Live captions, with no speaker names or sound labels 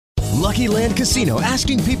Lucky Land Casino,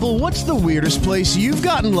 asking people, what's the weirdest place you've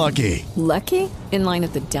gotten lucky? Lucky? In line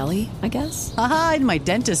at the deli, I guess? Aha, in my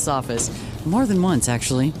dentist's office. More than once,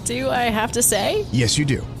 actually. Do I have to say? Yes, you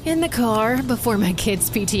do. In the car before my kids'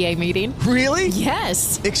 PTA meeting. Really?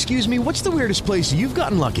 Yes. Excuse me, what's the weirdest place you've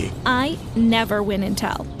gotten lucky? I never win and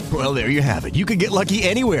tell. Well, there you have it. You can get lucky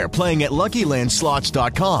anywhere, playing at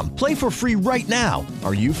LuckyLandSlots.com. Play for free right now.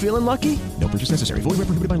 Are you feeling lucky? No purchase necessary. Void where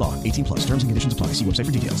prohibited by law. 18 plus. Terms and conditions apply. See website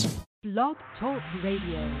for details. Blog Talk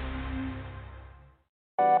Radio.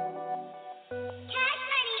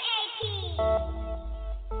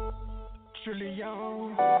 Surely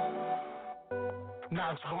young.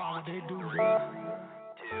 Now it's wrong, they do that.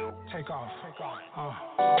 Take off.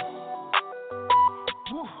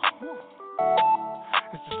 Woo, woo.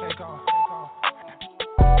 It's the take off.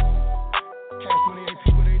 Cash money, AP,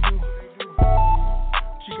 what they do.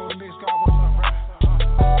 Chico the Mix, God, what's up,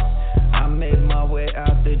 bro? I made my way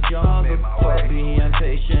out the jungle. For being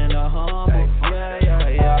patient or humble.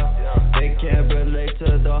 Yeah. They can't relate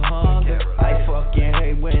to the hunger. I fucking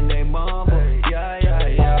hate when they mumble. Yeah.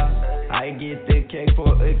 I get the cake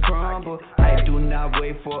for a crumble. I do not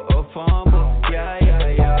wait for a fumble. Yeah.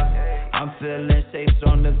 I'm feeling safe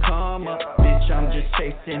on the come up. Bitch, I'm just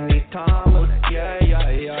chasing these commas.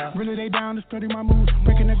 Yeah. Really they down to study my moves.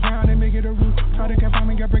 Breaking the ground and make it a roof. Try to get bomb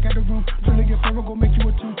and get break out the room. Really get feral, go make you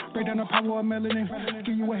a two. Break down the power of melanin.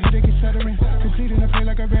 Give you a headache, it's settling. Completing the play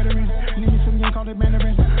like a veteran. Need me some yen, call it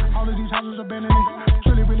Mandarin. All of these houses abandoning.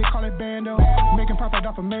 Really call it bando. Making profit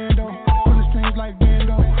off of Mando. Pulling strings like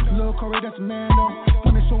Bando. Lil' Corey, that's a Mando.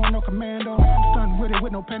 Women showing no commando. Stunned with it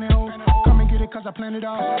with no pantyhose. Come and get it cause I planned it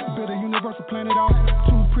all. Build a universal planet off.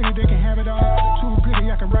 Too pretty, they can have it all. Too pretty,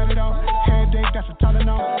 I can write it off. Headache, that's a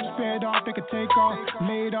Tylenol. Sped off, they can take off.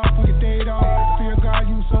 Laid off on your date off. Fear God,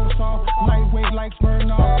 you so soft. Lightweight like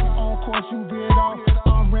Smirnoff. On course, you veered off.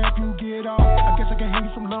 On ramp, you get off. I guess I can hand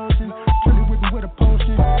you some lotion. Trilly whip me with a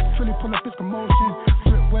potion. Trilly pull up his commotion.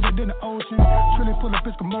 Drip wetter than the ocean. Trilly pull up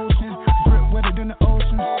his commotion. Drip wetter than the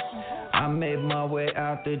ocean. I made my way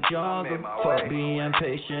out the jungle. For being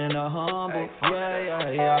patient or humble.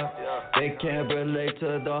 Yeah. They can't relate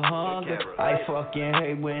to the hunger. I fucking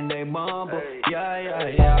hate when they mumble.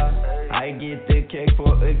 Yeah. I get the cake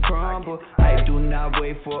for a crumble. I do not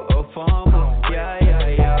wait for a fumble.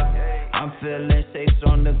 Yeah. I'm feeling safe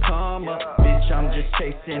on the come up. Bitch, I'm just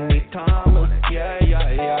chasing these commas. Yeah.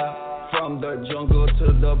 From the jungle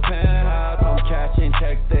to the penthouse, I'm cashing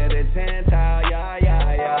checks at a 10 tile.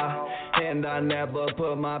 Yeah. And I never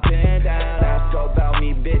put my pen down. Ask about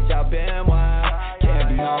me, bitch, I've been wild. Can't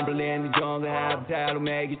be humble in the jungle, have a title,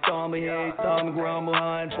 make you stumble, yeah, stomach rumble,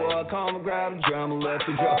 hunt for a comma, grab a drum, left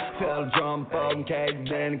the drum, fell the drum, fucking cages,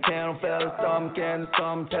 then the candle, fell the stomach, and the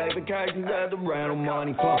stomach, take vacations at the rental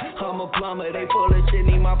money plumb. I'm a plumber, they full of shit,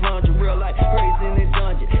 need my plunger, real life, crazy in the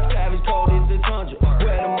dungeon, savage cold is the tundra,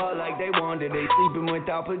 wet them up like they wanted, they sleeping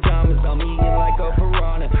without pajamas, I'm eating like a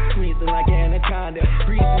piranha, squeezing like anaconda,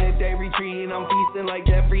 freezing if they retreating, I'm feasting like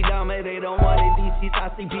Jeffrey Dahmer, they don't want it, these seats,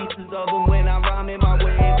 I see pieces of them when I rhyme it. My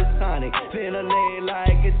way is sonic, finna lay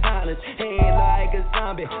like a silence, head like a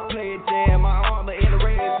zombie, play it in my armor, in the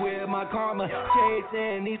race with my karma,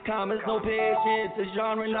 chasing these commas, no patience, a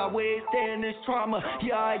genre not wasting this trauma,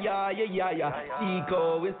 yeah,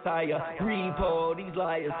 Seco is sire, repo these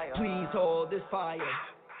liars, please hold this fire.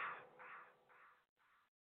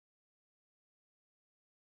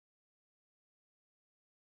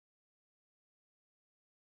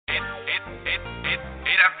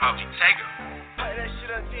 That Fauci, take it. Play that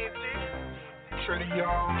shit on TNT. Trinity,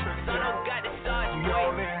 y'all. We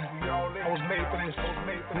all in. I was made for this.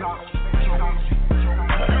 Knox. You know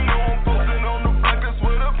I'm posting on the block, that's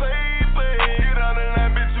where the paper. Get out of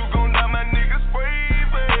that bitch, you gon' die, my niggas spray.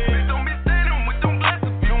 Bitch, don't be standing with them blacks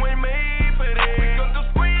if you ain't made for that. We gon'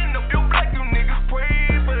 just spraying up your black, you niggas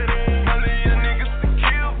pray for that. My little niggas to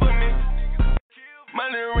kill for me. My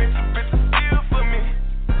little rich bitch steal for me.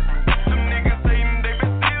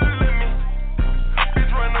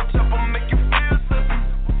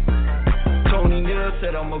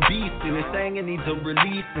 Said I'm a beast and this thing it needs a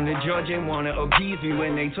release. And the judge ain't wanna appease me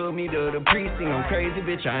when they took me to the precinct. I'm crazy,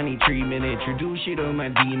 bitch, I need treatment. Introduce you to my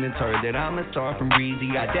demons. Heard that I'm a star from Breezy.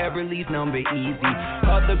 Got that release number easy.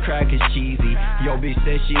 Other crack is cheesy. Yo, bitch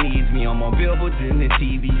says she needs me. I'm on billboards in the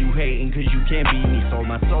TV. You hating cause you can't beat me. Sold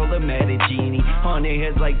my soul a Medellini. On their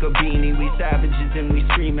heads like a beanie. We savages and we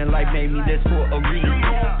screaming like maybe this for a reason.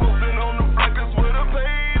 On the block, that's where the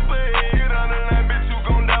paper. Get out of that bitch, you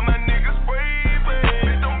gon' die, my niggas spray.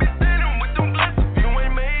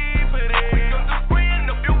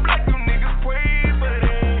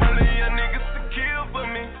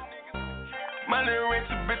 My little rich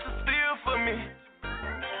bitch is still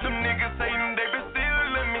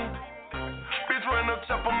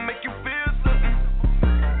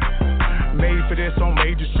that's on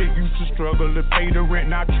major shit. Used to struggle to pay the rent.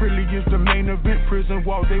 Now trillions the main event. Prison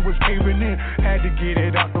walls, they was caving in. Had to get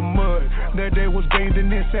it out the mud. That they was bathing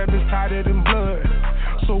in. Savage tighter than blood.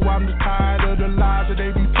 So I'm just tired of the lies that they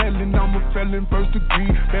be telling. I'm a felon, first degree.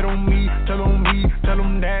 Bet on me, tell them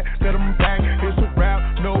that, bet them back. It's a rap,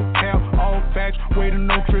 no cap, all facts. Waiting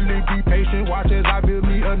on trillion, be patient. Watch as I build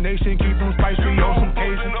me a nation. Keep them spicy on some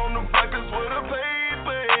patience. On the buckets with a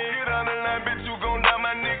paper. Get on the line, bitch, you gon' die,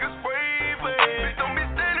 my niggas spray, bitch, don't be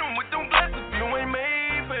standing with them glasses if you ain't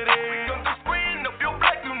made for that. We gon' just spraying up your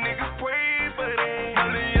black, you niggas pray for that.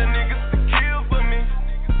 All of your niggas to kill for me.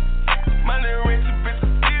 My little rich bitch to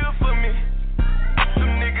steal for me.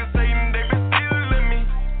 Some niggas hating, they been stealing me.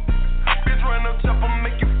 Bitch, run up, chop 'em,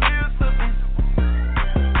 make you feel something.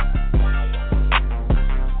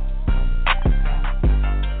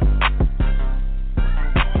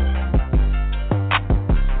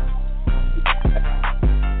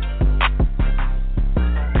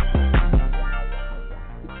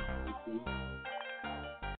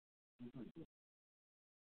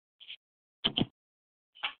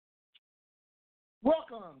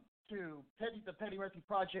 Welcome to the Petty Murphy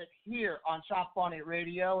Project here on Chop On It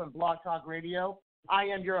Radio and Blog Talk Radio. I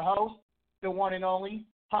am your host, the one and only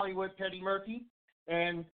Hollywood Petty Murphy,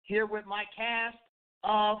 and here with my cast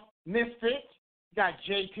of Misfits, got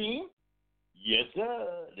J-Team. Yes,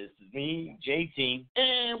 sir. This is me, J-Team.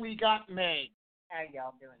 And we got Meg. How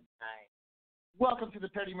y'all doing tonight? Welcome to the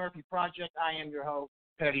Petty Murphy Project. I am your host,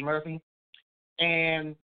 Petty Murphy.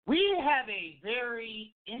 And we have a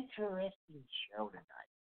very interesting show tonight.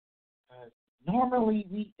 Normally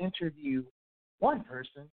we interview one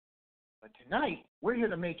person, but tonight we're here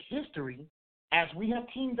to make history as we have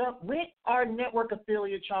teamed up with our network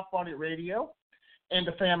affiliate Chop On It Radio and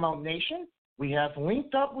the B.M.O Nation. We have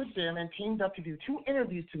linked up with them and teamed up to do 2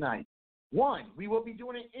 interviews tonight. One, we will be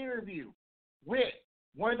doing an interview with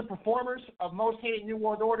one of the performers of Most Hated New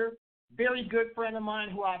World Order, very good friend of mine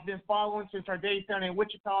who I've been following since our days down in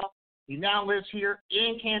Wichita. He now lives here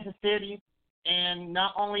in Kansas City, and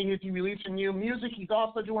not only is he releasing new music, he's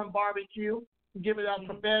also doing barbecue. Give it up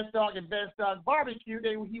for BezDawg and BezDawg Barbecue.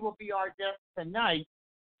 He will be our guest tonight.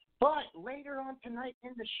 But later on tonight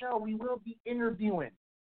in the show, we will be interviewing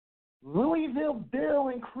Louisville Bill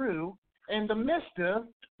and crew, and the Mister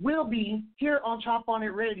will be here on Chop On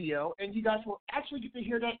It Radio, and you guys will actually get to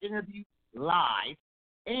hear that interview live.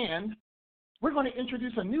 And we're going to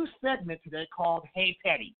introduce a new segment today called Hey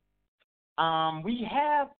Petty. We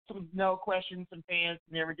have some questions and fans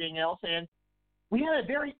and everything else, and we had a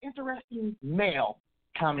very interesting mail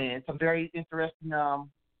come in, some very interesting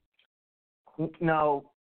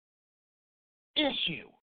issue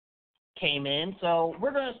came in, so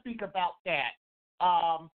we're going to speak about that.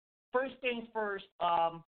 First things first,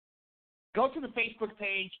 go to the Facebook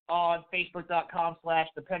page on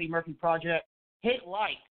facebook.com/The Petty Murphy Project. Hit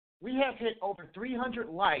like. We have hit over 300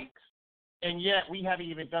 likes, and yet we haven't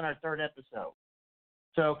even done our 3rd episode.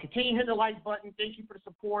 So continue hitting the like button. Thank you for the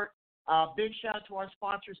support. Big shout out to our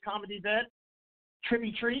sponsors, Comedy Vet,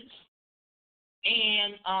 Trippy Treats,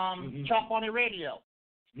 and Chop On It Radio.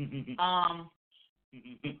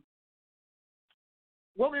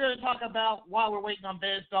 What we're going to talk about while we're waiting on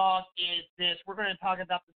BezDawg is this. We're going to talk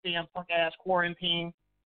about the damn punk-ass quarantine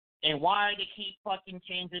and why they keep fucking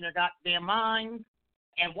changing their goddamn minds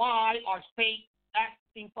and why our state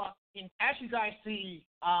acting fucking. As you guys see,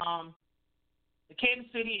 the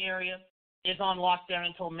Kansas City area is on lockdown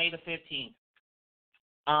until May the 15th.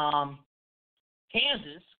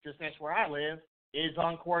 Kansas, because that's where I live, is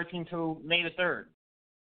on quarantine till May the 3rd.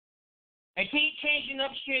 They keep changing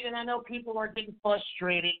up shit, and I know people are getting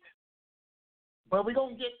frustrated, but we're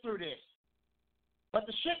going to get through this. But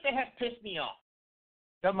the shit that has pissed me off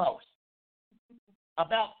the most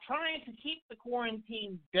about trying to keep the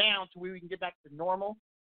quarantine down to where we can get back to normal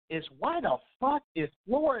is why the fuck is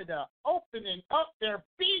Florida opening up their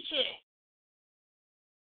beaches?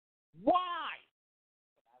 Why?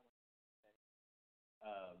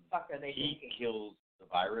 Fuck are they Heat thinking? kills the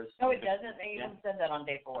virus. No, it doesn't. They even said that on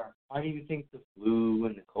day 4. Why do you think the flu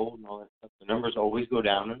and the cold and all that stuff, the numbers always go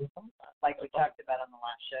down in the summertime? Like we talked about on the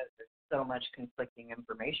last show, there's so much conflicting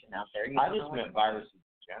information out there. I just meant viruses in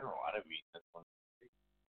general. I didn't mean this one.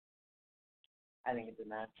 I think it's a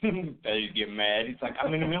mess. He's getting mad. He's like,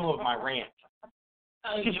 I'm in the middle of my rant.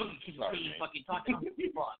 Fucking talking on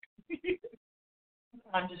the fuck.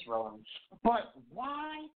 I'm just rolling. But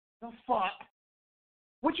why the fuck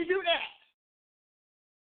would you do that?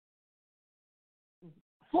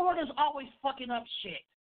 Florida's always fucking up shit.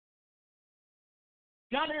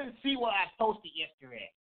 Y'all didn't see what I posted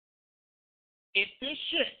yesterday. If this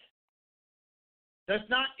shit does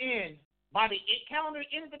not end by the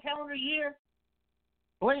end of the calendar year,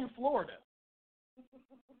 blame Florida.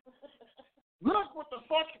 Look what the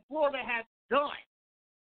fuck Florida has done.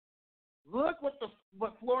 Look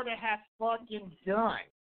what Florida has fucking done.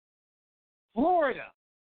 Florida.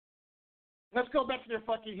 Let's go back to their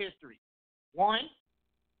fucking history. One,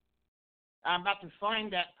 I'm about to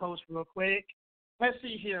find that post real quick. Let's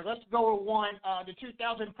see here. Let's go with one. The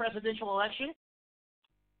 2000 presidential election.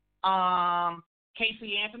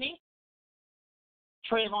 Casey Anthony.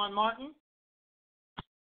 Trayvon Martin.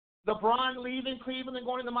 LeBron leaving Cleveland and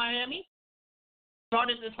going to Miami.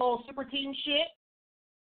 Started this whole super team shit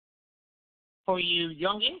for you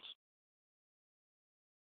youngins.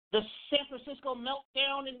 The San Francisco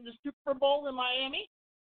meltdown in the Super Bowl in Miami.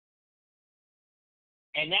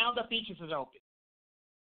 And now the beaches is open.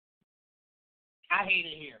 I hate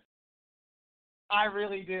it here. I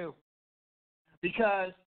really do.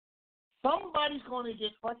 Because somebody's going to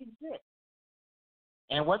get fucking sick.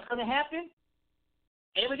 And what's going to happen?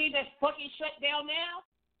 Everything that's fucking shut down now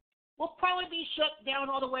will probably be shut down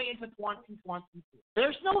all the way into 2022.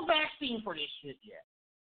 There's no vaccine for this shit yet.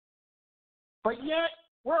 But yet,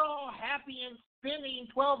 we're all happy and spending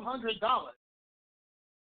 $1,200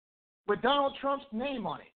 with Donald Trump's name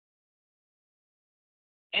on it.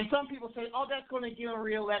 And some people say, oh, that's going to get him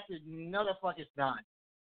reelected. No, the fuck it's not.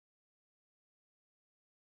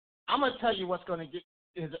 I'm going to tell you what's going to get.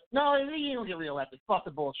 No, he don't get reelected. Fuck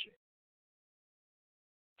the bullshit.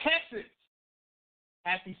 Texas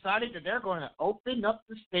has decided that they're going to open up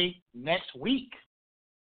the state next week.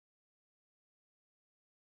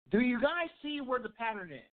 Do you guys see where the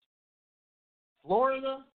pattern is?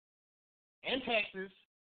 Florida and Texas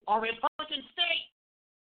are Republican states.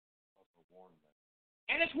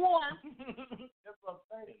 And it's warm. That's what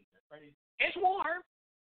I'm saying. It's warm.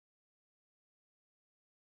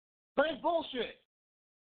 But it's bullshit.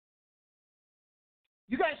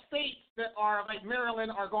 You got states that are, like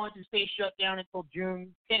Maryland, are going to stay shut down until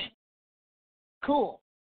June 10th. Cool.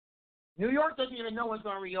 New York doesn't even know when it's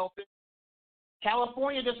going to reopen.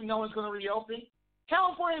 California doesn't know when it's going to reopen.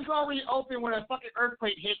 California's going to reopen when a fucking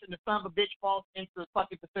earthquake hits and the son of a bitch falls into the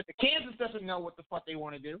fucking Pacific. Kansas doesn't know what the fuck they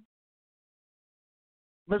want to do.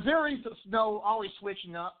 Missouri's always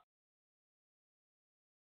switching up.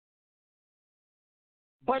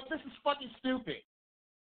 But this is fucking stupid.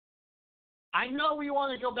 I know we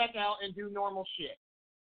want to go back out and do normal shit.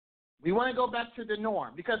 We want to go back to the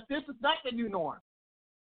norm because this is not the new norm.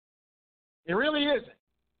 It really isn't.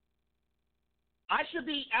 I should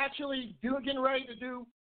be actually getting ready to do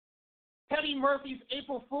Eddie Murphy's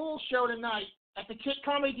April Fool's show tonight at the Kid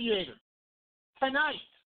Comedy Theater. Tonight.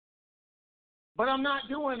 But I'm not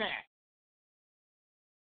doing that.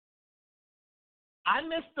 I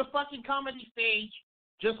missed the fucking comedy stage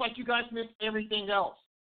just like you guys missed everything else.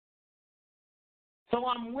 So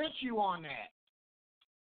I'm with you on that.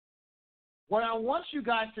 What I want you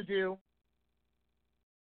guys to do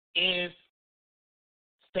is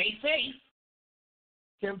stay safe,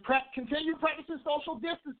 continue practicing social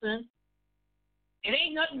distancing. It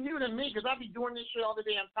ain't nothing new to me because I be doing this shit all the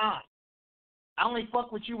damn time. I only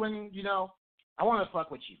fuck with you when, I want to fuck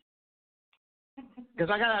with you. Because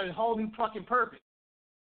I got a whole new fucking purpose.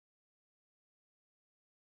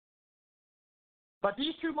 But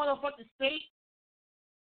these two motherfucking states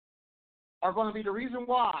are going to be the reason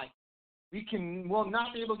why will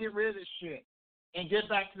not be able to get rid of this shit and get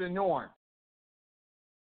back to the norm.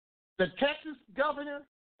 The Texas governor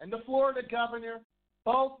and the Florida governor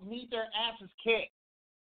both need their asses kicked.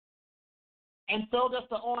 And so does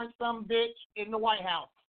the orange thumb bitch in the White House.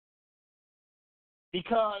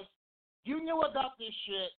 Because you knew about this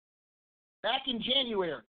shit back in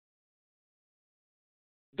January.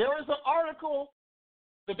 There was an article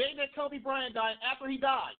the day that Kobe Bryant died, after he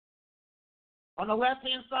died, on the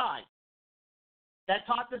left-hand side, that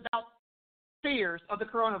talked about fears of the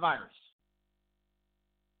coronavirus.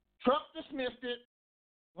 Trump dismissed it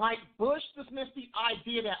like Bush dismissed the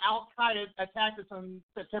idea that Al-Qaeda attacked us on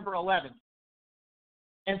September 11th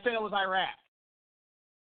and said it was Iraq.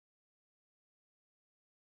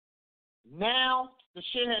 Now the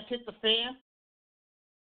shit has hit the fan.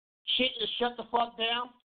 Shit is shut the fuck down.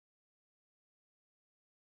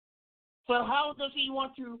 So how does he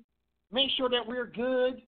want to make sure that we're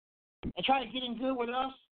good and try to get in good with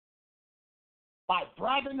us? By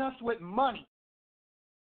bribing us with money.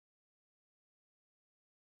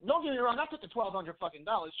 Don't get me wrong, I took the $1,200 fucking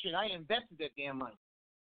dollars. Shit, I invested that damn money.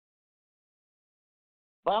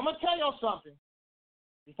 But I'm gonna tell y'all something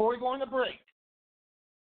before we go on the break.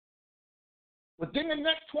 Within the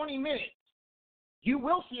next 20 minutes, you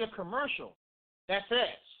will see a commercial that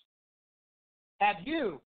says, have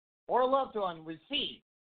you or a loved one received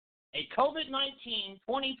a COVID-19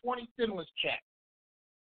 2020 stimulus check,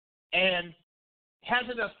 and has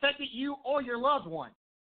it affected you or your loved one,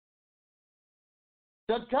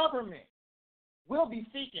 the government will be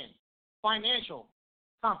seeking financial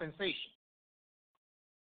compensation.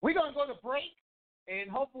 We're going to go to break, and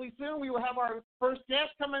hopefully soon we will have our first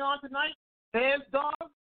guest coming on tonight, BezDawg,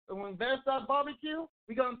 and when BezDawg Barbecue.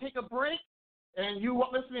 We're going to take a break, and you are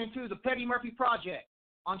listening to the Petty Murphy Project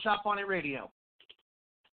on Chop On It Radio.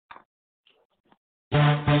 Yeah,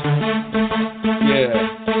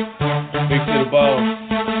 big to the ball,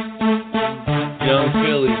 Young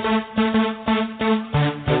Philly.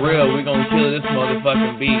 For real, we gonna kill this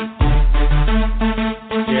motherfucking beat.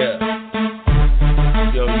 Yeah.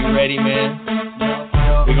 Yo, you ready, man?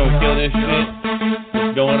 We gonna kill this shit.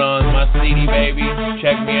 What's going on? My CD, baby.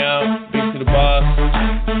 Check me out. Big to the boss.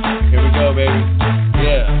 Here we go, baby.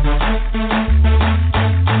 Yeah.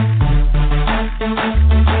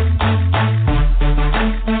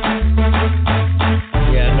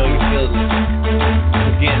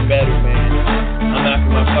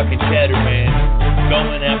 Cheddar, man.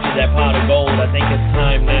 Going after that pot of gold, I think it's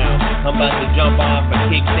time now. I'm about to jump off a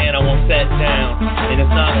kickstand, I won't set down. And it's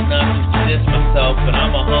not enough just to diss myself, but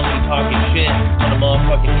I'm a hungry talking shit on a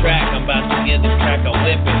motherfucking track. I'm about to give this track a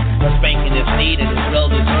whipping. A spanking is needed, it's well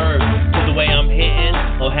deserved. Cause the way I'm hitting,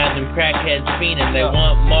 I'll have them crackheads fiending. They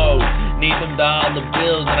want more, need them dollar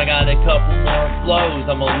bills, and I got a couple more flows.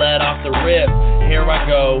 I'ma let off the rip. Here I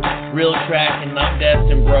go, real track, and I'm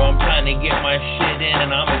destined, bro. I'm trying to get my shit in,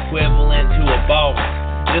 and I'm equivalent to a boss.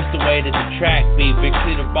 Just the way that the track be. Big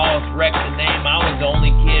to the boss, wrecked the name. I was the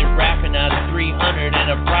only kid rapping out of 300 in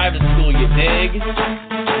a private school, you dig?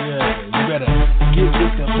 Yeah, you better get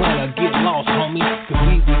with the plan or get lost, homie. Cause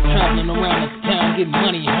we be traveling around the town getting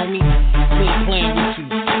money, homie. We ain't playing with you.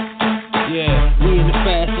 Yeah, we in the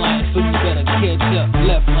fast lane, so you better catch up.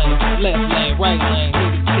 Left lane, right lane,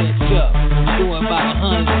 need to catch up. Doing about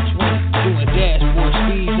 120, doing dashboard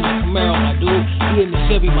speeds in the Camaro, my dude. You in the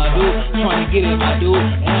Chevy, my dude, trying to get it, my dude.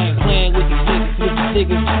 And I ain't playing with these niggas, these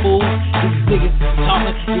niggas is fools. These niggas is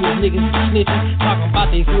talking, these niggas is snitching. Talking about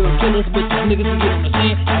they serial killers, but these niggas is getting the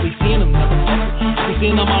sand. I be seeing them, we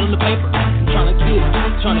seeing them all in the paper. I'm trying to get it,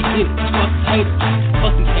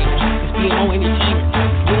 fuck these haters, it's B.M.O. Entertainment.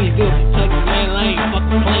 It's Louisville, Kentucky, man, I ain't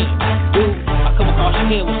fucking playing. Dude, I come across your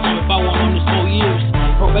head with something if I want on this 4 years.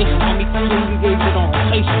 Probation, homie, so we get it on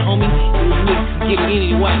rotation, homie. These niggas can get it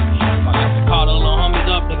anyway. If I got to call the little homies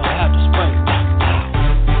up, they gon' have to spray.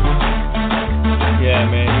 Yeah,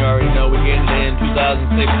 man, you already know we're getting it in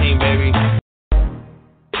 2016, baby.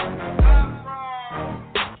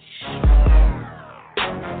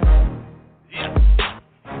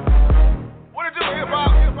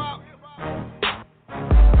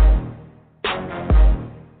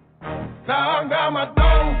 Down my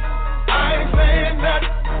dome, I ain't saying nothing.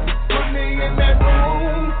 Put me in that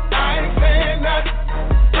room, I ain't saying nothing.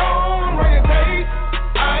 Don't run your tape,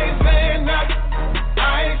 I ain't saying nothing.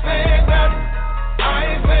 I ain't saying nothing, I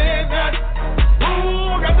ain't saying nothing. Who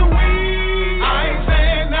got the weed? I ain't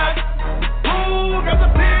saying nothing. Who got the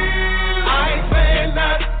pill? I ain't saying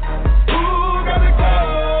nothing. Who got the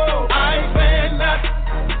gold? I ain't saying nothing.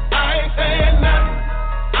 I ain't saying nothing.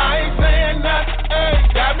 I ain't saying nothing. Hey,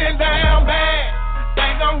 got me down bad.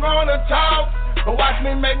 Think I'm gonna talk, but watch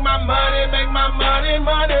me make my money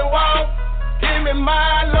walk. Give me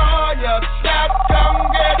my lawyer, stop, come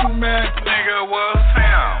get me. Nigga, what's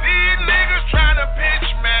him? These niggas tryna pitch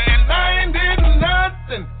me, and I ain't did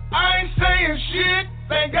nothing. I ain't saying shit.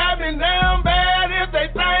 They got me down bad if they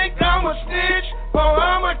think I'm a snitch. Well,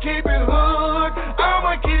 I'ma keep it hood,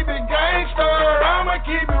 I'ma keep it gangster, I'ma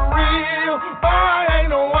keep it real. Boy, I ain't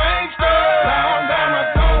no wankster. Down my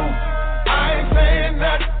toe, I ain't saying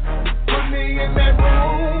nothing. Put me in that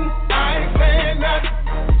room, I ain't saying nothing.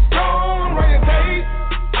 Don't run your tape,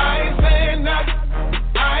 I ain't saying nothing.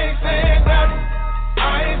 I ain't saying nothing.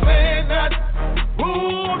 I ain't saying nothing. Who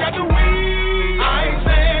got the weed? I ain't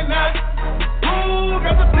saying nothing. Who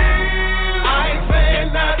got the pill? I ain't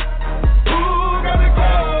saying nothing. Who got the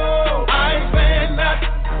gold? I ain't saying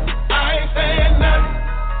nothing. I ain't saying nothing.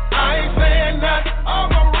 I ain't saying nothing.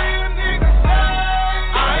 I'm a real nigga say.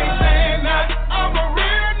 I ain't saying nothing. I'm a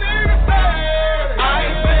real nigga say. I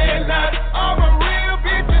ain't saying nothing. I'm a real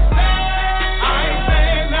bitch say. I ain't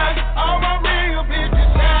saying nothing. I'm a real bitch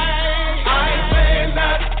say. I ain't saying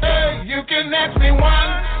nothing. Hey, you can ask me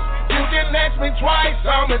once, you can ask me twice.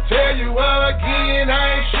 I'ma tell you again, I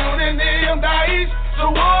ain't shooting them dice. So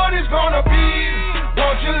what is gonna be?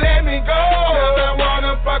 Won't you let me go? Cause I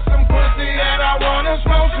wanna fuck some pussy and I wanna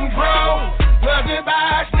smoke some dro. Nothing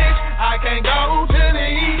by a snitch, I can't go to the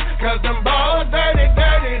east.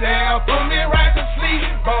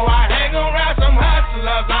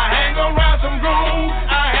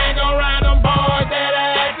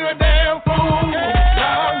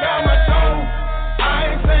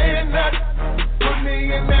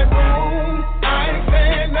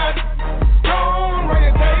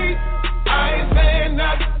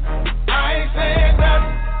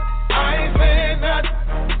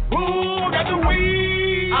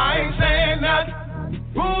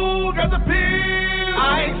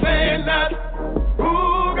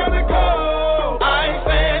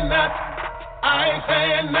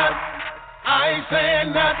 saying nothing. I ain't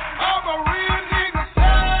saying nothing. I'm a real nigga say.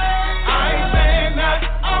 I ain't saying nothing.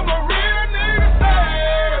 I'm a real nigga say.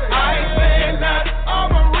 I ain't saying nothing.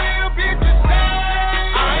 I'm a real bitch say.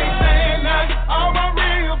 I ain't saying nothing. I'm a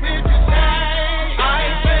real bitch say. I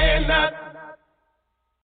ain't saying nothing.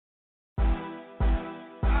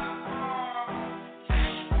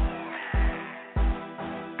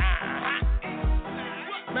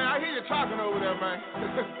 Man, I hear you talking over there, man.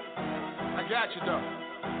 I got you, though.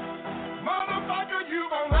 Motherfucker, you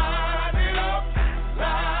gon' line it up,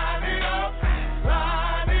 line it up,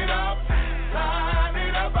 line it up, line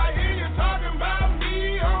it up. I hear you talking about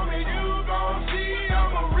me, homie. You gon' see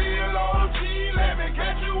I'm a real OG. Let me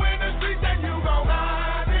catch you in the streets and you gon'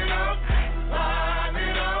 line it up, line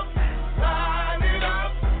it up, line it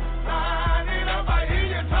up, line it up. I hear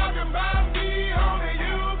you talking about me, homie.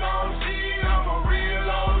 You gon' see I'm a real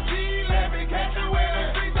OG. Let me catch you in the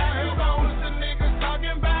streets and you gon' listen niggas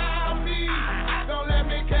talking about me. Don't let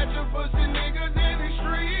me catch you pussy niggas in the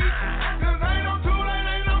streets. Cause ain't no too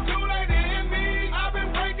late in me. I've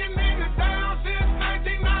been breaking niggas down since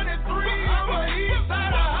 1993. I'm a east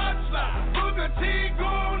side of hot slot. Booker T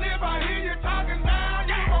goon. If I hear you talking down,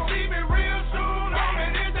 you gon' see me real soon. Homie,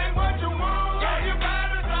 this ain't what you want. So you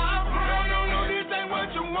better stop playing. No, this ain't what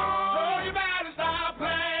you want. So you better stop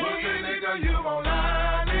playing. Pussy nigga, you gon'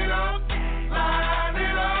 line it up. Line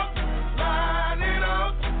it up. Line it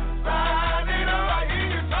up. Line it up. I hear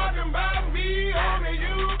you talking about me, homie.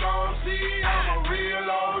 You gon' see I'm a real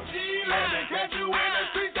OG. Let me catch you in the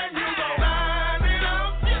streets and you gon' line it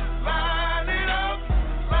up. Line it up.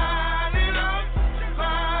 Line it up.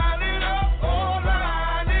 Line it up. Oh,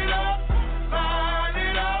 line it up. Line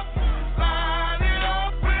it up. Line it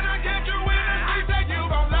up. When I get you in the streets and you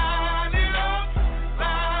gon' line it up.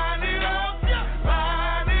 Line it up.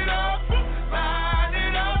 Line it up. Line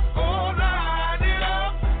it up. Oh, line it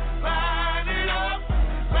up. Line it up.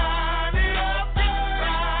 Line it up.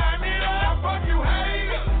 Line it up. Fuck you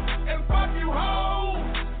haters and fuck you hoes.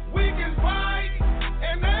 We can fight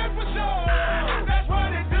and that's for sure. That's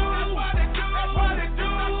what it do. That's what it do. That's what it do.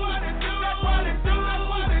 That's what it do. That's what it do. That's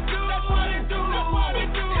what it do. That's what it do. That's what it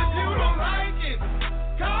do. If you don't like it,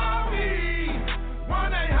 call me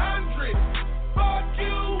 1-800. Fuck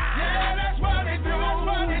you. Yeah, that's what it do. That's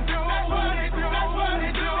what it do. That's what it do. That's what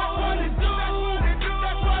it do. That's what it do. That's what it do.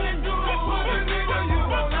 That's what it do. That's what it do. You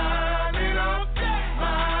gon' line it up.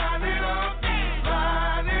 Line it up.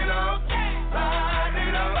 Line it up. Line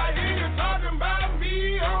it up. I hear you talking about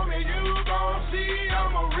me, homie. You gon' see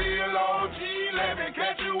I'm a real OG. Let me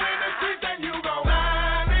catch you in the streets and you gon'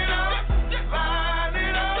 line it up. Line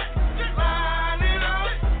it up. Line it up.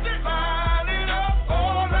 Line it up.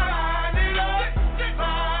 Oh, line it up.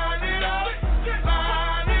 Line it up.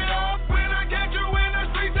 Line it up. When I get you in the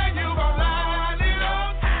streets and you gon' line it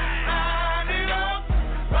up. Line it up.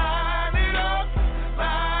 Line it up.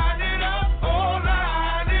 Line it up. Oh,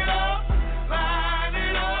 line it up. Line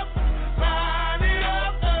it up. Line it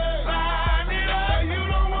up. Line it up. You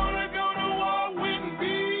don't wanna go to war with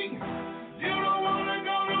me. You don't wanna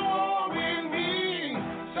go to war with me.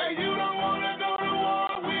 Say you don't wanna go to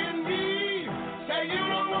war with me. Say you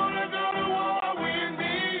don't wanna go to war with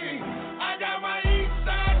me. I got my east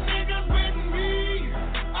side niggas with me.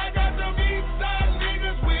 I got them east side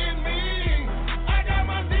niggas with me. I got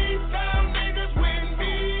my deep town niggas with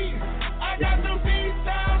me. I got them deep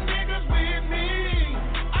town niggas with me.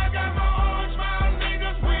 I got my orange mound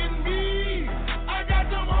niggas with me. I got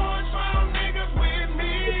them orange mound niggas with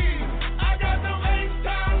me. I got them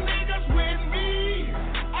H-Town niggas with me.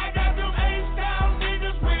 I got them H-Town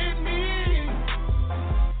niggas with me.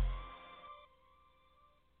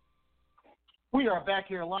 We are back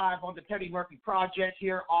here live on the Teddy Murphy Project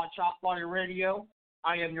here on Chop Water Radio.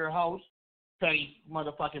 I am your host, Teddy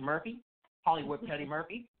motherfucking Murphy, Hollywood Teddy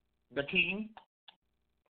Murphy, the king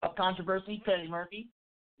of controversy, Teddy Murphy,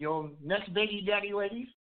 your next baby daddy ladies,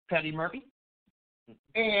 Teddy Murphy.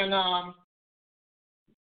 And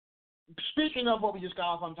speaking of what we just got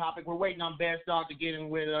off on topic, we're waiting on BezDawg to get in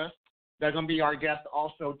with us. They're going to be our guest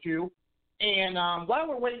also, too. And while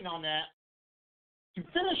we're waiting on that, to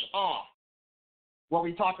finish off what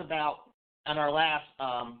we talked about at our last,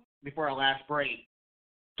 before our last break,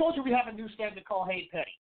 told you we have a new segment called Hey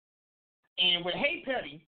Petty. And with Hey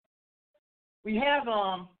Petty, we have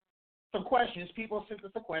some questions. People sent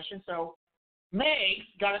us a question. So Meg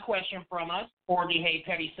got a question from us for the Hey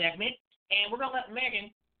Petty segment. And we're going to let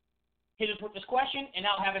Megan hit us with this question, and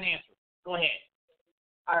I'll have an answer. Go ahead.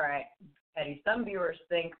 All right. Petty, some viewers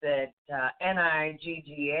think that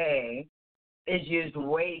NIGGA is used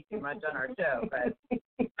way too much on our show, but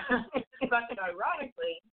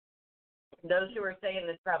ironically, those who are saying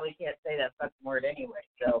this probably can't say that fucking word anyway.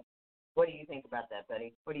 So, what do you think about that,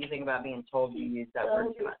 buddy? What do you think about being told you use that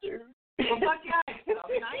word too much? Well, fuck yeah, I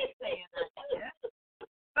ain't saying that shit,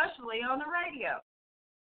 especially on the radio.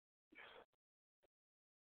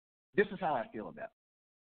 This is how I feel about it.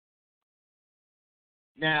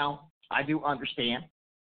 Now, I do understand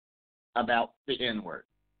about the N-word,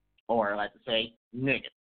 or like to say, nigga.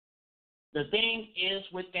 The thing is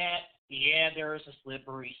with that, yeah, there is a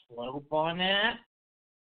slippery slope on that,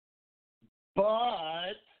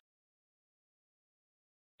 but,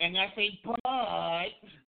 and I say but,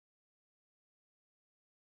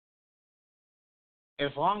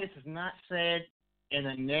 as long as it's not said in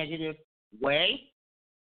a negative way,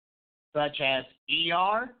 such as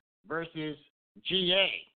ER versus GA.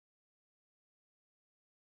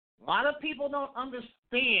 A lot of people don't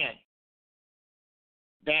understand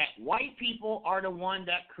that white people are the one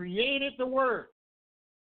that created the word,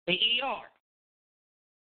 the ER.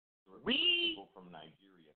 We people from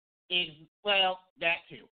Nigeria. Well, that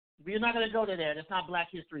too. We're not going to go to that. It's not Black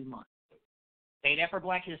History Month. Say that for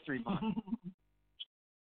Black History Month.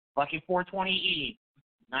 Fucking 420 Eve,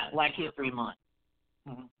 not Black History Month.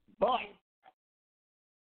 But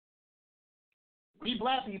we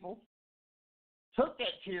black people took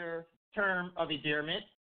that term of endearment,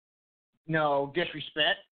 no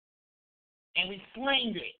disrespect, and we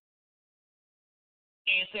slanged it.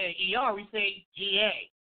 And said ER, we say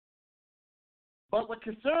GA. But what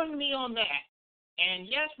concerns me on that, and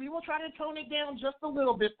yes, we will try to tone it down just a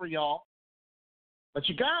little bit for y'all, but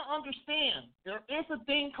you gotta understand, there is a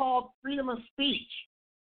thing called freedom of speech.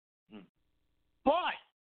 But,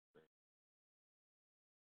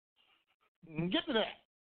 get to that.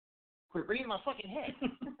 Quit reading my fucking head.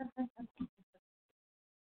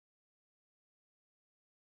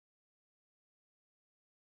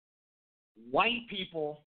 White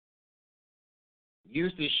people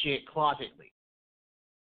use this shit closetly.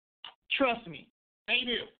 Trust me, they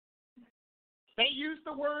do. They use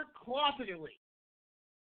the word closetly.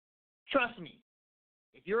 Trust me.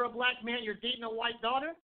 If you're a black man, you're dating a white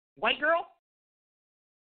girl,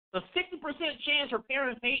 the 60% chance her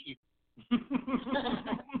parents hate you.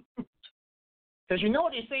 Because you know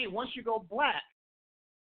what they say, once you go black,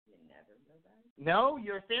 you never go back? No,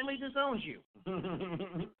 your family disowns you.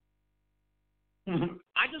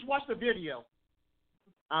 I just watched a video.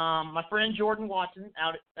 My friend Jordan Watson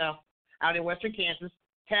out in Western Kansas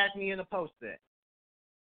tagged me in a post there.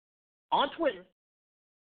 On Twitter,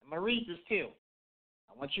 I'm going to read this too.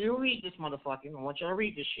 I want you to read this motherfucking. I want you to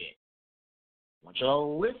read this shit. I want you to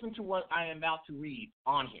listen to what I am about to read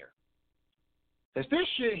on here. Because this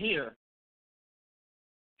shit here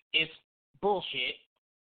is bullshit.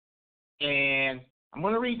 And I'm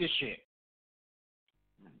going to read this shit.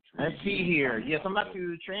 Let's see here. Yes, I'm about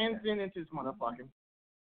to transcend into this motherfucker.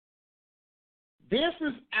 This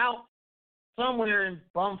is out somewhere in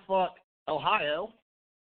bumfuck Ohio,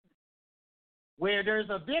 where there's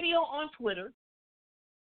a video on Twitter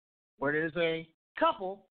where there's a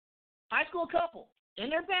couple, high school couple, in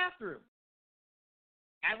their bathroom,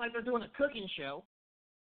 act like they're doing a cooking show,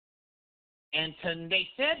 and they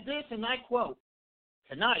said this, and I quote,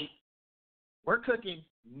 "Tonight, we're cooking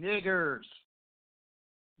niggers."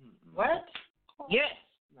 What? Yes.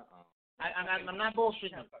 I'm not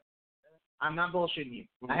bullshitting you. I'm not bullshitting you.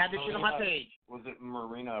 I had this shit on my page. Was it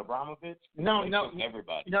Marina Abramovich? No.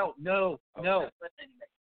 Everybody. No,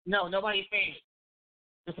 nobody's famous.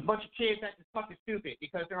 There's a bunch of kids that's fucking stupid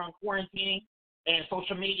because they're on quarantine and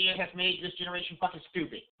social media has made this generation fucking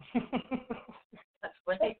stupid. That's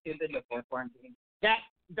what they stupid before quarantine. That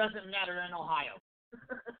doesn't matter in Ohio.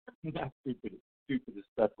 Not stupid. Stupid is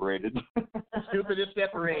separated. Stupid is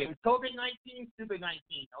separated. COVID-19, stupid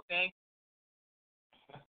 19, okay?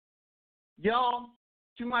 Y'all,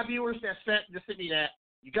 to my viewers that sent me that,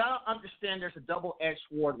 you gotta understand there's a double-edged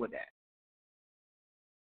sword with that.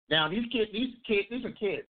 Now, these are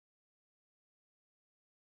kids.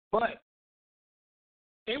 But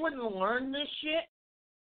they wouldn't learn this shit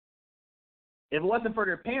if it wasn't for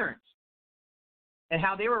their parents and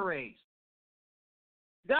how they were raised.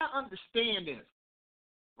 You gotta understand this.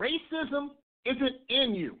 Racism isn't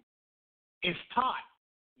in you. It's taught.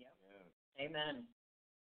 Yep. Yeah. Amen.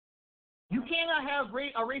 You cannot have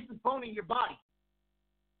a racist bone in your body.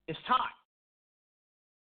 It's taught.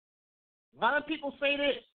 A lot of people say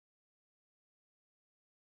this.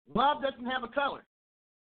 Love doesn't have a color,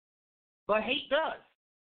 but hate does.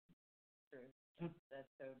 True. That's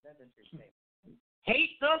a true statement.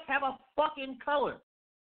 Hate does have a fucking color.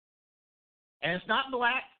 And it's not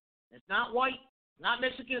black, it's not white, it's not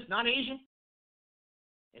Mexican, it's not Asian.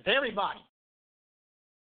 It's everybody.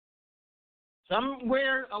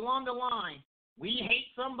 somewhere along the line, we hate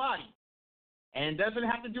somebody. And it doesn't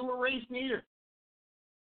have to do with race neither.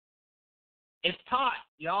 It's taught,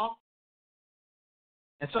 y'all.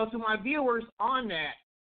 And so to my viewers on that,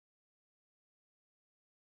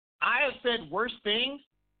 I have said worse things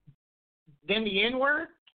than the N-word.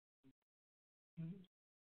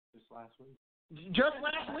 Just last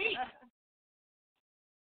week.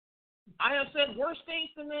 I have said worse things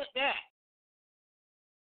than that.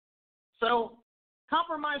 So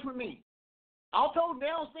compromise with me. I'll tone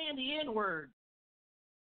down saying the N-word.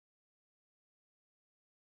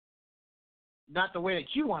 Not the way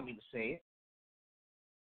that you want me to say it.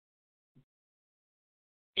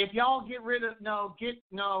 If y'all get rid of,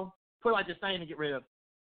 put it like this, not even get rid of.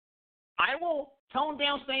 I will tone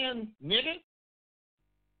down saying nigga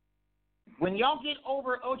when y'all get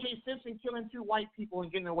over O.J. Simpson killing 2 white people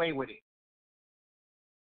and getting away with it.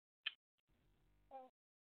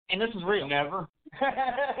 And this is real. Never. It's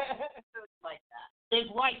like that.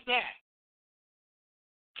 It's like that.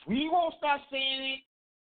 We won't stop saying it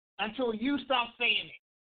until you stop saying it.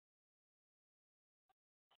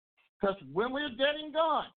 Because when we're dead and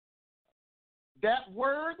gone, that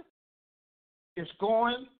word is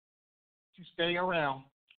going to stay around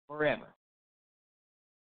forever.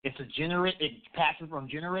 It passes from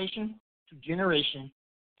generation to generation,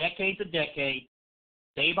 decade to decade,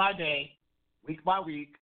 day by day, week by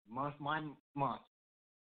week, month by month.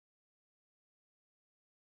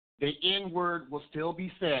 The N-word will still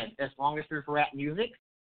be said as long as there's rap music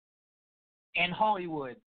and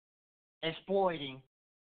Hollywood exploiting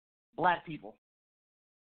black people.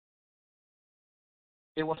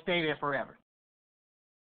 It will stay there forever.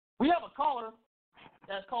 We have a caller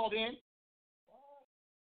that's called in.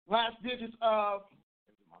 Last digits of.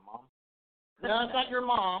 Is it my mom? No, it's not your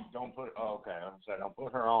mom. Don't put. Oh, okay. I'm sorry. Don't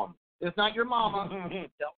put her on. It's not your mama.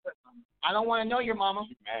 Don't put them. I don't want to know your mama.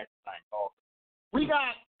 She's mad. I ain't called. We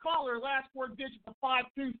got caller last 4 digits of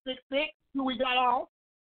 5266. Who we got on?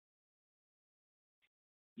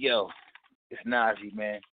 Yo, it's Najee,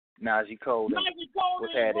 man. Najee Cole. Najee Cole.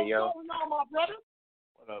 What's happening, yo? What's going on, my brother?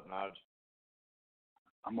 What up, Najee?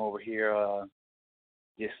 I'm over here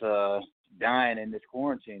just dying in this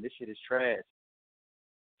quarantine. This shit is trash.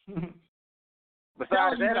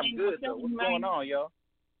 Besides that, I'm good, though. What's going on, yo?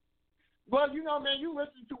 Well, man, you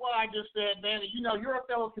listen to what I just said, man. And, you're a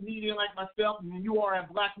fellow comedian like myself, and you are a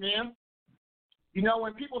black man.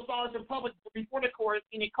 When people saw us in public before the chorus,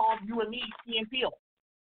 and they called you and me Key and Peele.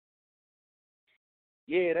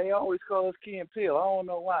 Yeah, they always call us Key and Peele. I don't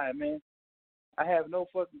know why, man. I have no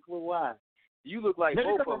fucking clue why. You look like Maybe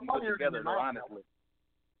both of them put together, though, honestly.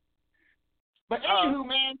 But anywho,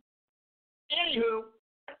 man.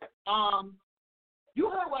 You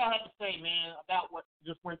heard what I had to say, man, about what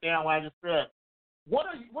just went down, what I just said. What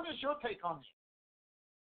is your take on this?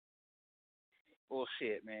 Well,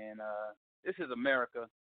 shit, man. This is America,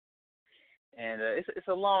 and it's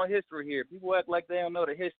a long history here. People act like they don't know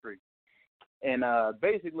the history. And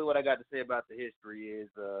basically what I got to say about the history is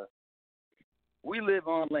we live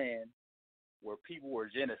on land where people were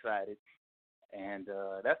genocided, and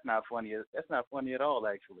that's not funny. That's not funny at all,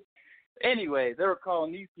 actually. Anyway, they were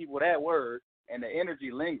calling these people that word, and the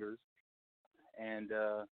energy lingers, and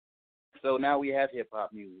so now we have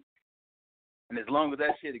hip-hop music. And as long as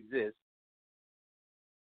that shit exists,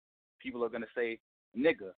 people are going to say,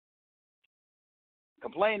 nigga.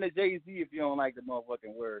 Complain to Jay-Z if you don't like the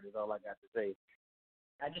motherfucking word is all I got to say.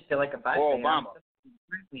 I just feel like if I or say Obama.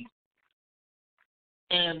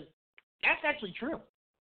 And that's actually true.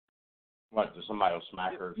 What, does somebody will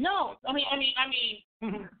smack her? No, I mean,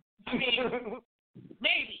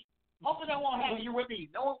 maybe. Hopefully that won't happen. You're with me.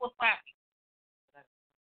 No one was laughing.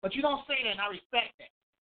 But you don't say that, and I respect that.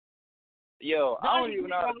 Yo, I don't even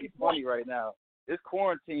know how to be funny right now. This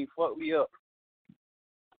quarantine fucked me up.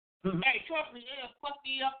 Hey, trust me, it'll fuck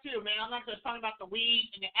me up too, man. I'm not just talking about the weed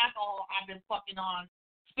and the alcohol I've been fucking on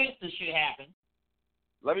since this shit happened.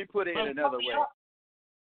 Let me put it in another way.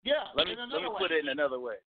 Yeah, let me put it in another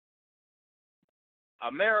way.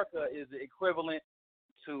 America is the equivalent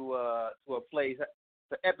to a place,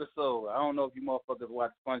 the episode. I don't know if you motherfuckers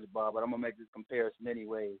watch SpongeBob, but I'm gonna make this comparison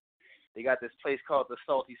anyway. They got this place called the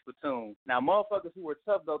Salty Spittoon. Now, motherfuckers who were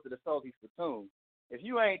tough go to the Salty Spittoon. If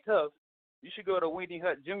you ain't tough, you should go to Weenie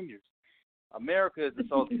Hut Juniors. America is the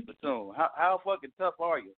Salty Spittoon. How fucking tough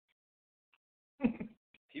are you?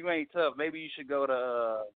 If you ain't tough, maybe you should go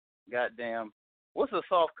to goddamn, what's a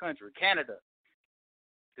soft country? Canada.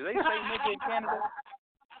 Do they say nigga in Canada?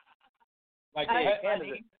 Like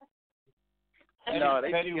Canada. No,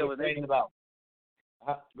 they Petty was saying about.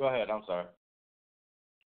 Go ahead. I'm sorry.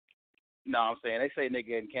 No, I'm saying they say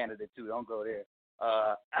nigga in Canada too. Don't go there.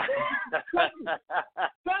 Trust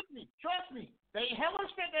me. They hella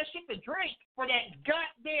spent that shit to Drake for that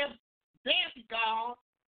goddamn dancing gone.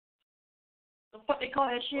 The fuck they call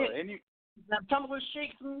that shit? That tumbler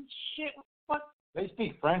shakes and shit. What? They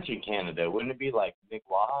speak French in Canada. Wouldn't it be like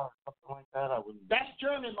Nicois or something like that? I wouldn't. That's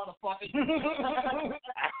German, motherfucker.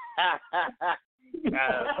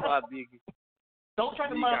 Don't try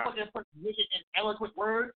to motherfucking put vision in eloquent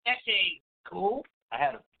words. That shit cool. I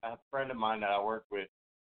had a friend of mine that I work with.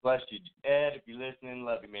 Bless you, Ed. If you're listening,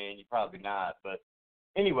 love you, man. You're probably not, but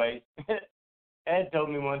anyways, Ed told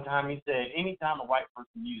me one time. He said, anytime a white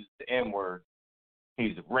person uses the N word,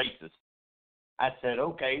 he's a racist. I said,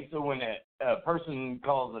 okay, so when a person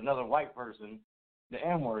calls another white person the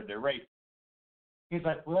N word, they're racist. He's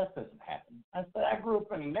like, well, that doesn't happen. I said, I grew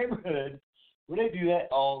up in a neighborhood where they do that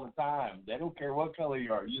all the time. They don't care what color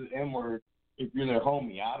you are. Use the N word if you're their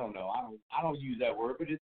homie. I don't know. I don't use that word, but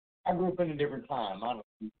I grew up in a different time. I don't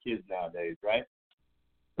use kids nowadays, right?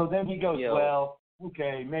 So then he goes, well,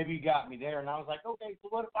 okay, maybe you got me there. And I was like, okay, so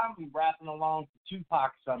what if I'm rapping along to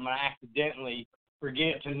Tupac or something and I accidentally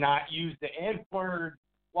forget to not use the N-word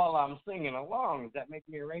while I'm singing along? Does that make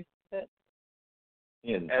me a racist?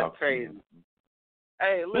 That's crazy.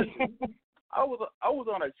 Hey, listen, I was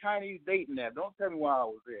on a Chinese dating app. Don't tell me why I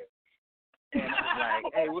was there. And I was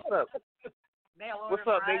like, hey, what's up? What's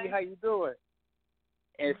up, baby? How you doing?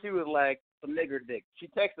 And she was like, some nigger dick. She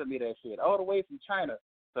texted me that shit all the way from China.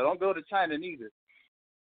 So don't go to China neither.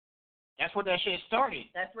 That's where that shit started.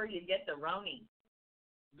 That's where you get the Roni.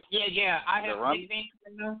 Yeah. I have nicknames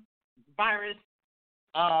in the virus.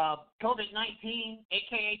 COVID-19,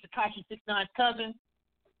 a.k.a. Tekashi 6ix9ine's cousin.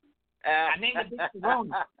 I named the bitch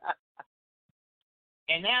Roni.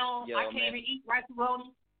 And now I can't even eat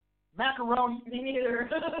macaroni neither.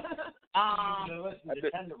 That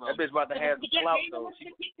bitch about to have the clout, though.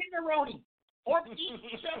 Tenderoni. Or eat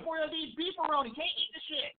one of these beefaroni. Can't eat the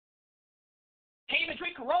shit. Can't even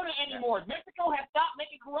drink Corona anymore. Mexico has stopped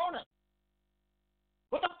making Corona.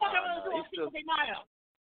 What the fuck am I going to do on Cinco de Mayo?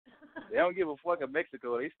 They don't give a fuck in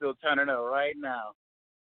Mexico. They still turning up right now.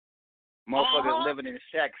 Motherfuckers living in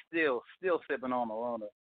shacks still sipping on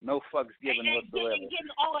Corona. No fucks given whatsoever.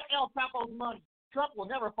 Getting all of El Chapo's money. Trump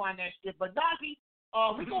will never find that shit. But Doggy,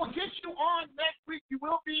 we're going to get you on next week. You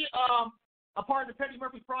will be a part of the Petty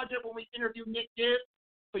Murphy Project when we interview Nick Gibbs.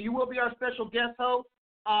 So you will be our special guest host.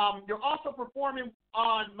 You're also performing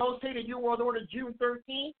on Most Hated New World Order June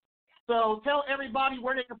 13th. So tell everybody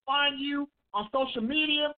where they can find you on social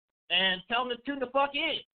media and tell them to tune the fuck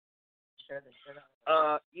in.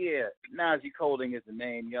 Yeah, Najee Colding is the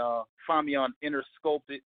name, y'all. Find me on Inner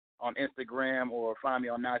Sculpted on Instagram or find me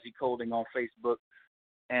on Najee Colding on Facebook.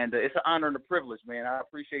 And it's an honor and a privilege, man. I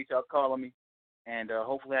appreciate y'all calling me. And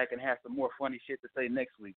hopefully I can have some more funny shit to say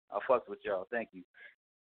next week. I'll fuck with y'all. Thank you.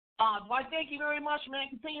 Why, thank you very much, man.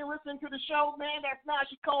 Continue listening to the show, man. That's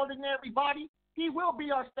Najee Colding, everybody. He will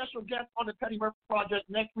be our special guest on the Petty Murphy Project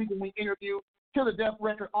next week when we interview To the Death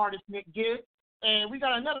record artist Nick Gibbs. And we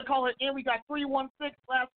got another caller in. We got 316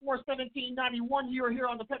 last 41791. You are here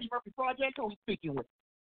on the Petty Murphy Project. Who are we speaking with?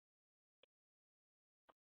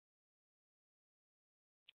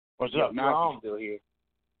 What's up? Najee still here.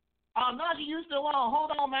 Najee, you still on?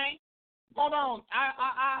 Hold on, man. Hold on.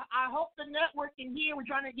 I hope the network can hear. We're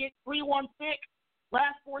trying to get 316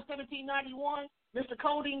 last 41791. Mr.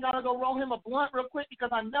 Colding gotta go roll him a blunt real quick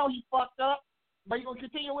because I know he fucked up. But you're gonna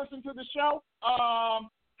continue listening to the show.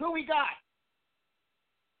 Who we got?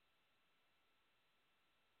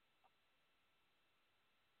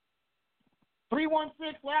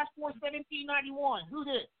 (316) last 41791. Who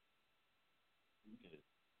did?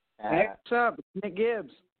 Hey, what's up? It's Nick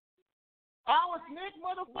Gibbs. Oh, it's Nick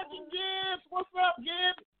motherfucking Gibbs. What's up,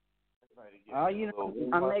 Gibbs? Oh, you know,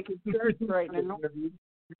 I'm making shirts right now.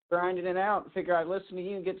 Grinding it out. Figure I'd listen to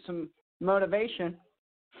you and get some motivation.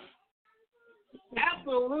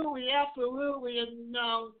 Absolutely. And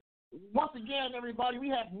once again, everybody, we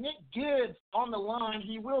have Nick Gibbs on the line.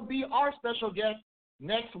 He will be our special guest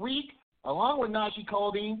next week, along with Najee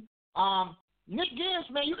Colding. Nick Gibbs,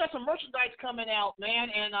 man, you got some merchandise coming out, man,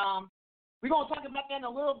 and we're going to talk about that in a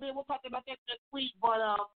little bit. We'll talk about that next week, but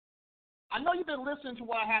I know you've been listening to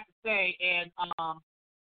what I have to say, and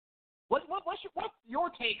what's your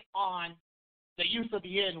take on the use of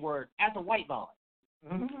the N-word as a white boy?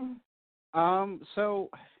 So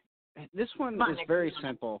this one is very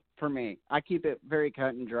simple for me. I keep it very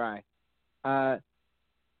cut and dry.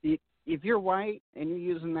 If you're white and you're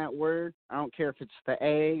using that word, I don't care if it's the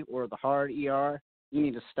A or the hard ER, you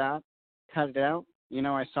need to stop, cut it out. You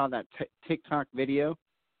know, I saw that TikTok video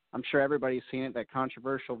I'm sure everybody's seen it, that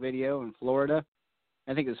controversial video in Florida.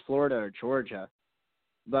 I think it's Florida or Georgia.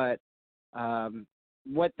 But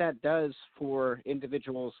what that does for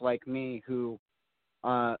individuals like me who,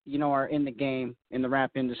 are in the game, in the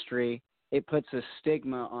rap industry, it puts a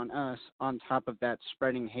stigma on us on top of that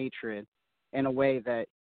spreading hatred in a way that,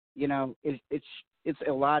 it's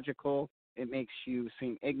illogical. It makes you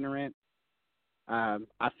seem ignorant.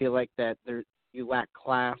 I feel like that you lack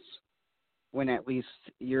class when at least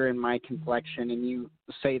you're in my complexion and you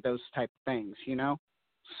say those type of things,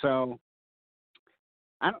 So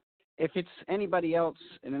if it's anybody else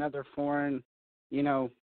in another foreign,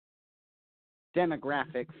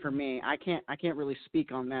 demographic, for me, I can't really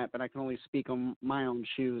speak on that, but I can only speak on my own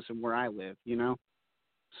shoes and where I live,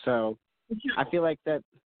 So I feel like that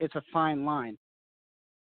it's a fine line.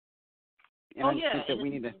 And I think that we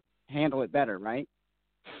need to handle it better, right?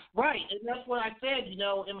 Right, and that's what I said,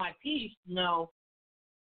 in my piece,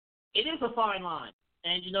 it is a fine line.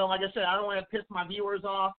 And, like I said, I don't want to piss my viewers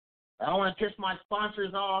off. I don't want to piss my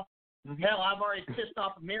sponsors off. Hell, I've already pissed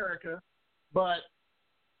off America, but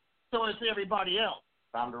so is everybody else.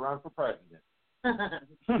 Time to run for president.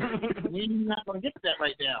 We're not going to get to that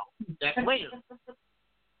right now. That's later.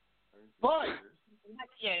 But,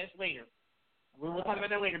 yeah, it's later. We'll talk about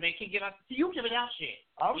that later, man. Can't get out. See, you giving out shit.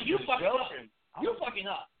 You fucking joking. Up. You fucking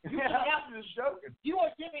up. I'm just joking. You are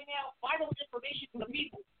giving out vital information to the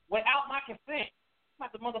people without my consent. I'm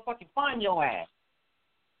about to motherfucking find your ass.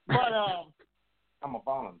 But, I'm a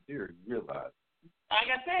volunteer, you realize. Like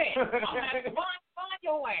I said, I'm going to have to find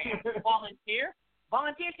your ass, volunteer.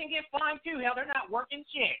 Volunteers can get fined, too. Hell, they're not working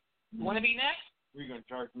shit. You want to be next? You're going to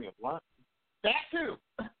charge me a blunt? That, too.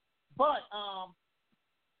 But,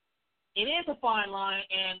 it is a fine line,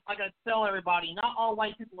 and like I tell everybody, not all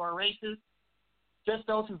white people are racist, just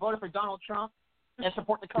those who voted for Donald Trump and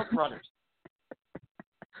support the Koch brothers.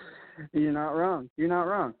 You're not wrong. You're not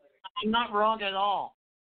wrong. I'm not wrong at all.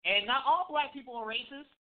 And not all black people are racist.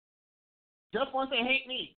 Just once they hate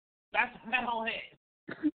me. That's about it.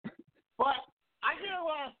 But I get a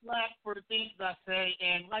lot of slack for the things that I say,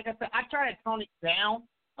 and like I said, I try to tone it down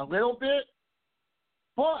a little bit,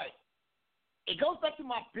 but it goes back to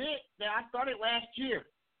my bit that I started last year.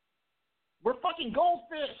 We're fucking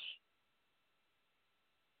goldfish.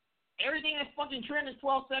 Everything that's fucking trending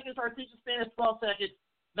 12 seconds, our attention span is 12 seconds.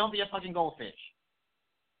 Don't be a fucking goldfish.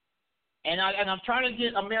 And I'm trying to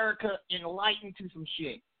get America enlightened to some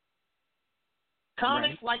shit.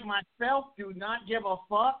 Comics like myself do not give a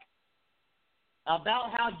fuck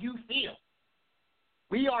about how you feel.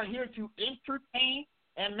 We are here to entertain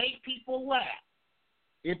and make people laugh.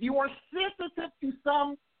 If you are sensitive to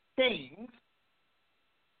some things,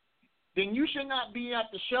 then you should not be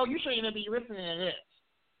at the show. You shouldn't even be listening to this.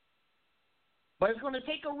 But it's going to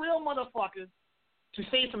take a real motherfucker to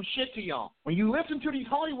say some shit to y'all. When you listen to these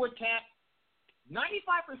Hollywood cats,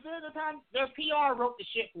 95% of the time, their PR wrote the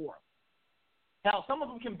shit for them. Hell, some of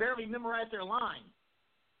them can barely memorize their lines.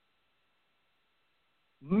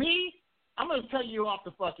 Me, I'm going to tell you off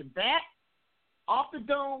the fucking bat, off the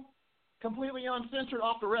dome, completely uncensored,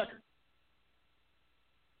 off the record.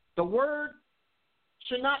 The word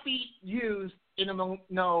should not be used in a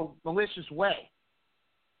malicious way.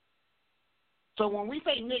 So when we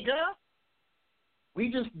say nigga, we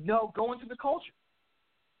just go into the culture.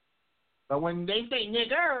 But when they say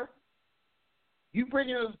nigger, you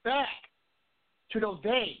bringing us back to those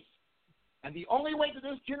days. And the only way that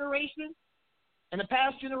this generation and the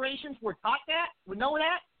past generations were taught that, would know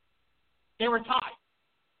that, they were taught.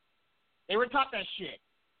 They were taught that shit.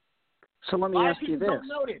 So let me ask you this. A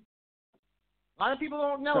lot of people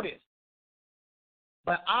don't know this.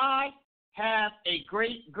 But I have a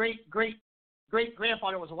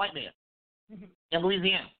great-great-great-great-grandfather was a white man in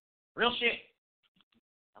Louisiana. Real shit.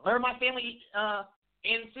 I learned my family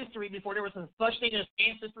ancestry before there was such thing as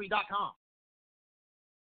Ancestry.com.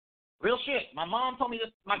 Real shit. My mom told me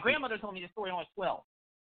this. My grandmother told me this story when I was 12.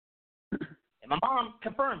 And my mom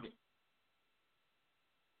confirmed it.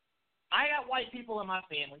 I got white people in my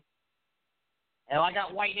family. And I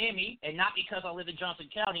got white in me, and not because I live in Johnson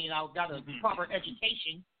County and I got a proper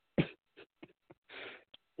education.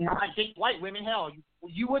 I think white women, hell,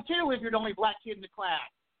 you would too if you're the only black kid in the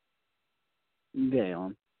class.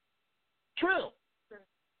 Damn. True.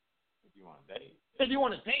 If you want to date. If you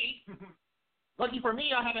want to date. Lucky for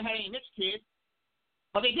me, I haven't had any mixed kids.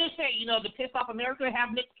 But they did say, to piss off America,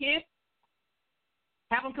 have mixed kids.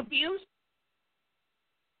 Have them confused.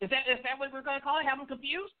 Is that what we're going to call it? Have them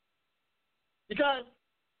confused? Because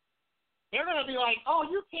they're going to be like, oh,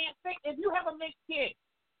 you can't think. If you have a mixed kid,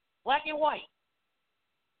 black and white,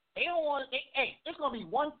 they don't want hey, it's going to be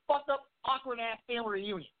one fucked up, awkward-ass family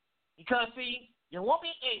reunion. Because, see, you won't be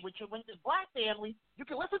with the black family, you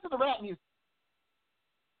can listen to the rap music.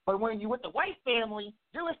 But when you're with the white family,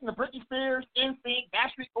 you're listening to Britney Spears, NSYNC,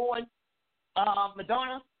 Backstreet Boys,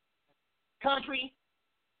 Madonna, country,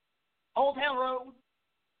 Old Town Road.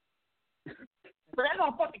 But that's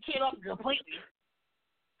going to fuck the kid up completely.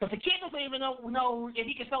 Because the kid doesn't even know if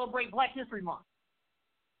he can celebrate Black History Month.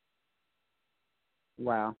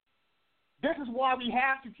 Wow. This is why we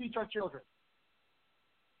have to teach our children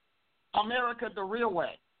America the real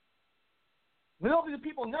way. Little do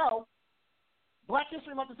people know Black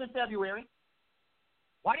History Month is in February.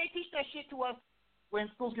 Why they teach that shit to us when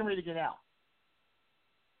school's getting ready to get out?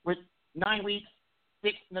 With 9 weeks,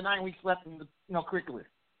 6 to 9 weeks left in the curriculum.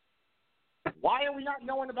 Why are we not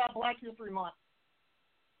knowing about Black History Month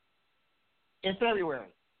in February?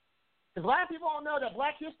 Because a lot of people don't know that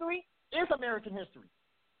Black history is American history.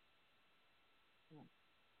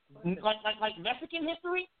 Like Mexican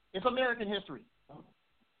history is American history.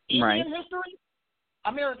 Indian history,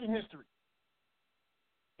 American history.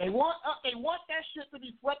 They want that shit to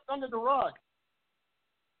be swept under the rug.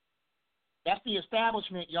 That's the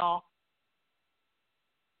establishment, y'all.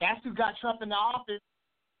 That's who got Trump in the office.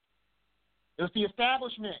 It was the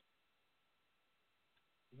establishment.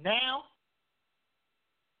 Now,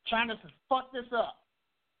 trying to fuck this up.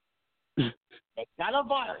 They got a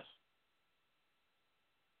virus.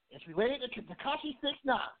 It's related to Tekashi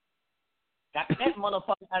 6ix9ine. Got that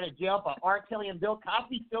motherfucker out of jail, but R. Kelly and Bill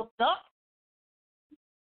Cosby still stuck.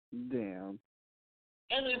 Damn.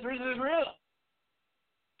 And it's real.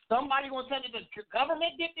 Somebody gonna tell you the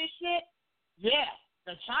government did this shit? Yeah,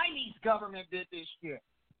 the Chinese government did this shit.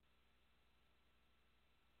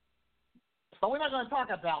 But we're not gonna talk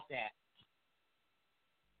about that.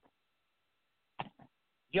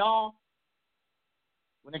 Y'all,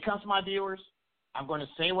 when it comes to my viewers, I'm going to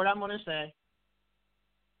say what I'm going to say,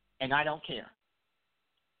 and I don't care.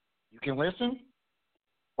 You can listen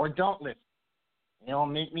or don't listen. It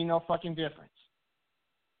don't make me no fucking difference.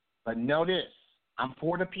 But know this, I'm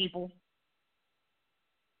for the people,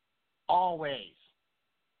 always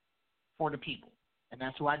for the people, and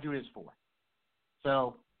that's who I do this for.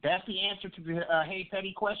 So that's the answer to the Hey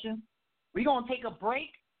Petty question. We're going to take a break,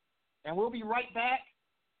 and we'll be right back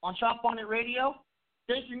on Chop On It Radio.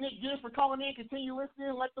 Thank you, Nick Gibbs, for calling in. Continue listening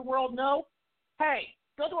and let the world know. Hey,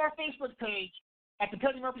 go to our Facebook page at the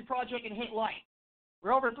Petty Murphy Project and hit like.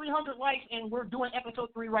 We're over 300 likes, and we're doing episode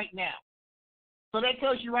 3 right now. So that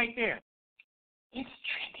tells you right there. It's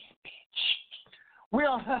trendy, bitch.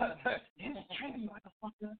 It's trendy,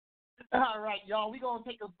 motherfucker. All right, y'all. We're going to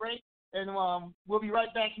take a break, and we'll be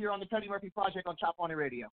right back here on the Petty Murphy Project on Chop On It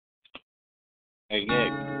Radio. Hey,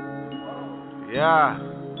 Nick. Yeah.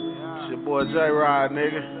 It's your boy J-Rod,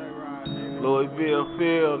 nigga. Louisville,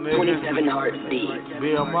 nigga. 27 heartbeats.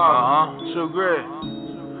 B.M.O. True Grit.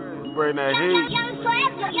 Bring that heat.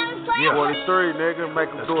 Yeah. 43, nigga. Make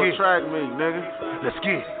them do a track meet, nigga. Let's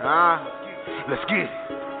get it. Let's get it.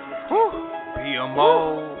 Woo. B.M.O.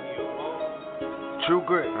 True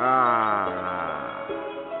Grit.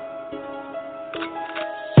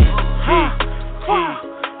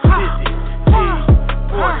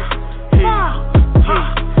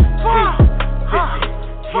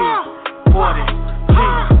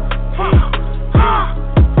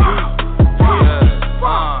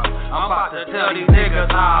 I'm about to tell these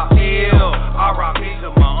niggas how I feel. R.I.P. to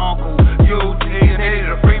my uncle UT. Needed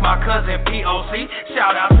to free my cousin POC.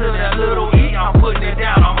 Shout out to that little E. I'm putting it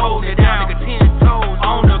down, I'm holding it down. Nigga 10 toes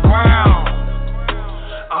on the ground.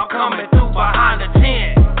 I'm coming through behind the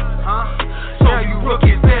tent. So you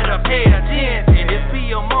rookies better pay attention. It's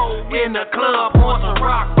B.M.O. in the club on some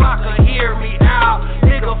rock blocker. Hear me out,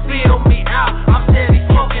 nigga, feel me out. I'm steady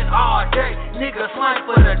smoking all day. Nigga slang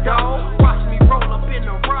for the dough. Watch me roll up in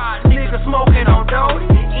the ride. Nigga smoking on dough.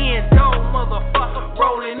 Endo, motherfucker,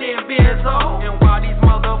 rolling in B.M.O. And while these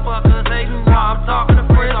motherfuckers hating, while I'm talking to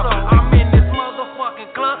friends, I'm in this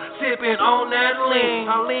motherfucking club, sipping on that lean.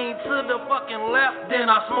 I lean to the fucking left, then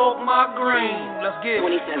I smoke my green. Let's get it.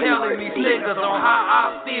 Telling these niggas on how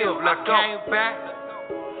I feel. I came back,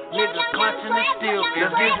 niggas clutching the steel. It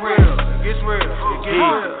gets real. It gets real. It gets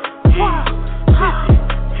real.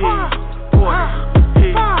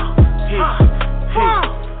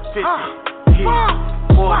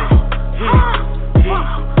 40.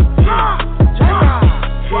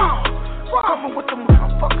 Coming with them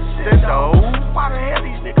motherfucking shit, though. Why the hell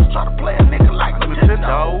these niggas try to play a nigga like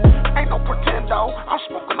Nintendo? Ain't no pretendo. I'm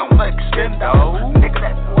smoking on the extendo. Nigga,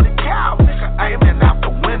 that 40 cow, nigga, aiming out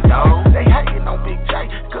the window. They hating on Big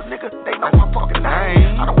J, cause nigga, they know my fucking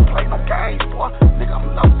name. I don't play no games, boy. Nigga,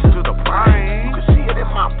 I'm low to the brain. You can see it in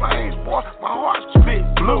my veins, boy. My heart spit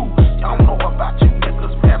blues.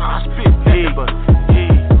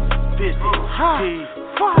 He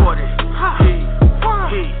 40. He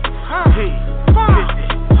 50. He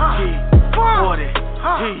 40.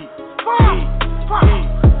 He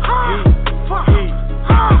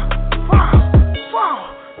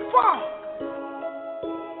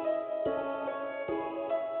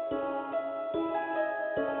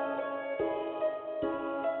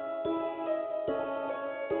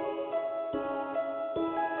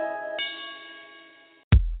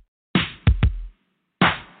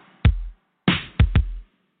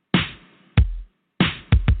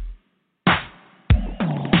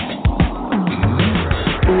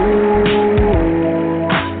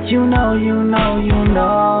You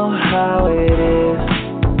know how it is.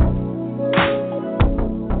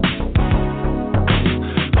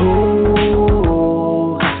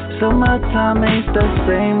 Ooh, summertime ain't the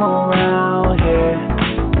same around here.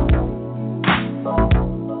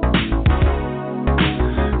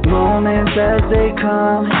 Moments as they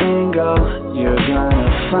come and go, you're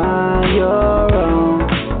gonna find your own.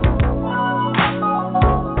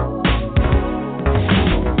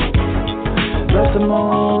 Let's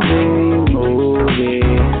movie.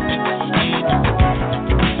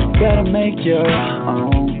 Gotta make your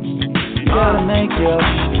own. Gotta make your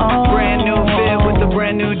own. Brand new fit with the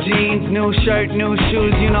brand new jeans, new shirt, new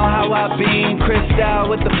shoes. You know how I been. Crystal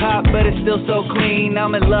with the pop, but it's still so clean.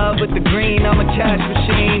 I'm in love with the green. I'm a cash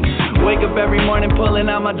machine. Wake up every morning pulling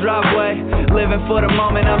out my driveway. Living for the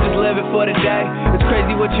moment, I'm just living for the day. It's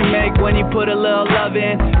crazy what you make when you put a little love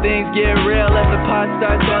in. Things get real as the pot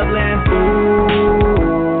starts bubbling.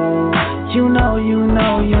 Ooh, you know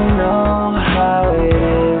how it is.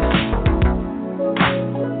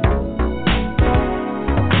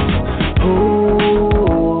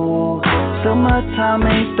 Ooh, summertime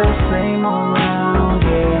ain't the same around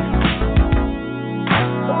here.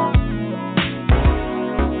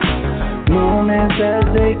 Moments as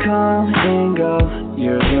they come and go,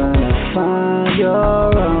 you're gonna find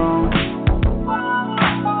your own.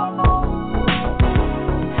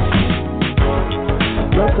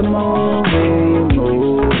 Let's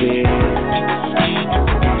movie.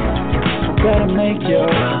 Gotta make your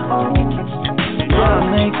own. Gotta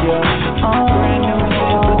make your own. Brand new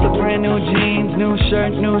fit with the brand new jeans, new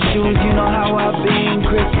shirt, new shoes. You know how I been.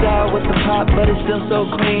 Crystal with the pop, but it's still so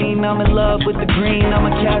clean. I'm in love with the green. I'm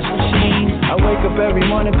a cash machine. I wake up every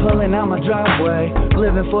morning pulling out my driveway.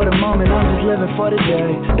 Living for the moment, I'm just living for the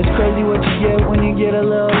day. It's crazy what you get when you get a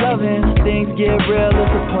little loving. Things get real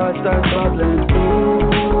as the pot starts bubbling.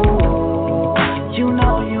 Ooh, you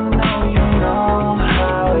know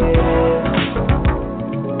how it is.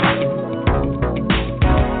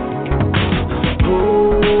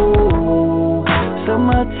 Ooh,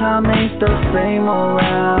 summertime ain't the same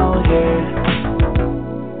around here.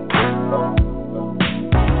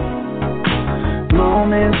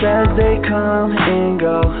 Moments as they come and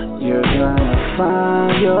go, you're gonna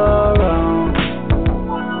find your own.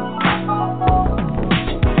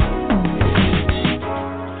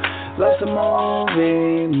 Let's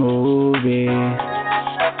movie.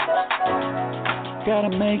 Gotta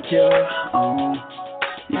make your own.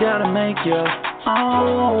 You gotta make your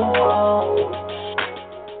own.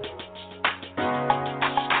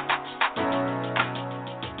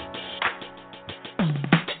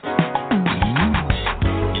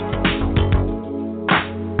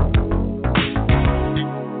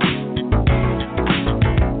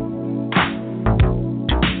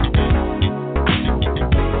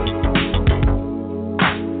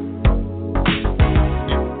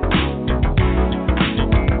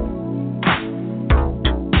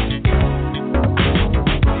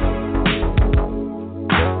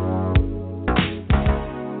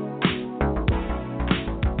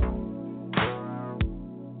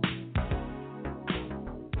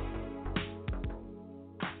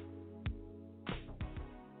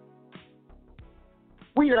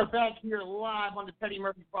 We are back here live on the Petty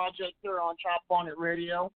Murphy Project here on Chop On It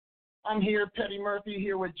Radio. I'm here, Petty Murphy,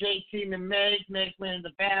 here with JT and Meg. Meg went in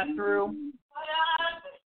the bathroom.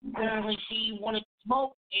 Apparently she wanted to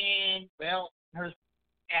smoke, and, well, her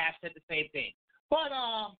ass said the same thing. But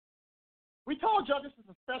we told y'all this is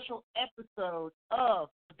a special episode of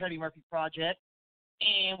the Petty Murphy Project,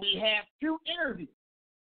 and we have 2 interviews.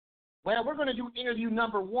 Well, we're going to do interview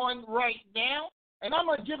number 1 right now, and I'm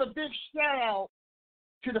going to give a big shout-out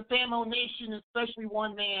to the Famo Nation, especially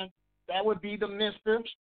one man. That would be the Mister.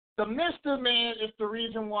 The Mister, man, is the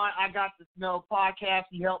reason why I got this podcast.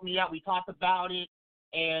 He helped me out. We talked about it,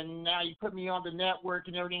 and now you put me on the network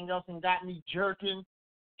and everything else and got me jerking.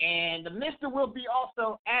 And the Mister will be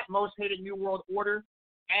also at Most Hated New World Order,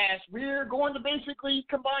 as we're going to basically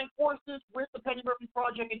combine forces with the Petty Murphy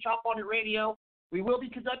Project and Chop On It Radio. We will be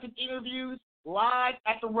conducting interviews live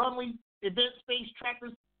at the Runway Event Space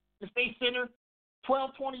Trackers, the Space Center,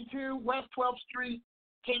 1222 West 12th Street,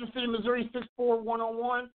 Kansas City, Missouri,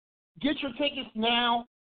 64101. Get your tickets now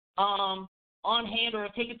on hand, or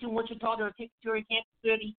a ticket to Wichita, or a ticket to Kansas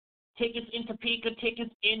City, tickets in Topeka,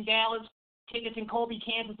 tickets in Dallas, tickets in Colby,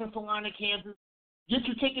 Kansas, and Salina, Kansas. Get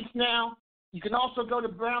your tickets now. You can also go to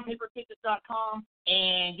brownpapertickets.com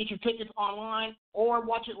and get your tickets online, or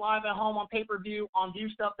watch it live at home on pay-per-view on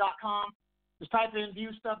viewstuff.com. Just type in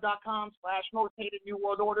viewstuff.com/motivated New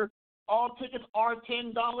World Order. All tickets are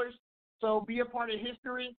 $10, so be a part of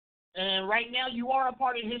history. And right now you are a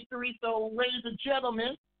part of history, so ladies and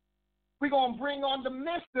gentlemen, we're going to bring on the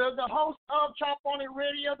Mr., the host of Chop On It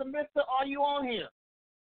Radio. The Mr., are you on here?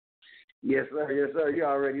 Yes, sir. Yes, sir. You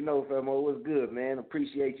already know, Famo. What's good, man?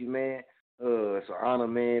 Appreciate you, man. It's an honor,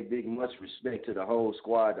 man. Big much respect to the whole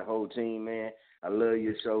squad, the whole team, man. I love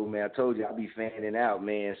your show, man. I told you I'll be fanning out,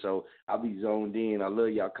 man, so I'll be zoned in. I love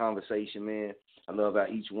y'all conversation, man. I love how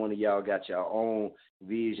each one of y'all got your own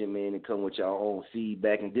vision, man, and come with your own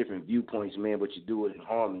feedback and different viewpoints, man, but you do it in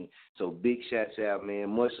harmony. So big shouts out, man.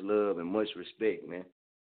 Much love and much respect, man.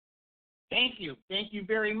 Thank you. Thank you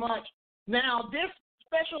very much. Now, this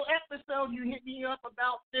special episode, you hit me up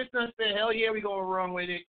about this, and I said, hell yeah, we're going to run with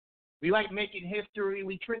it. We like making history.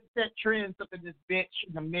 We set trends up in this bitch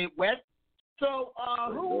in the Midwest. So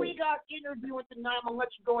who we got interviewing tonight? I'm going to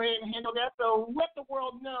let you go ahead and handle that. So let the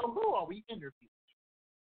world know, who are we interviewing?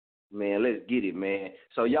 Man, let's get it, man.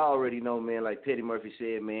 So y'all already know, man, like Petty Murphy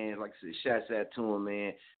said, man, like I said, shouts out to him,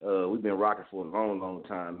 man. We've been rocking for a long, long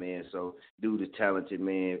time, man. So dude is talented,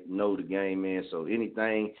 man, know the game, man. So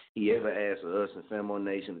anything he ever asks of us and Famo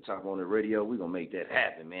Nation to talk on the radio, we're going to make that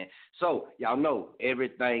happen, man. So y'all know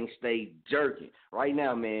everything stay jerking. Right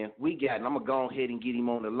now, man, we got, and I'm going to go ahead and get him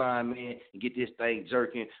on the line, man, and get this thing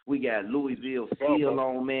jerking. We got Louisville Phil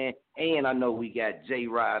on, man. And I know we got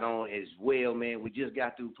J-Rod on as well, man. We just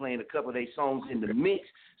got through playing a couple of their songs in the mix,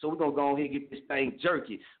 so we're going to go ahead and get this thing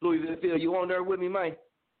jerky. Louisville Phil, you on there with me, man?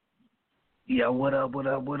 Yeah, what up?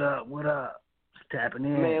 Tapping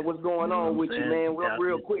in. Man, what's going on with you, man?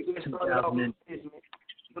 Real quick, let's start off with this, man.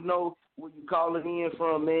 You know where you calling in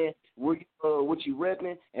from, man, where you, what you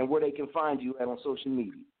repping, and where they can find you at on social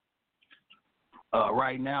media.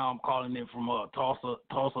 Right now, I'm calling in from Tulsa,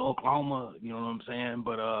 Oklahoma. You know what I'm saying?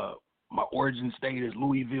 But my origin state is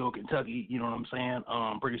Louisville, Kentucky. You know what I'm saying?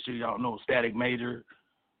 I'm pretty sure y'all know Static Major.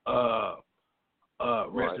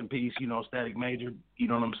 Rest in peace. You know, Static Major. You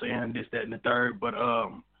know what I'm saying? This, that, and the third. But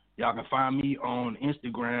y'all can find me on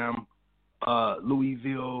Instagram,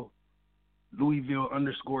 Louisville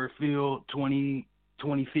 _Phil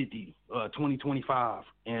 2050, 2025,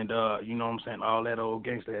 and you know what I'm saying, all that old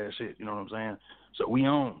gangster ass shit, you know what I'm saying? So we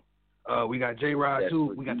on. We got J-Rod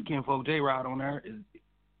too. We got the Kinfolk J-Rod on there.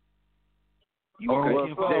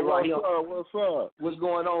 What's up? What's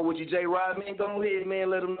going on with you, J-Rod, man? Go ahead, man.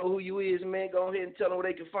 Let them know who you is, man. Go ahead and tell them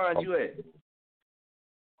where they can find you at.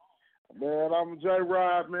 Man, I'm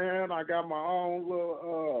J-Rod, man. I got my own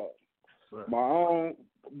little, my own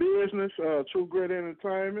business, True Grit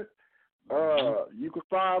Entertainment. You can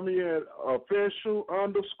find me at official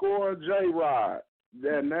 _ J-Rod.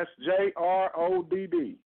 And that's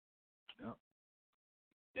JRODD.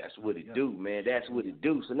 That's what it do, man. That's what it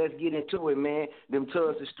do. So let's get into it, man. Them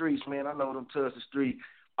Tulsa streets, man. I know them Tulsa streets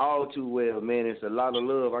all too well, man. It's a lot of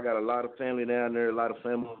love. I got a lot of family down there, a lot of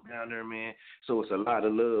family down there, man. So it's a lot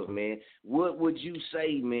of love, man. What would you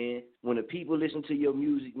say, man, when the people listen to your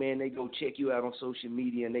music, man, they go check you out on social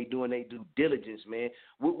media and they doing their due diligence, man?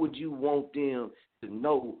 What would you want them to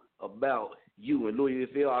know about you? And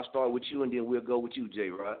Louisville, I'll start with you and then we'll go with you,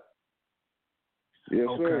 J-Rod. Yes,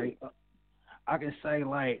 okay. I can say,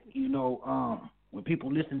 like, you know, when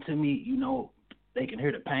people listen to me, you know, they can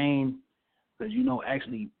hear the pain because, you know,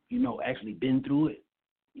 actually been through it.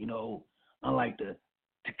 You know, unlike the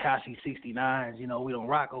Tekashi 69s, you know, we don't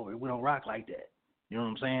rock over it. We don't rock like that. You know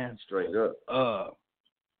what I'm saying? Straight up.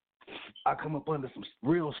 I come up under some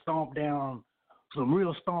real stomp down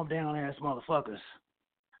ass motherfuckers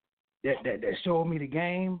that showed me the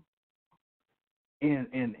game and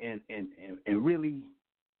really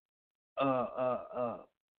I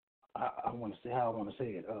want to say how I want to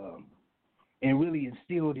say it, and really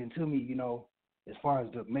instilled into me, you know, as far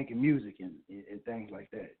as the making music and things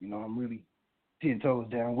like that. You know, I'm really 10 toes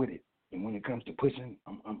down with it, and when it comes to pushing,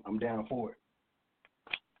 I'm down for it.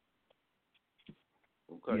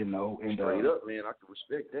 Okay. You know, and straight up, man, I can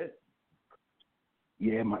respect that.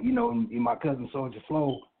 Yeah, my cousin Soldier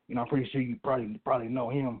Flow, you know, I'm pretty sure you probably know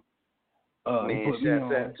him. Man,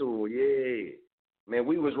 shout out to him, yeah. Man,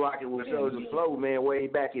 we was rocking with Soldier Flow, man, way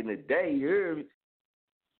back in the day. You heard me?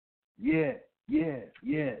 Yeah,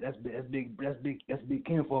 Yeah, that's big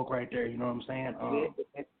kinfolk right there. You know what I'm saying?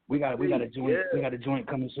 We got a joint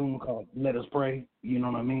coming soon called Let Us Pray. You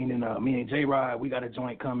know what I mean? And me and J Rod, we got a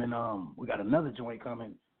joint coming. We got another joint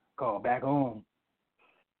coming called Back Home.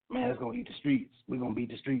 Man, it's gonna eat the streets. We're gonna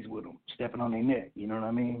beat the streets with them, stepping on their neck. You know what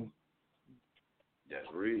I mean? That's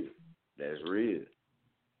real.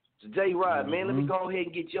 So J Rod, man, let me go ahead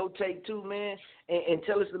and get your take too, man, and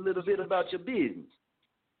tell us a little bit about your business.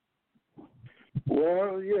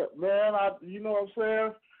 Well, yeah, man, you know what I'm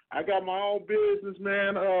saying? I got my own business,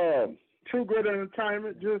 man. True Grit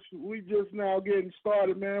Entertainment. We just now getting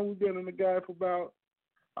started, man. We've been in the game for about,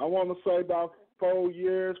 I want to say about 4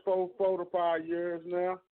 to 5 years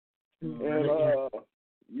now. And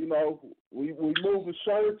you know, we moving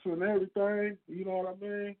shirts and everything. You know what I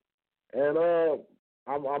mean? And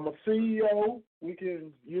I'm a CEO. We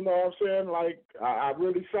can, you know what I'm saying? Like I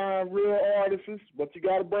really sign real artists, but you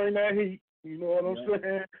got to bring that heat. You know what I'm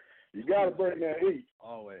saying? You got to bring that heat.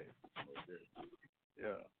 Always.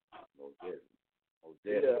 Yeah.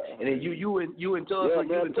 Yeah. And then you in Tulsa,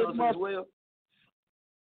 you in Tulsa as well?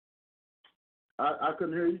 I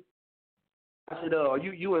couldn't hear you. I said,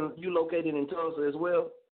 you located in Tulsa as well?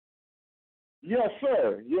 Yes,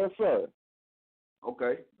 sir.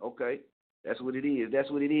 Okay. That's what it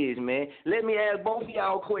is, man. Let me ask both of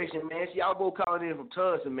y'all a question, man. So y'all both calling in from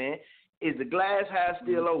Tulsa, man. Is the glass house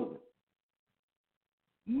still open?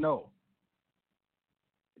 No.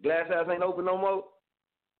 The glass house ain't open no more?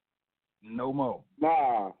 No more.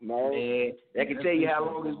 No. Man, I can tell you how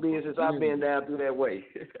long it's been since I've been down through that way.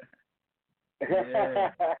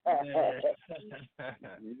 Yeah.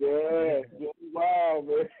 Wow,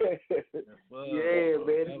 man. Yeah,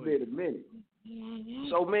 man, it's been a minute.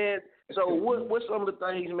 So, man, what's some of the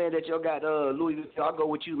things, man, that y'all got, Louisville, I'll go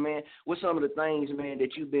with you, man. What's some of the things, man,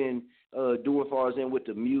 that you've been doing far as in with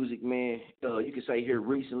the music, man, you can say here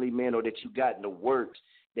recently, man, or that you got in the works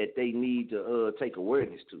that they need to take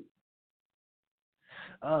awareness to?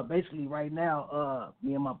 Basically, right now,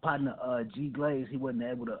 me and my partner G Glaze, he wasn't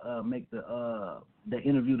able to make the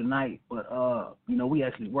interview tonight, but you know, we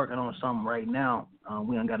actually working on something right now.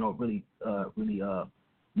 We ain't got no release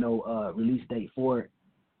date for it,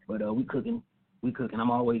 but we cooking.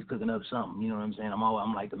 I'm always cooking up something. You know what I'm saying?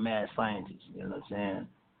 I'm like the mad scientist. You know what I'm saying?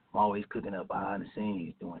 I'm always cooking up behind the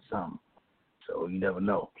scenes, doing something. So you never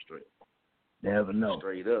know. Never know.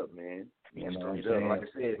 Straight up, man. You know Straight up, like I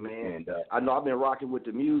said, man. And, I know I've been rocking with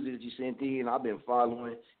the music that you sent in. I've been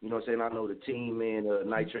following. You know what I'm saying? I know the team, man.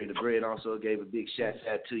 Nitrate the Bread also gave a big shout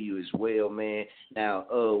out to you as well, man. Now,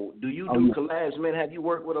 do you do collabs, man? Have you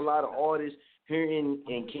worked with a lot of artists here in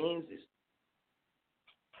Kansas?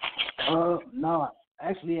 No,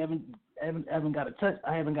 actually, I haven't got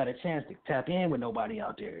a chance to tap in with nobody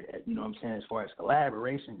out there. You know what I'm saying? As far as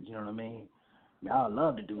collaborations, you know what I mean? I'd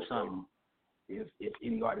love to do something. If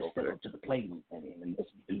any artist step up to the plate and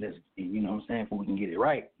let's you know what I'm saying, before we can get it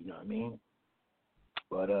right, you know what I mean?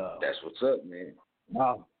 But that's what's up, man.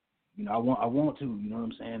 No, you know, I want to, you know what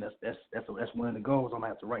I'm saying? That's one of the goals I'm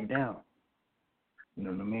gonna have to write down. You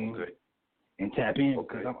know what I mean? Okay. And tap in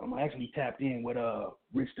because I'm actually tapped in with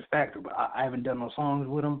Rich the Factor, but I haven't done no songs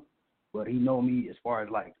with him. But he know me as far as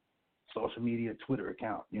like social media, Twitter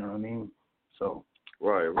account. You know what I mean? So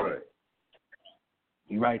right.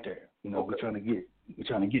 He right there. You know, we're trying to get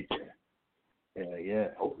there. Yeah.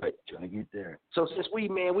 Okay. Trying to get there. So since we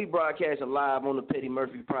broadcasting live on the Petty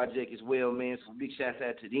Murphy Project as well, man. So big shout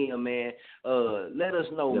out to them, man. Let us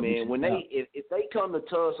know, man, when if they come to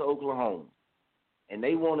Tulsa, Oklahoma, and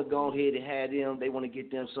they want to go ahead and have them, they want to get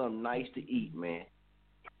them something nice to eat, man.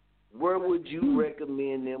 Where would you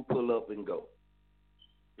recommend them pull up and go?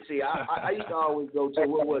 See, I used to always go to,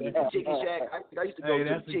 what was it, the Chicken Shack? I used to go to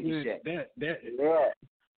the Chicken Shack. That's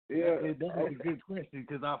a good question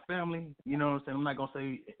because our family, you know what I'm saying, I'm not going to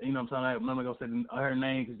say, you know what I'm saying, I'm not going to say her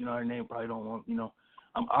name because, you know, her name probably don't want, you know.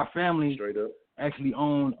 Our family actually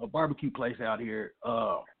own a barbecue place out here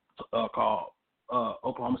called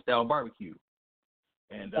Oklahoma Style Barbecue.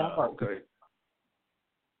 And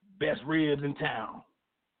best ribs in town.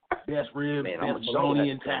 Best ribs, best bologna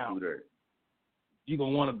in town. You're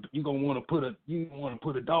gonna want to put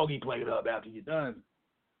a doggy plate up after you're done.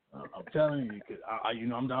 I'm telling you, cause you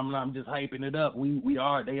know, I'm just hyping it up.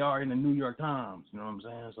 They are in the New York Times. You know what I'm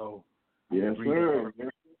saying? So yes,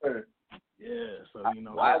 sir. Yeah, so you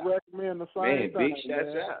know. I recommend the same thing. Big shout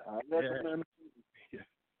out. I recommend.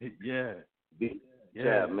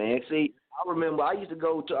 Yeah, man. See, I remember I used to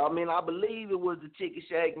go to. I believe it was the Chicken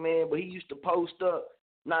Shack, man. But he used to post up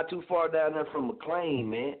not too far down there from McLean,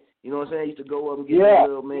 man. You know what I'm saying? I used to go up and get a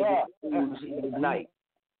little, man, get food at night.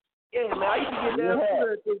 Yeah, man, I used to get that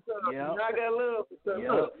hood to something. Yep. I got love for something.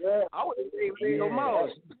 Yep. Look, I would have said B.M.O.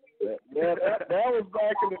 Yeah, that was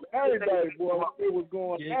back in the early days, boy. It was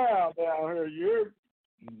going down here.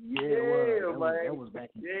 Yeah, man. That was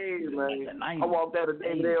back in the man. 90s. I walked out of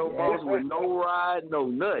B.M.O. with no ride, no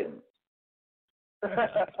nothing.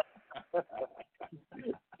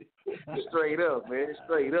 Straight up, man.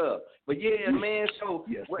 Straight up. But yeah, man. So,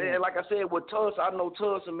 like I said, with Tulsa, I know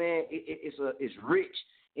Tulsa, man. It's rich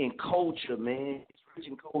in culture, man. It's rich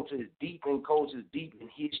in culture. It's deep in culture. It's deep in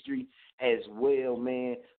history as well,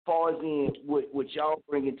 man. Far as in what y'all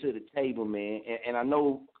bringing to the table, man. And I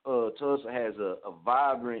know Tulsa has a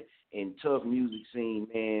vibrant and tough music scene,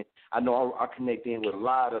 man. I know I connect in with a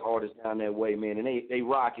lot of artists down that way, man, and they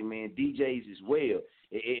rocking, man. DJs as well.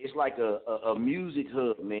 It's like a music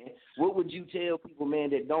hub, man. What would you tell people, man,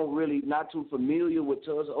 that don't really, not too familiar with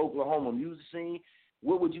Tulsa, Oklahoma music scene?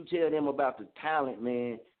 What would you tell them about the talent,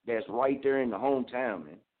 man, that's right there in the hometown,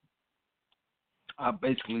 man? I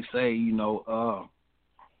basically say, man,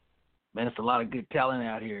 it's a lot of good talent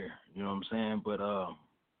out here. You know what I'm saying? But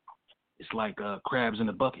it's like crabs in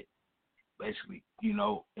a bucket, basically, in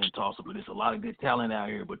Tulsa. But it's a lot of good talent out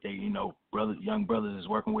here. But they, young brothers is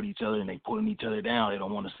working with each other and they pulling each other down. They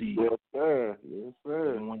don't want to see. Yes, sir. Yes,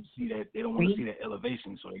 sir. They don't want to see that. They don't want to see that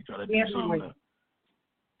elevation. So they try to do something.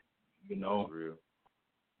 Real.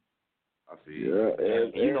 I feel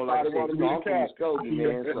yeah, like I said, I'm from Muskogee,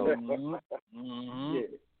 man. So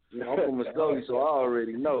mm-hmm. I'm from Muskogee, so I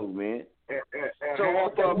already know, man. So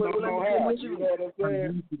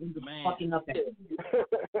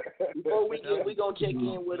before we gonna check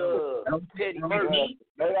in with Petty Murphy.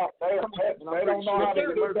 They don't know how to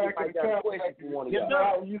sit back in the Cadillac. You know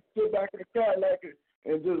how you sit back in the Cadillac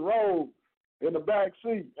and just roll in the back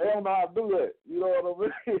seat. They don't know how to do that. You know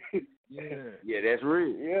what I mean? Yeah, that's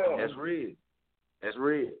real. Yeah, that's real. That's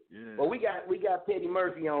real. Yeah. Well, we got Petty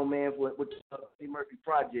Murphy on, man, with the Petty Murphy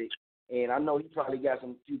Project. And I know he probably got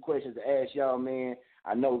some few questions to ask y'all, man.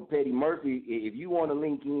 I know Petty Murphy, if you want to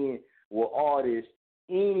link in with artists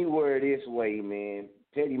anywhere this way, man,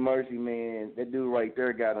 Petty Murphy, man, that dude right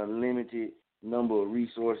there got unlimited number of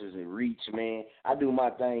resources and reach, man. I do my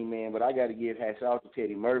thing, man, but I got to give hats off to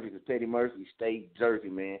Petty Murphy because Petty Murphy stayed jerky,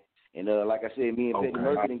 man. And like I said, me and Petty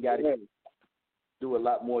Murphy got to do a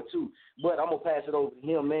lot more too. But I'm gonna pass it over to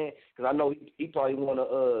him, man, because I know he probably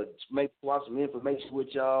wanna make some information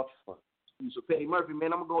with y'all. So Petty Murphy,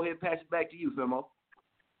 man, I'm gonna go ahead and pass it back to you, Femo.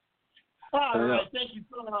 All right, thank you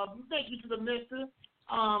to the mister.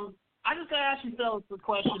 I just gotta ask you fellas a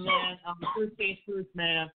question, man. First things first,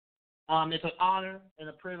 man. It's an honor and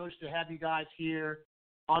a privilege to have you guys here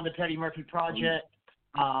on the Petty Murphy Project.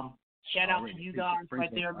 Shout out to you guys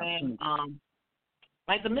right there, man.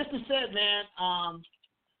 Like the mister said, man,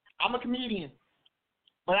 I'm a comedian,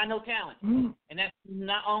 but I know talent. And that's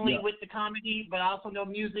not only with the comedy, but I also know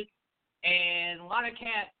music. And a lot of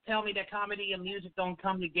cats tell me that comedy and music don't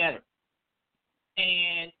come together.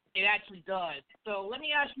 And it actually does. So let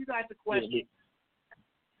me ask you guys a question.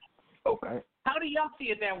 Okay. How do y'all see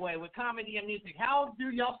it that way with comedy and music? How do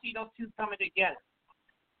y'all see those two coming together?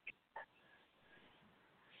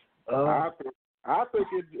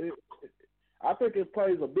 I think it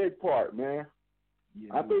plays a big part, man.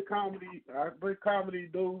 Yeah. I think comedy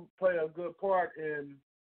do play a good part in,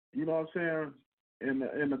 you know what I'm saying, in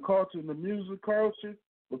the culture, in the music culture,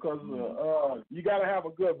 because you got to have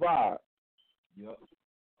a good vibe. Yep.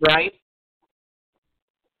 Right.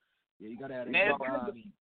 Yeah, you gotta have a good vibe.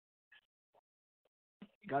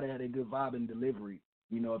 You gotta have a good vibe and delivery.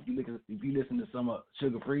 If you listen to some of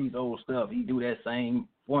Sugar Free's old stuff, he do that same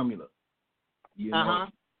formula.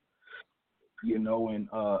 And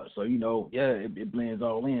it blends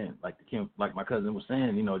all in. Like my cousin was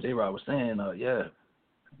saying, J-Rod was saying,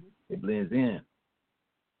 it blends in.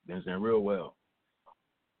 Blends in real well.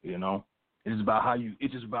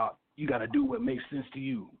 It's just about you gotta do what makes sense to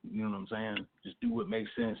you. You know what I'm saying? Just do what makes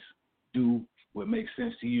sense. Do what makes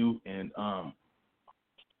sense to you, and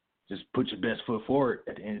just put your best foot forward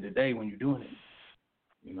at the end of the day when you're doing it.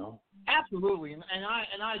 Absolutely, and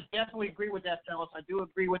I definitely agree with that, fellas. I do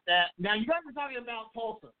agree with that. Now, you guys were talking about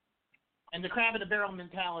Tulsa and the crab in the barrel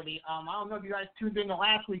mentality. I don't know if you guys tuned in to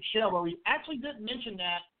last week's show, but we actually did mention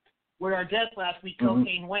that with our guest last week,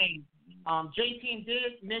 Cocaine Wayne. JT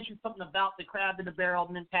did mention something about the crab in the barrel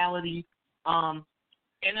mentality.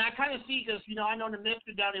 And I kind of see this, I know the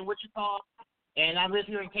mister down in Wichita, and I live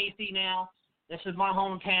here in KC now. This is my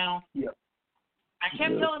hometown. Yep. I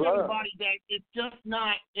kept telling everybody that it's just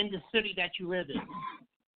not in the city that you live in.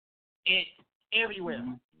 It's everywhere.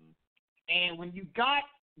 And when you got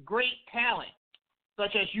great talent,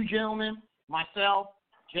 such as you gentlemen, myself,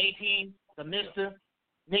 J-Team, the Mister,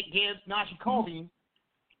 Nick Gibbs, Nashi Colby,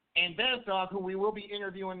 and BezDawg, who we will be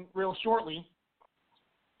interviewing real shortly.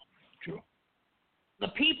 True. The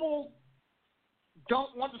people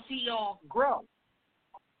don't want to see y'all grow.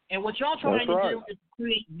 And what y'all trying to do is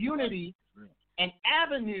create unity and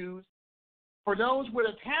avenues for those with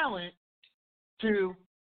a talent to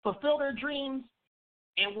fulfill their dreams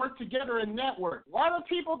and work together and network. A lot of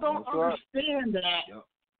people don't understand that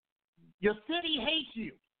your city hates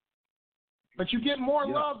you, but you get more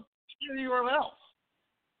love anywhere else.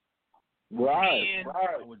 Right, and,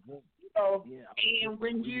 right.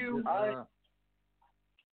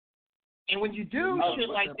 And when you do shit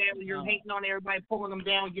like that, where you're hating on everybody, pulling them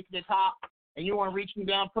down to get to the top, and you want to reach them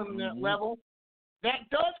down, put them at that level, that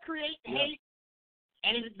does create hate,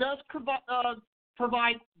 and it does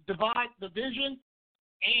provide division,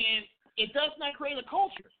 and it does not create a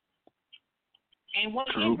culture. And what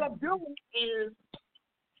it ends up doing is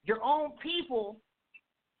your own people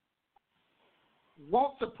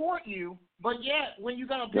won't support you, but yet when you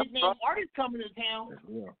got a big name artist coming to town,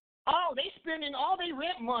 they spending all their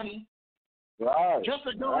rent money just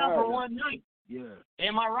to go out for one night. Yeah.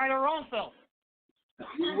 Am I right or wrong, fellas?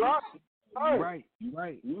 You're right. You're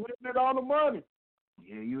right. You hitting it on the money.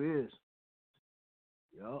 Yeah, you is.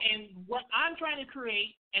 Yep. And what I'm trying to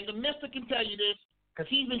create, and the Mister can tell you this, because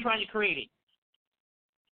he's been trying to create it.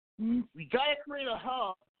 We got to create a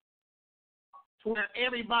hub to where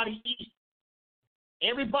everybody eats.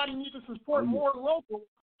 Everybody needs to support more local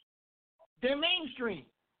than mainstream.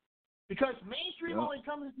 Because mainstream only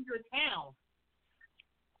comes into your town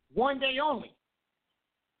one day only.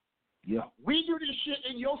 Yeah. We do this shit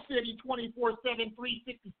in your city 24/7,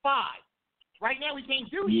 365. Right now we can't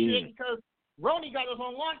do shit because Ronnie got us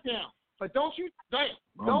on lockdown. But don't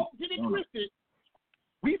get it twisted.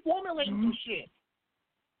 We formulating some shit.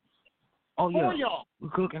 Oh, yeah. For y'all. We're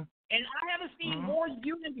cooking. And I haven't seen more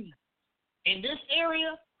unity in this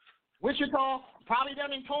area, Wichita, probably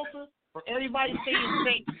down in Tulsa, for everybody staying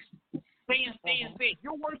safe. Staying safe.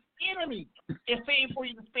 Your worst enemy is saying for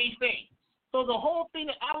you to stay safe. So the whole thing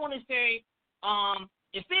that I want to say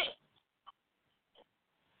is this.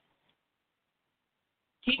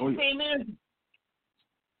 Keep the same energy.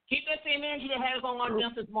 Keep that same energy that has on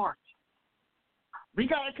lockdown since March. We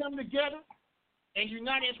got to come together and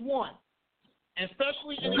unite as one,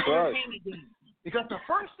 especially in the entertainment game. Because the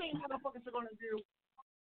first thing motherfuckers are going to do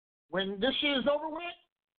when this shit is over with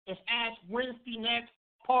is ask when's the next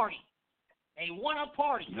party. They want a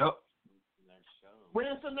party. Yep.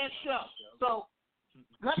 When's the next show? So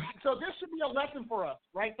this should be a lesson for us,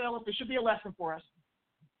 right, fellas? This should be a lesson for us.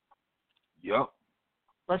 Yep.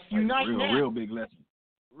 Let's unite now. Real big lesson.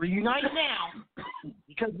 Reunite now,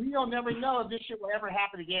 because we don't never know if this shit will ever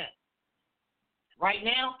happen again. Right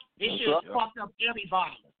now, this shit has fucked up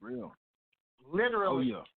everybody. Real.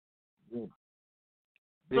 Literally. Oh, yeah.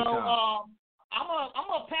 So I'm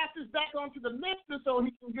gonna pass this back on to the Mister so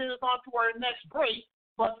he can get us on to our next break.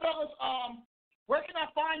 But fellas, where can I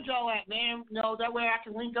find y'all at, man? You know, that way I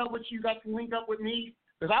can link up with you. You guys can link up with me.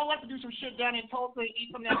 Because I would like to do some shit down in Tulsa and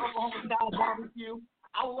eat some of that Oklahoma style barbecue.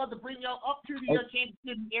 I would love to bring y'all up to the Kansas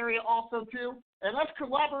City area also too. And let's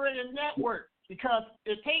collaborate and network. Because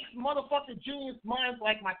it takes motherfucking genius minds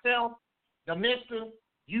like myself, the Mister,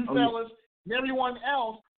 you fellas, and everyone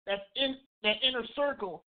else that's in that inner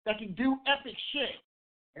circle that can do epic shit.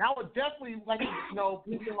 And I would definitely like to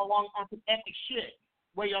bring them along on some epic shit.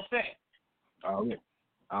 What y'all say?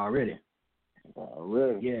 Already.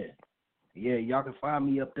 Yeah, y'all can find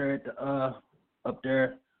me up there at the up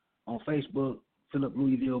there on Facebook, Philip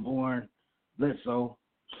Louisville Born Bledsoe.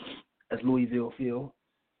 That's Louisville Phil.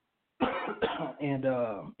 And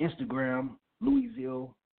Instagram,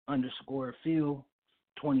 Louisville_Phil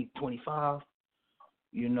 2025.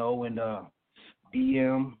 You know, and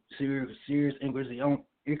DM serious inquiries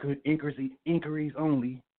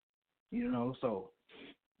only. You know, so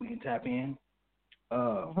we can tap in.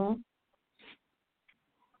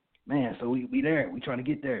 Man, so we there. We trying to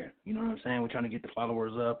get there. You know what I'm saying? We're trying to get the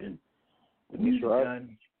followers up and the music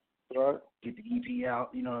done. Get the EP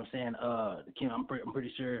out. You know what I'm saying? I'm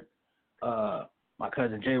pretty sure my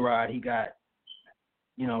cousin J Rod, he got,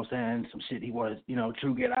 you know what I'm saying, some shit he wanted, you know,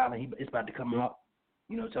 True Get Island, it's about to come out.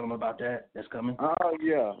 You know, tell him about that. That's coming. Oh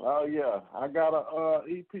yeah. I got a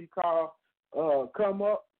EP called Come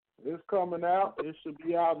Up. It's coming out. It should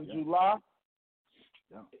be out in July.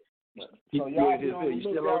 Yeah. So y'all be on the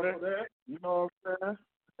lookout for that. You know what I'm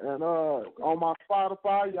saying? And on my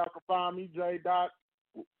Spotify, y'all can find me J.RODD,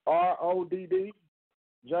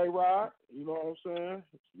 J-Rod. You know what I'm saying?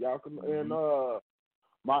 Y'all can, and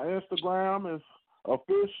my Instagram is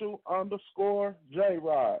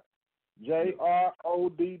official_J-Rod.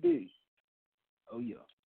 JRODD. Oh, yeah.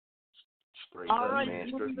 All right,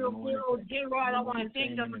 J-Rod, I want to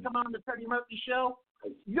thank you for coming on the Freddie Murphy Show.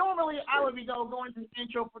 Normally, I would be going to the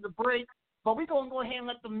intro for the break, but we're going to go ahead and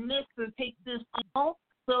let the mister take this on.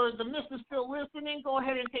 So if the mister's still listening, go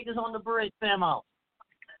ahead and take us on the break, B.M.O.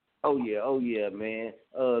 Oh, yeah, man.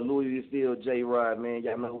 Louisville, J-Rod, man.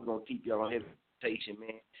 Y'all know we're going to keep y'all on invitation,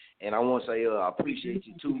 man. And I want to say I appreciate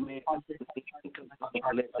you, too, man.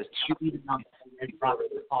 Let us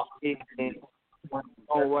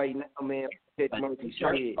on right now, man. Petty Murphy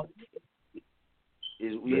said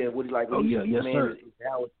is what he like. Yes, man, sir. Is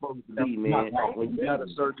how it's supposed to be, man. When you got a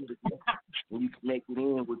circle, when you connect it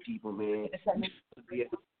in with people, man, you should be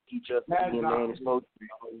able to teach us again, man. It's supposed to be.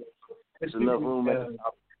 There's enough room at the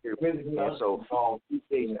top here, man. So,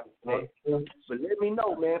 but let me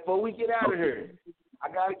know, man. Before we get out of here, I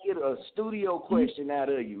gotta get a studio question out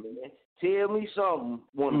of you, man. Tell me something.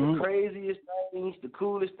 One of the craziest things, the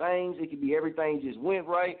coolest things. It could be everything just went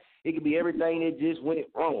right. It could be everything that just went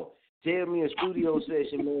wrong. Tell me a studio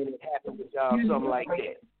session, man, that happened with y'all, something like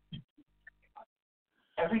that.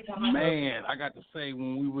 Man, I got to say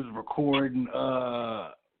when we was recording,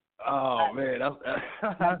 oh man,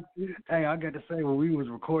 hey, I got to say when we was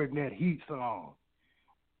recording that Heat song,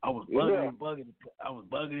 I was bugging and bugging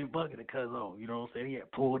because you know what I'm saying, he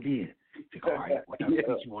had pulled in. He's like, all right, what type of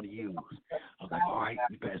beat you want to use? I was like, all right,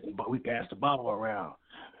 we passed the bottle around.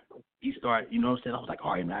 He started, you know what I'm saying? I was like,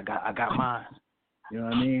 all right, man, I got mine. You know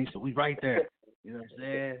what I mean? So we right there. You know what I'm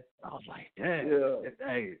saying? I was like, damn.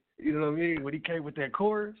 Hey, you know what I mean? When he came with that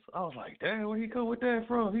chorus, I was like, damn, where he come with that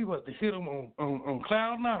from? He must have hit him on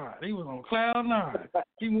cloud 9. He was on cloud 9.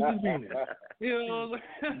 He was in it. You know what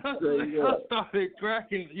I'm saying? I started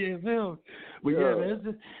cracking. Yeah, man. But yeah,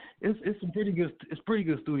 man, it's some pretty good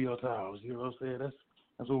studio times. You know what I'm saying?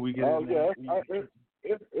 That's what we get.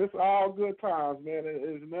 It's all good times, man.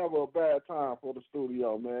 It's never a bad time for the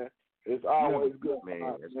studio, man. It's always good,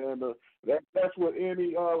 man. That's what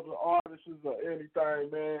any of the artists or anything,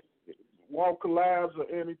 man. Want collabs or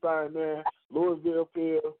anything, man. Louisville,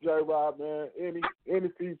 Phil, J-Rod, man. Any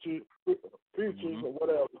features or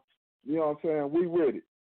whatever. You know what I'm saying? We with it.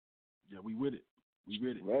 Yeah, we with it.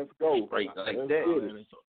 Let's go. Right like that.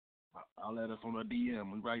 I'll let us on the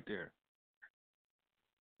DM. We right there.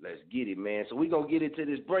 Let's get it, man. So we're going to get into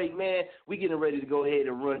this break, man. We getting ready to go ahead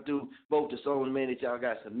and run through both the songs, man, that y'all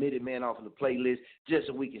got submitted, man, off of the playlist, just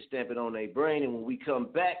so we can stamp it on their brain. And when we come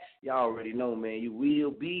back, y'all already know, man, you will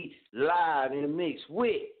be live in the mix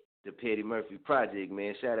with the Petty Murphy Project,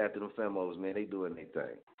 man. Shout out to them famos, man. They doing their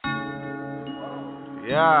thing.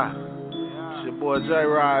 Yeah. It's your boy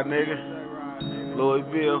J-Rod, nigga.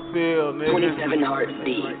 Louisville, Phil, nigga. 27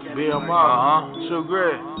 heartbeats. B.M.O. True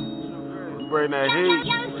Grit. Bring that heat.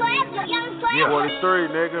 Yeah. 43,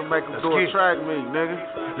 nigga. Make them do a track meet, nigga.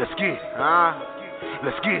 Let's get it.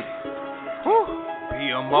 Let's get it. Woo.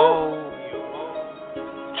 B.M.O.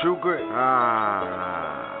 True Grit.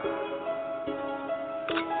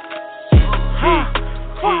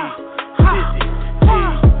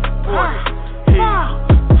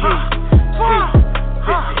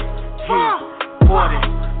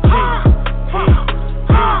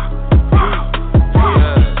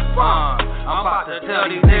 Tell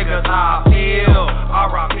these niggas how I feel.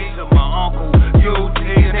 R.I.P. to my uncle UT.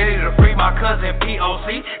 Needed to free my cousin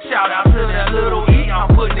P.O.C. Shout out to that little E.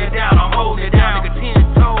 I'm putting it down, I'm holding it down. Nigga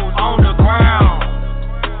 10 toes on the ground.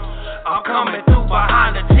 I'm coming through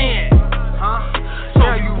behind the tent.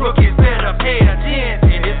 So you rookies better pay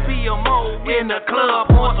attention. It's B.M.O. in the club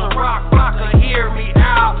on some rock blocker. Hear me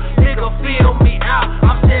out, nigga, feel me out.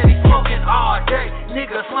 I'm steady smoking all day.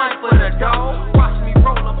 Nigga slang for the dog. Watch me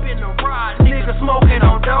roll up in the ride. Nigga smoking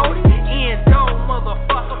on dough. Endo,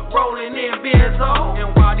 motherfucker, rolling in B.M.O.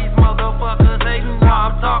 And while these motherfuckers hating, now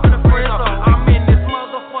I'm talking to Frizzo. I'm in this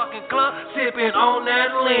motherfucking club, sipping on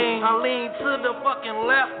that lean. I lean to the fucking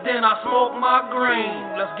left, then I smoke my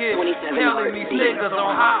green. Let's get it. Telling these niggas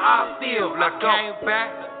on how I feel. I came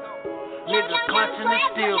back, niggas clutching the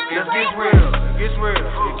steel. Let's get real, it gets real, it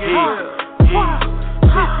gets real.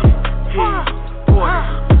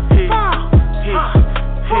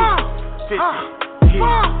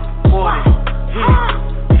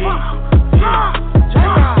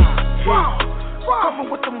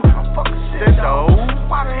 Coming with them motherfuckers Nintendo.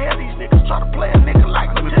 Why the hell these niggas try to play a nigga like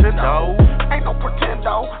Nintendo? Ain't no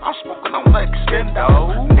pretendo, I'm smoking on the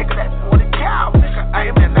extendo. Nigga, that 40 cow, nigga,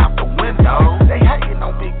 aiming out the window. They hating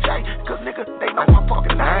on Big J, cause nigga, they know my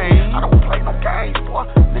fucking name. I don't play no games, boy.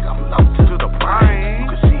 Nigga, I'm low to the brain. You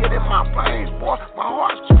can see it in my veins, boy. My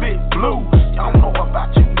heart spit blue. Y'all know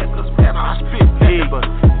about you niggas, man, I spit that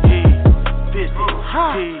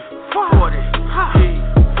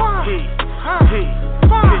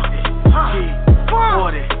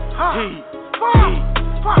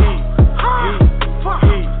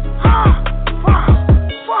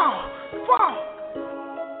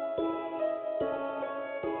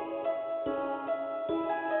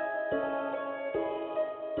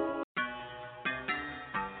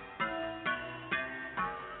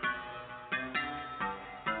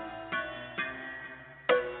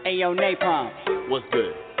Hey yo, Napalm. What's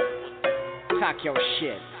good? Talk your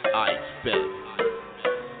shit. I bet.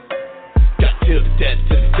 Got till the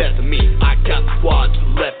death of me. I got the squad to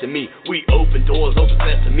the left of me. We open doors, open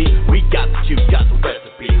sesame. We got the juice, got the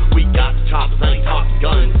recipe. We got the choppers, I ain't talking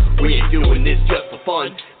guns. We ain't doing this just for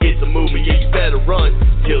fun. It's a movement, yeah, you better run.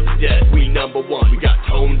 Till the death, we number one. We got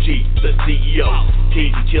Tone G, the CEO.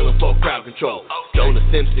 TZ chillin' for crowd control. Jonah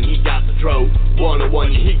Simpson, he got the dro. 101,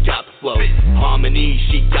 yeah, he got the flow. Harmony,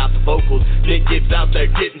 she got the vocals. Nick Gibbs out there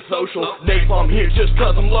getting social. Napalm here just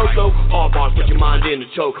cause I'm loco. All bars put your mind in a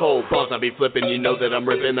chokehold. Balls I be flipping, you know that I'm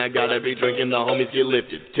ripping. I gotta be drinking, the homies get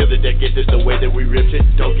lifted. Till the deck gets it the way that we ripped it.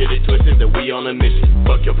 Don't get it twisted that we on a mission.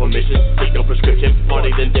 Fuck your permission, take no prescription.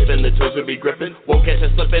 Party then dipping, the tools we be gripping. Won't catch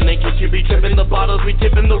us slipping, ain't catch you be tripping. The bottles we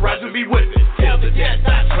tipping, the rides we be whipping. Till the death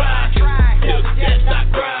I try. Till the death I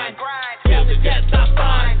grind. Till the death I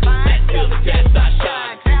find. And till the death I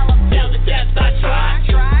shine. Till the death I try.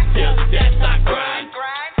 Till the death I grind.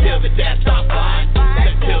 Till the death I find.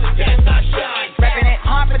 And till the death I shine. Reppin' it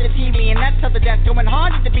hard for the team, and that's till the death. Going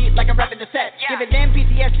hard at the beat like I'm reppin' the set. Give it them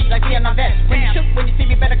PTSD like Vietnam vest. When you shook, when you see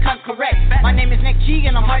me, better come correct. My name is Nick G,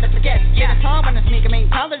 and I'm hard to forget. Yeah, it's hard when I sneak, I mean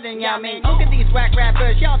taller than y'all mean. Look at these whack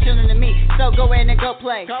rappers, y'all chillin' to me. So go in and go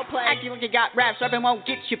play. Acting like you got raps, rapping won't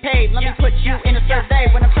get you paid. Let me put you in a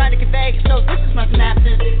survey when I'm trying to convey. So this is my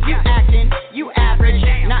synopsis. You acting, you average,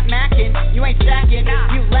 not macking. You ain't stacking,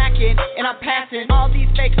 you lacking, and I'm passing. All these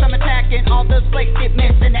fakes I'm attacking. All those flakes get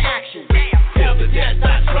missed in the action. Till the death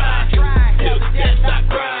I try. Till the death I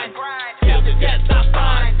grind. Till the death I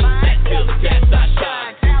find. And till the death I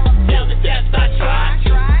shine. Till the death I try.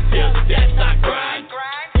 Till the death I grind.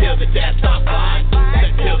 Till the death I find.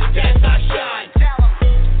 And till the death I shine.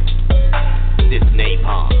 This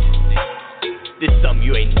napalm. This is something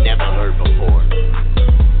you ain't never heard before.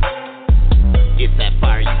 It's that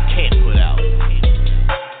fire you can't put out.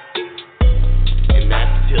 And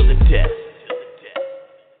that's till the death.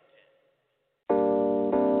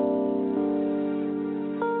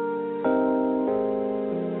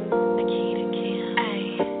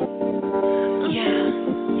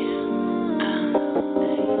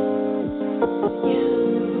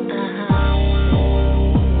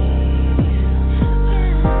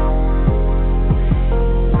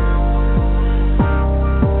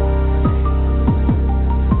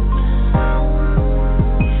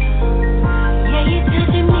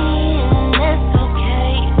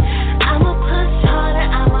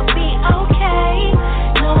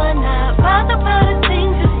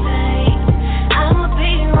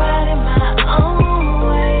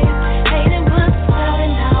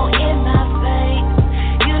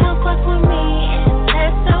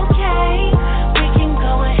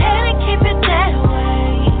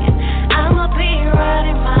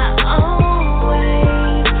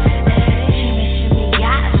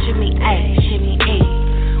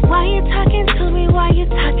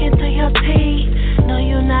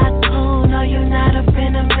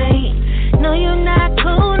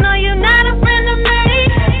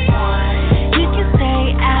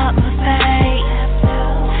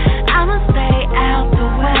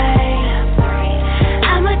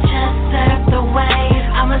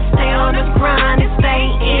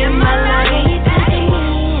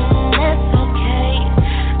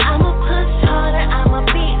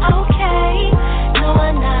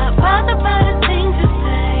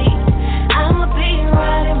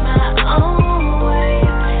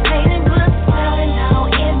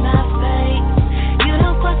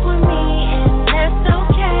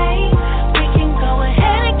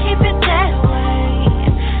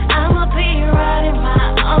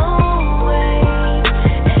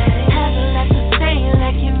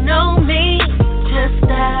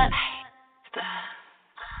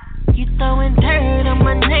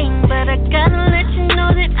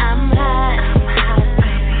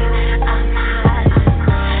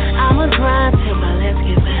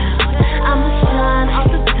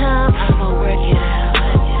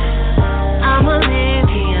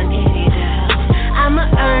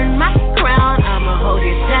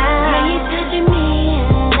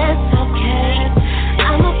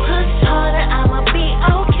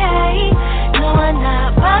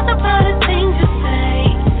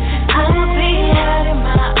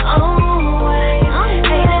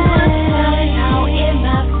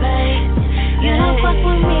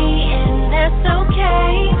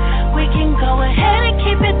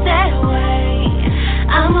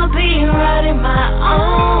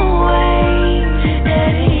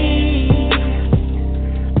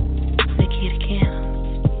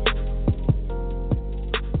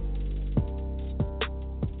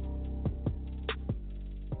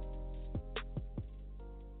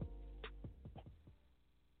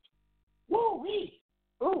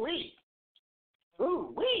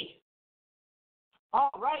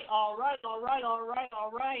 right.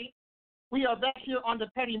 We are back here on the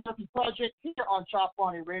Petty Murphy Project here on Chop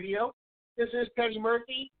On It Radio. This is Petty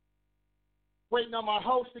Murphy, waiting on my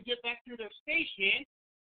host to get back to their station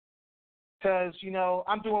because,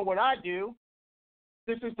 I'm doing what I do.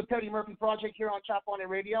 This is the Petty Murphy Project here on Chop On It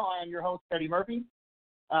Radio. I am your host, Petty Murphy.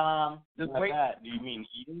 Do you mean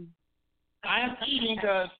eating? I am eating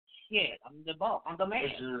because, I'm the boss. I'm the man.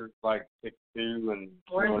 Because you're like 6'2" and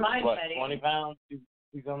Where's mine, what, Petty? 20 pounds?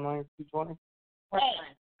 He's on like 220?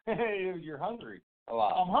 Hey, you're hungry a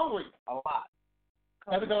lot. I'm hungry. A lot.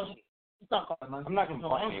 I'm not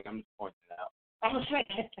complaining. I'm just pointing it out. I'm just saying,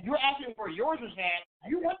 you're asking where yours is at.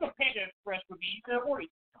 You went to Panda Express with me. You could have ordered.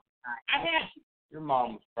 I had you. Your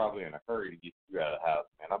mom was probably in a hurry to get you out of the house,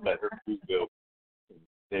 man. I bet her food bill was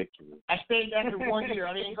ridiculous. I stayed after 1 year.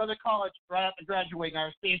 I didn't go to college right after graduating.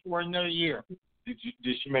 I stayed for another year. Did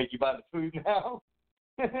she make you buy the food now?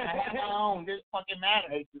 I have my own. It doesn't fucking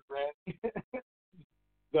matter.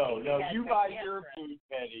 No, you buy your food,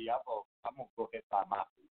 Petty. I'm gonna go ahead and buy my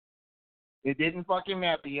food. It didn't fucking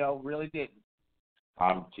matter, yo. Really didn't.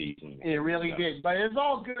 I'm teasing you. It really did. But it's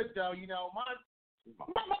all good, though.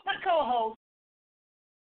 My co-host,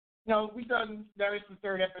 we've done, that is the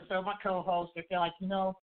third episode. My co-host, they feel like,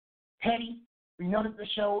 Petty, we know that the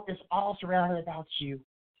show is all surrounded about you.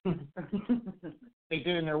 They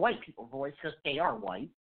did in their white people voice because they are white.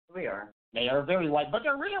 We are. They are very white, but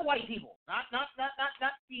they're real white people. Not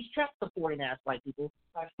these Trump supporting ass white people.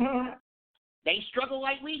 They struggle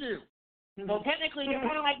like we do. So technically, they're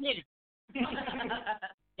kind of like niggas.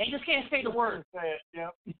 They just can't say the word.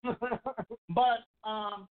 Yep. But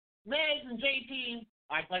Megs and JT,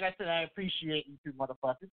 like I said, I appreciate you two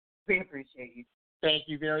motherfuckers. We appreciate you. Thank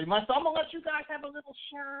you very much. So I'm gonna let you guys have a little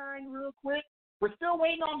shine real quick. We're still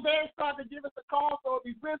waiting on BezDawg to give us a call. So if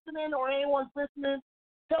he's listening or anyone's listening,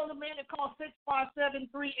 tell the man to call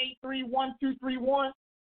 657-383-1231.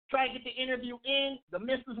 Try to get the interview in. The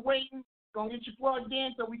miss is waiting. Gonna get you plugged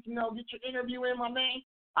in so we can get your interview in, my man.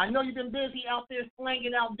 I know you've been busy out there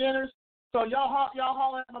slanging out dinners. So y'all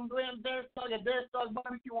holler at my man BezDawg at BezDawg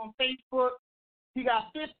Barbecue on Facebook. He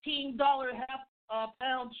got $15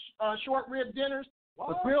 half-pound short rib dinners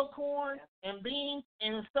with grilled corn and beans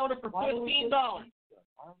and soda for $15.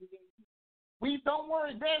 We don't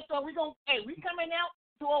worry, BezDawg. We coming out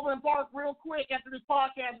to over and bark real quick after this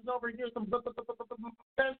podcast is over and get some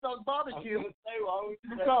BezDawg barbecue.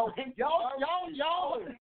 So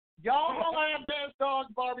y'all holler at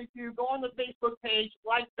BezDawg Barbecue. Go on the Facebook page,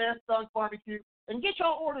 like BezDawg Barbecue, and get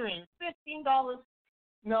y'all order in. $15.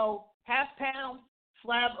 Half-pound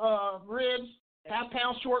slab ribs,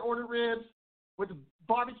 half-pound short order ribs with the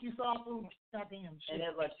barbecue sauce. Ooh, goddamn shit. And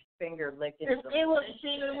it looks finger licking. It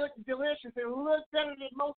looks delicious. It looks better than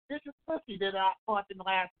most vicious pussy that I fucked in the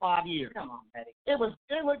last 5 years. Come on, Petty. It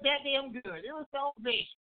looked that damn good. It was so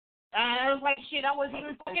vicious. I was like, shit, I wasn't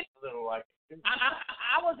even fucking.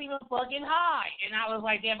 I wasn't even fucking high, and I was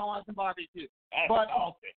like, damn, I want some barbecue. But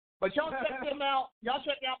y'all check them out. Y'all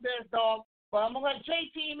check out BezDawg. But I'm gonna let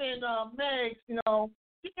J-Team and Megs,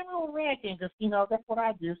 get their little rant in, because that's what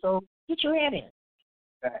I do. So get your rant in.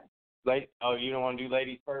 Okay. You don't want to do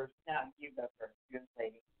ladies first? No, you go first. You're the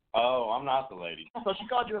lady. Oh, I'm not the lady. So she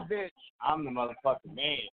called you a bitch. I'm the motherfucking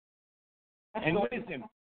man. And listen,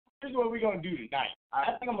 here's what we're going to do tonight.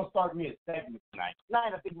 I think I'm going to start me a segment tonight.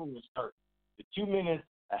 Tonight, I think we're going to start the 2 minutes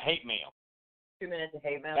of hate mail. 2 minutes of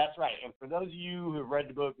hate mail? That's right. And for those of you who have read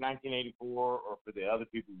the book 1984, or for the other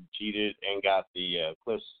people who cheated and got the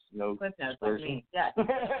Cliff Notes version, yeah, the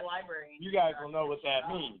library. You guys will know what that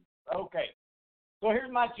means. Okay. So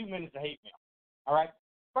here's my 2 minutes of hate mail. All right?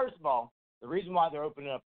 First of all, the reason why they're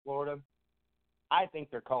opening up Florida, I think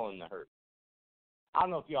they're calling the herd. I don't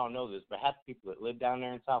know if y'all know this, but half the people that live down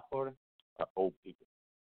there in South Florida are old people.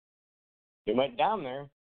 They went down there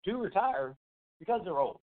to retire because they're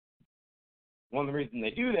old. One of the reasons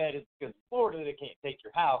they do that is because in Florida they can't take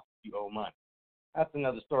your house if you owe money. That's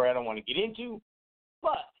another story I don't want to get into,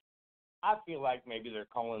 but I feel like maybe they're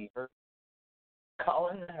calling the herd.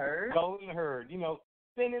 Calling the herd? Calling the herd.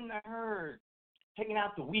 Thinning the herd. Taking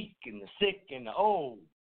out the weak and the sick and the old.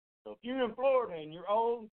 So if you're in Florida and you're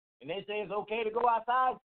old and they say it's okay to go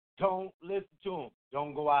outside, don't listen to them.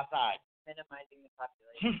 Don't go outside. Minimizing the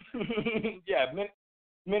population. Yeah,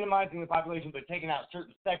 minimizing the population, but taking out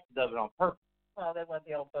certain sections of it on purpose. Well, they want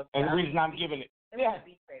the old folks. And the reason I'm giving it,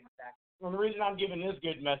 Well, the reason I'm giving this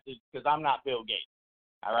good message because I'm not Bill Gates.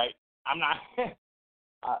 All right, I'm not.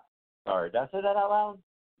 Sorry, did I say that out loud?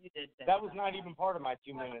 You did. That was not even part of my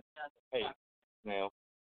 2 minutes. Hey, Snail.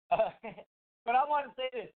 But I want to say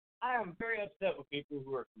this. I am very upset with people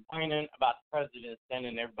who are complaining about the president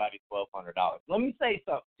sending everybody $1,200. Let me say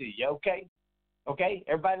something to you, okay? Okay,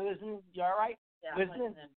 everybody listening? You all right? Yeah,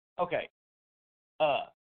 listening? Okay.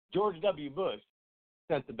 George W. Bush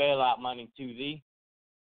sent the bailout money to the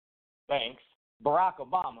banks. Barack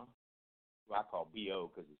Obama, who I call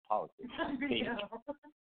B.O. because it's politics.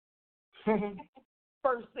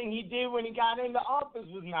 First thing he did when he got into office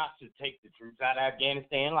was not to take the troops out of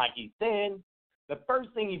Afghanistan like he said. The first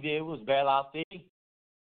thing he did was bail out the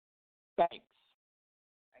banks.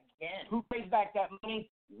 Again. Who pays back that money?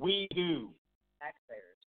 We do.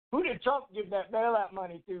 Taxpayers. Who did Trump give that bailout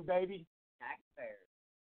money to, baby? Taxpayers.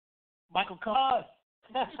 Michael Us.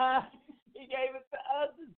 He gave it to us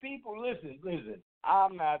as people. Listen.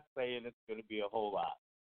 I'm not saying it's going to be a whole lot.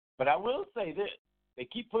 But I will say this. They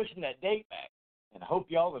keep pushing that date back. And I hope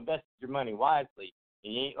y'all invested your money wisely.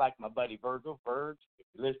 And you ain't like my buddy Virgil. Verge, if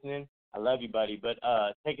you're listening, I love you, buddy. But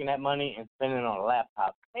taking that money and spending it on a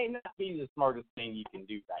laptop may not be the smartest thing you can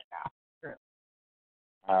do right now. Sure.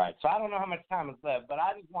 All right. So I don't know how much time is left, but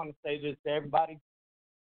I just want to say this to everybody.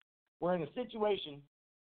 We're in a situation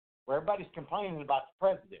where everybody's complaining about the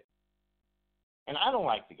president. And I don't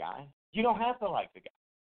like the guy. You don't have to like the guy.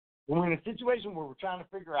 But we're in a situation where we're trying to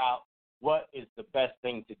figure out what is the best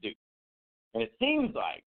thing to do. And it seems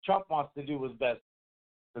like Trump wants to do what's best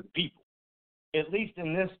for the people, at least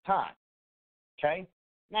in this time. Okay?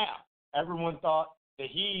 Now, everyone thought that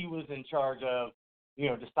he was in charge of,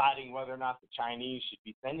 deciding whether or not the Chinese should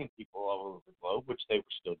be sending people all over the globe, which they were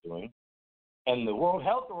still doing. And the World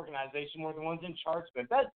Health Organization were the ones in charge of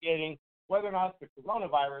investigating whether or not the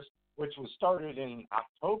coronavirus, which was started in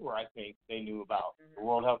October, I think they knew about, the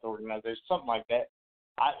World Health Organization, something like that.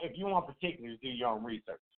 If you want particulars, do your own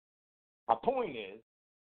research. My point is,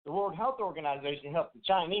 the World Health Organization helped the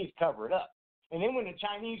Chinese cover it up. And then when the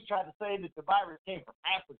Chinese tried to say that the virus came from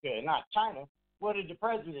Africa and not China, what did the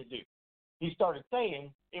president do? He started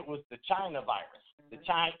saying it was the China virus. The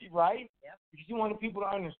China, right? Yep. Because he wanted people to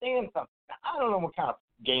understand something. Now, I don't know what kind of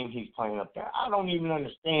game he's playing up there. I don't even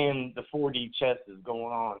understand the 4D chess that's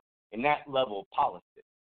going on in that level of politics.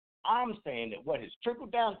 I'm saying that what has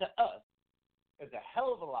trickled down to us is a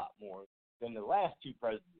hell of a lot more than the last two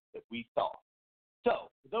presidents that we saw. So,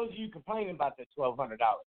 for those of you complaining about that $1,200,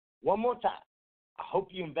 one more time, I hope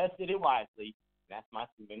you invested it wisely. That's my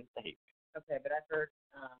 2 minutes to hate. Okay, but I've heard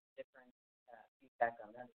different feedback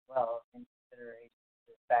on that as well, in consideration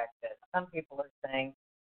of the fact that some people are saying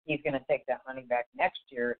he's going to take that money back next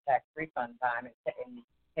year, tax refund time, and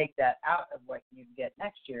take that out of what you get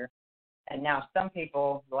next year. And now some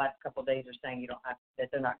people, the last couple of days, are saying that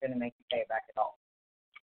they're not going to make you pay it back at all.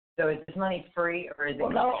 So is this money free, or is it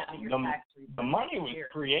your tax refund? The money was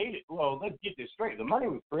created. Well, let's get this straight. The money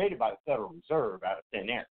was created by the Federal Reserve out of thin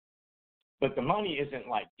air. But the money isn't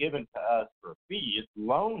like given to us for a fee. It's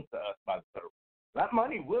loaned to us by the Federal Reserve. That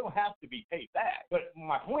money will have to be paid back. But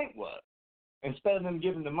my point was, instead of them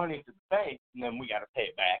giving the money to the bank and then we got to pay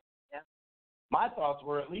it back, my thoughts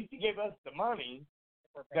were at least to give us the money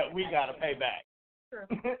that we got to pay back. True.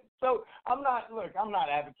 So I'm not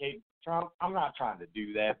advocating for Trump. I'm not trying to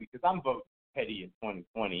do that because I'm voting Petty in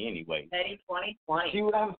 2020 anyway. Petty 2020. See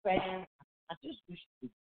what I'm saying? I just wish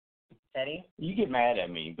Petty. You get mad at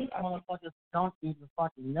me, but motherfuckers don't even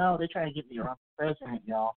fucking know. They're trying to get me around for president,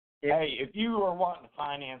 y'all. Hey, if you are wanting to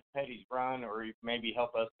finance Petty's run or maybe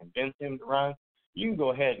help us convince him to run, you can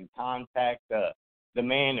go ahead and contact the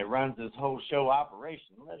man that runs this whole show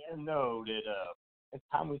operation. Let him know that it's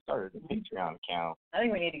time we started the Patreon account. I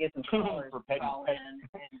think we need to get some callers for to Petty, call in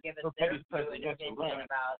and give us Petty's their presidential opinion run.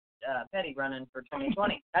 about Petty running for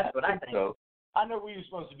 2020. That's what I think. So, I know we were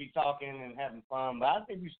supposed to be talking and having fun, but I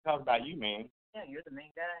think we should talk about you, man. Yeah, you're the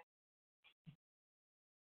main guy.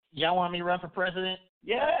 Y'all want me to run for president?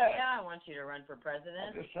 Yeah. Yeah, I want you to run for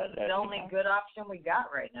president. I just said that. It's the only good option we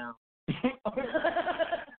got right now.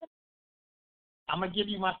 I'm going to give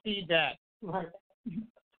you my feedback.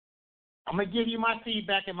 I'm going to give you my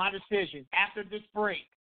feedback and my decision after this break.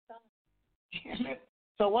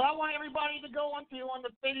 So what I want everybody to go on the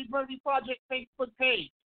Petty Murphy Project Facebook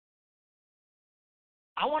page,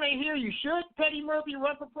 I want to hear you. Should Petty Murphy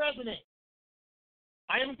run for president?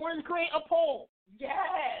 I am going to create a poll.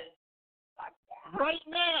 Yes. Right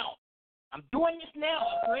now. I'm doing this now.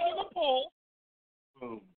 I'm creating a poll.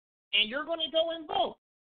 Boom. And you're going to go and vote.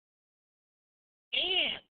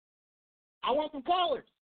 And I want some callers.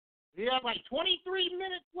 We have like 23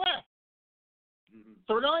 minutes left. Mm-hmm.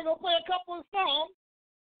 So we're only going to play a couple of songs.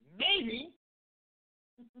 Maybe.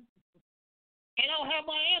 And I'll have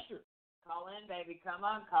my answer. Call in, baby. Come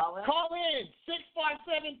on, call in. Call in.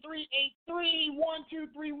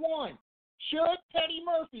 657-383-1231. Should Petty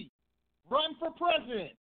Murphy run for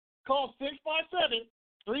president? Call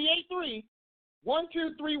 657-383-1231.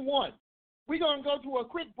 We're going to go to a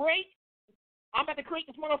quick break. I'm about to create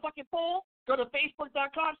this motherfucking poll. Go to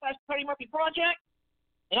facebook.com/Petty Murphy Project.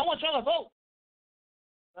 And I want y'all to vote.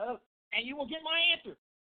 And you will get my answer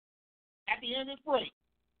at the end of this break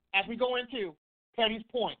as we go into Petty's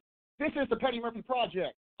point. This is the Petty Murphy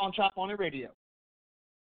Project on Chop On It Radio.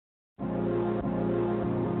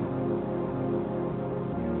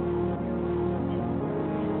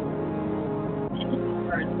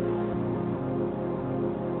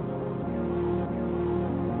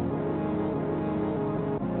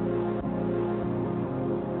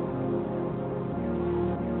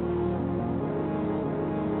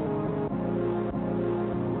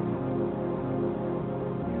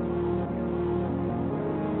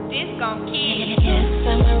 Gon' kill. Yes,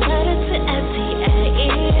 I'm a rider to LTAE.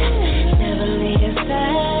 Never leave your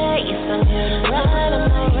side. Yes, I'm here to ride. I'm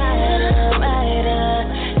a rider,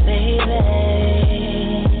 baby.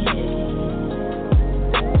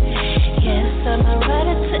 Yes, I'm a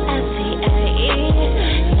rider to LTAE.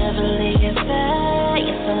 Never leave your side.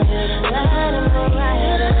 Yes, I'm here to ride. I'm a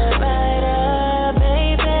rider,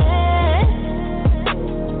 baby.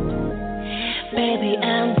 Baby,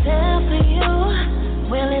 I'm down for you.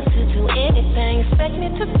 Willing to do anything, expect me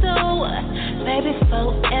to do. Baby,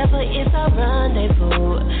 forever is our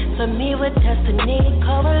rendezvous. For me, with destiny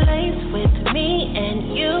correlates with me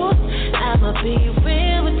and you. I'ma be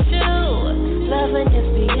real with you. Loving is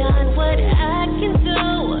beyond what I can do.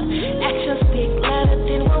 Actions speak louder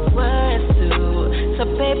than what words do. So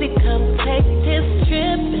baby, come take this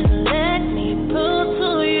trip and let me pull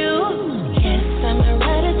to you. Yes, I'm a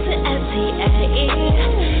rider to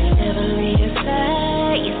LTAE. Never leave your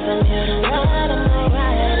side. Yes, I'm here to ride, I'm a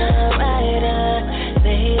rider,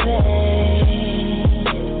 baby.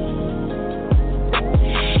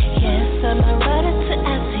 Yes, I'm a rider to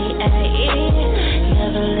LTAE.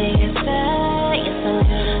 Never leave your side. Yes, I'm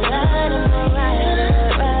here to ride, I'm a rider,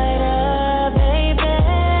 baby.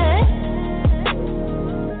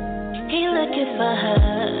 He looking for her,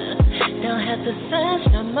 don't have to search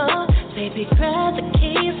no more. Baby, grab the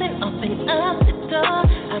keys and open up the door.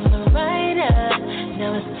 I'm a rider.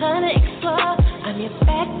 Now it's time to explore. I'm your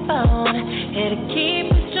backbone, here to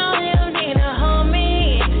keep you strong. You need a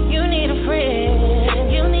homie, you need a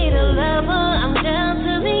friend, you need a lover. I'm down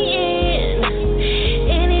to the end.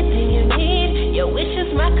 Anything you need, your wish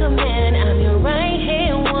is my command. I'm your right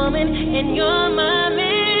hand woman, and you're my man.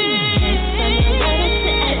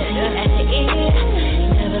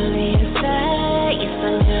 Never leave your side. Yes,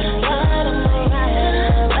 I'm here to ride. I'm a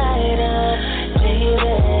rider, baby.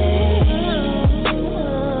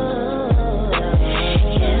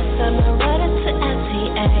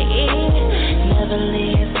 Never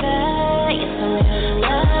leave your side. Yes, I'm here to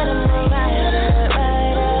ride. I'm a rider,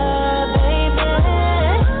 baby.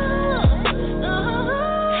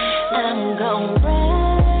 I'm gon'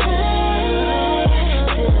 ride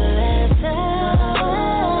till I die.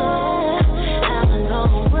 I'm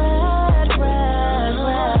gon' ride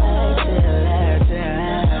till I die.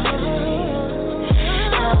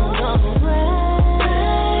 I'm gon' ride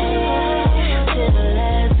till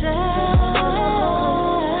I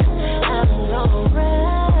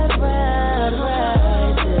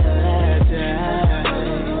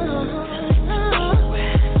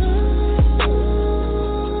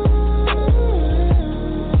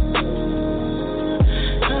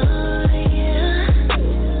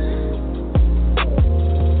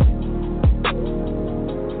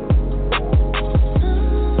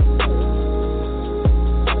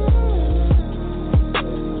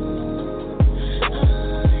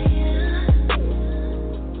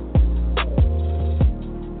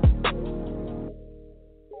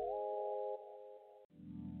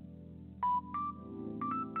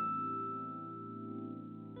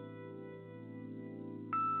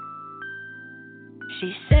She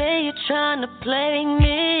say you're trying to play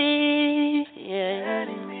me, yeah.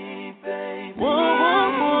 Whoa, whoa,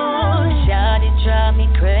 whoa, shawty drive me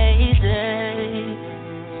crazy.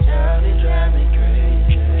 Shawty drive me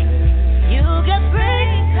crazy. You got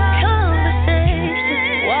great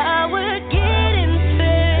conversation while we're getting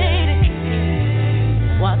faded.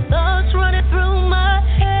 While thoughts running through my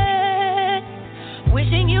head,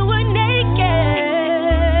 wishing you were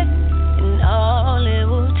naked, and all it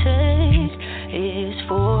will take is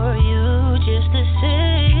for you just to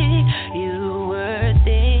say you were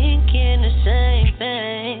there.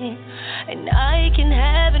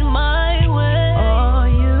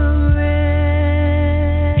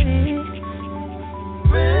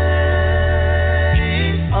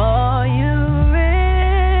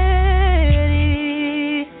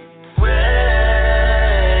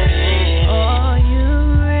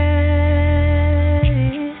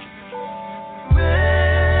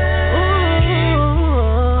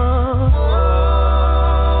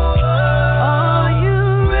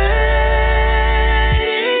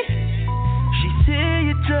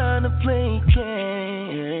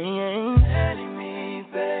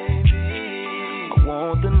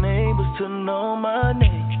 to know my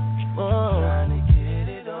name. Trying to get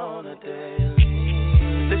it on a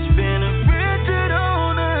daily. They spin a rigid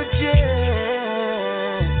on a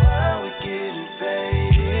jet. Why we getting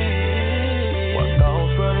faded? What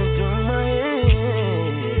thoughts running through my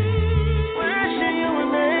head? Wishing you were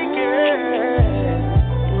naked.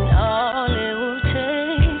 And all it will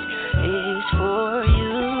take is for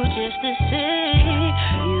you just to say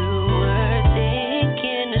you were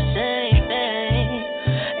thinking the same thing,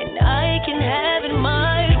 and I can have it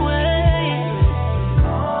my way.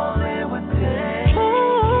 All it would take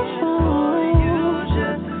is for you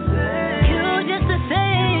just to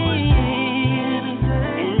say,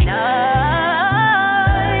 and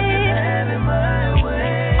I can have it my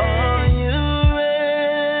way. Are you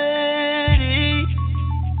ready?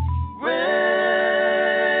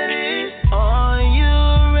 Ready? Are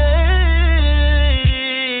you ready?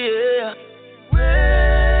 Yeah.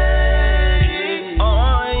 Ready?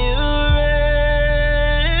 Are you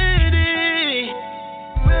ready?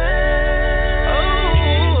 Ready? Oh,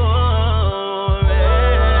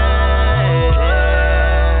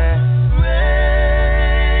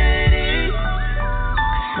 ready?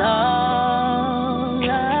 'Cause all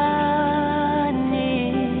I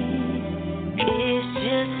need is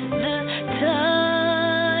just the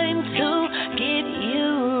time to get you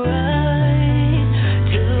right,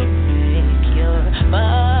 to make your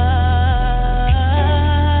body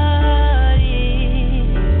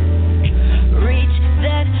reach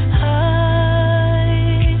that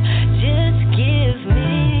high. Just give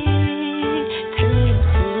me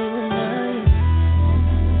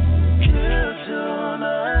till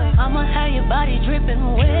tonight. I'ma have your body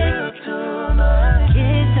dripping wet,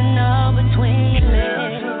 kissing all between your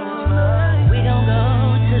legs. We gon' go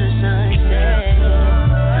to the sunset,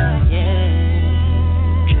 yeah.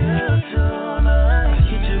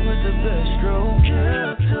 Hit you with the best stroke.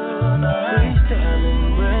 Freestyle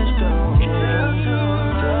and rest on.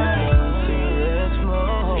 Cigarettes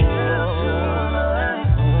smoke.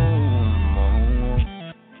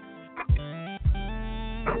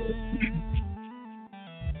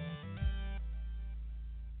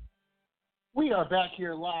 We are back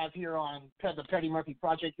here live here on the Petty Murphy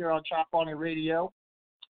Project here on Chop On It Radio.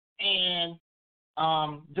 And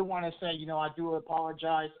do want to say, I do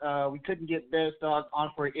apologize. We couldn't get BezDawg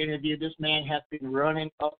on for an interview. This man has been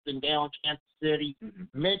running up and down Kansas City,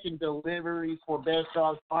 making deliveries for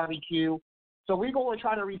BezDawg's barbecue. So we're going to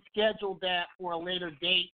try to reschedule that for a later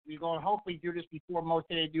date. We're going to hopefully do this before Most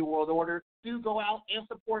Hated New World Order. Do go out and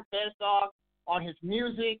support BezDawg on his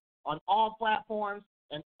music, on all platforms,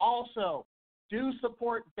 and also do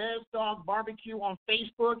support BezDawg Barbecue on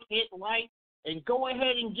Facebook. Hit like and go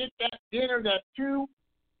ahead and get that dinner, that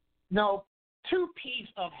two-piece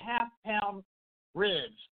of half-pound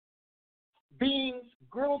ribs, beans,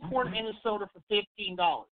 grilled corn, and a soda for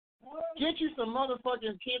 $15. Get you some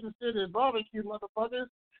motherfucking Kansas City barbecue, motherfuckers.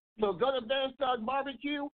 So go to BezDawg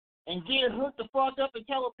Barbecue and get hooked the fuck up and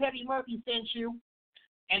tell them Petty Murphy sent you.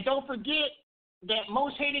 And don't forget that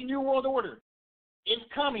Most Hated New World Order is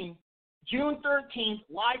coming June 13th,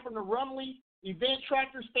 live from the Rumley Event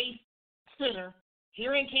Tractor Space Center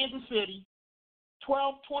here in Kansas City,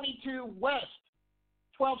 1222 West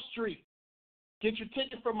 12th Street. Get your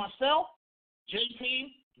ticket for myself,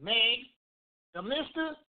 JP, Meg, the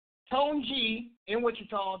Mr., Tone G in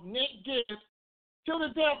Wichita, Nick Gibbs, Till the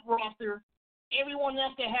Death roster, everyone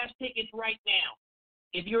else that has tickets right now.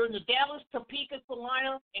 If you're in the Dallas, Topeka,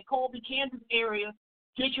 Salina, and Colby, Kansas area,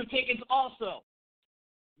 get your tickets also.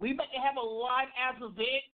 We about to have a live ass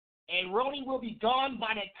event, and Ronnie will be gone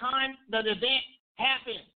by the time the event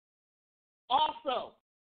happens. Also,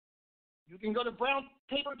 you can go to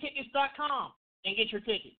brownpapertickets.com and get your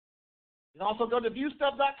tickets. You can also go to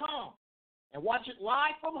viewstuff.com and watch it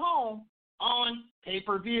live from home on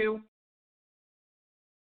pay-per-view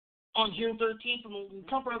on June 13th from the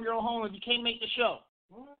comfort of your own home if you can't make the show.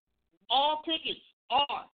 All tickets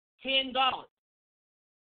are $10.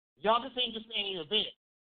 Y'all, this ain't just any event.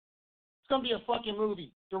 It's going to be a fucking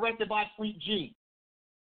movie directed by Sweet G.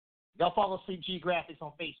 Y'all follow Sweet G Graphics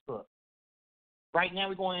on Facebook. Right now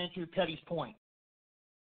we're going into Petty's Point.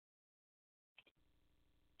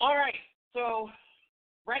 All right, so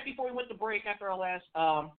right before we went to break after our last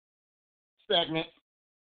segment,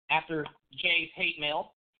 after Jay's hate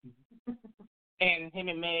mail and him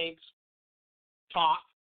and Meg's talk,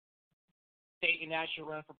 stating that I should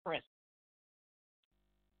run for president.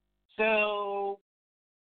 So,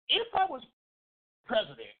 if I was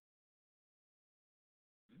president,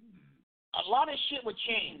 a lot of shit would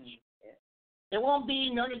change. There won't be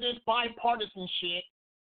none of this bipartisan shit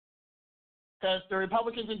because the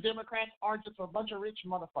Republicans and Democrats are just a bunch of rich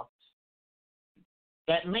motherfuckers.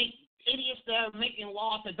 that make idiots that are making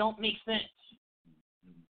laws that don't make sense.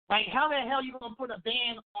 Like, how the hell you gonna put a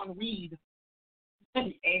ban on weed?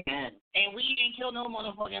 Amen. And weed ain't kill no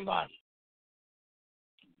motherfucking body.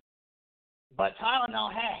 But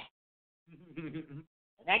Tylenol had.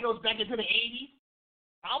 And that goes back into the 80s,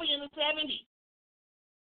 probably in the 70s,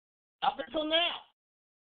 up until now.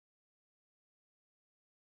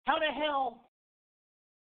 How the hell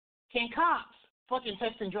can cops fucking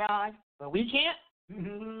test and drive, but we can't?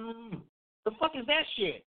 The fuck is that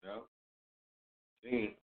shit? No.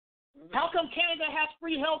 How come Canada has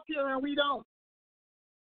free health care and we don't?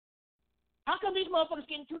 How come these motherfuckers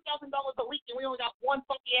getting $2,000 a week and we only got one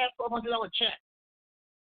funky ass $1,200 check?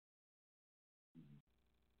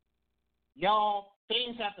 Y'all,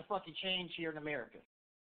 things have to fucking change here in America.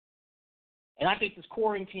 And I think this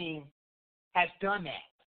quarantine has done that.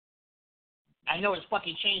 I know it's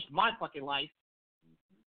fucking changed my fucking life.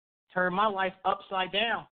 Turned my life upside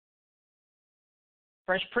down.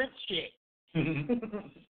 Fresh Prince shit.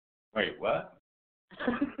 Wait, what?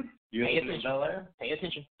 You Pay in attention. Bel Air? Pay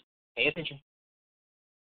attention. Pay attention.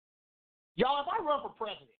 Y'all, if I run for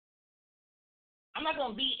president, I'm not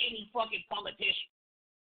going to be any fucking politician.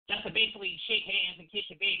 Just to basically shake hands and kiss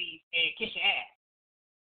your babies and kiss your ass.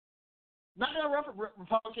 Not going to run for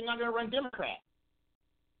Republican, not going to run Democrat.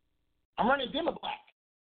 I'm running Demo-Black.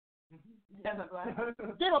 Demo-Black.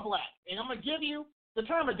 Demo-Black. And I'm going to give you the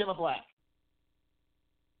term of Demo-Black.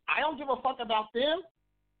 I don't give a fuck about them,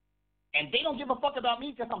 and they don't give a fuck about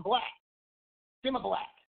me because I'm black. Demo-Black.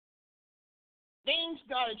 Things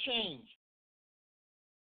got to change.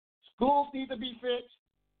 Schools need to be fixed.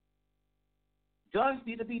 Guns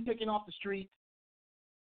need to be taken off the street.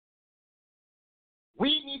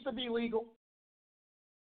 Weed needs to be legal.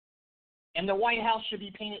 And the White House should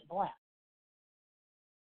be painted black.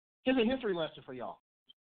 Here's a history lesson for y'all.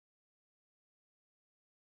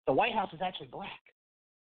 The White House is actually black.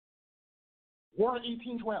 War of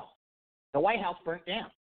 1812. The White House burnt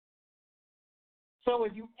down. So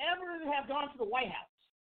if you ever have gone to the White House,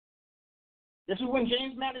 this is when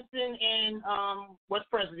James Madison and was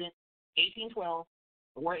president, 1812,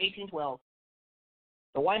 the War of 1812.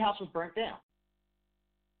 The White House was burnt down.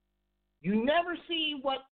 You never see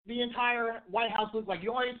what the entire White House looks like.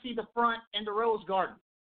 You only see the front and the rose garden.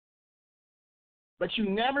 But you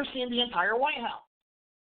never see the entire White House.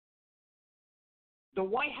 The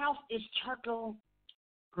White House is charcoal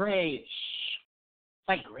grayish. It's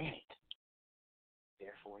like granite.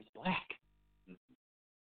 Therefore, it's black.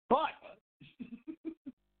 But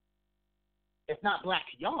it's not black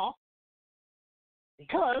to y'all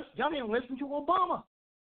because y'all didn't listen to Obama.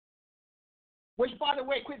 Which, by the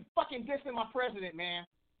way, quit fucking dissing my president, man.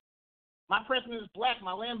 My president is black.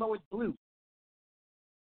 My Lambo is blue.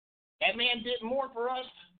 That man did more for us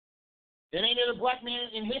than any other black man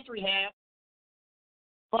in history have.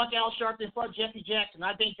 Fuck Al Sharpton, fuck Jesse Jackson.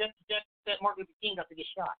 I think Jesse Jackson set Martin Luther King up to get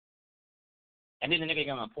shot. And then the nigga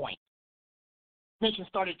got on point. Nation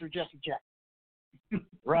started through Jesse Jackson.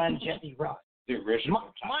 Run, Jesse, run. Dude, Richard. My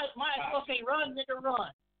supposed to say, run, nigga, run.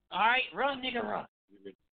 All right? Run, nigga, run.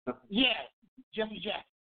 Yeah, Jesse Jackson.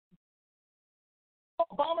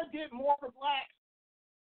 Obama did more for blacks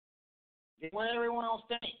than what everyone else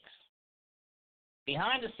thinks.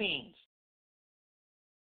 Behind the scenes,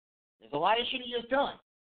 there's a lot of shit he has done.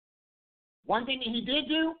 One thing that he did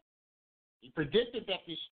do, he predicted that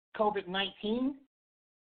this COVID-19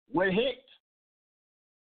 would hit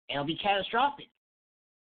and it'll be catastrophic,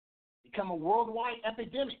 become a worldwide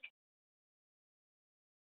epidemic.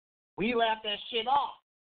 We laughed that shit off.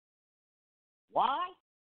 Why?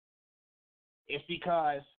 It's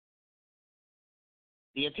because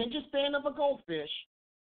the attention span of a goldfish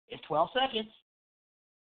is 12 seconds.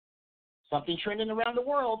 Something trending around the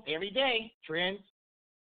world every day trends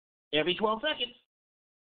every 12 seconds.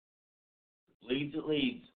 Leads, it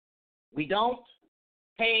leads. We don't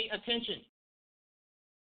pay attention.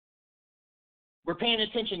 We're paying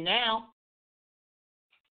attention now.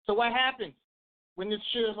 So what happens when this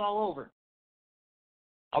shit is all over?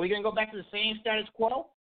 Are we going to go back to the same status quo?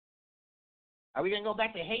 Are we going to go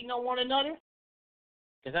back to hating on one another?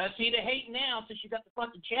 Because I see the hate now since you got the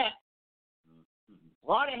fucking chat. A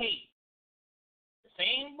lot of hate. The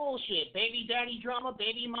same bullshit. Baby daddy drama,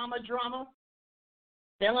 baby mama drama.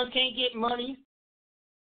 Fellas can't get money.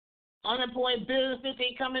 Unemployed benefits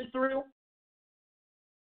ain't coming through.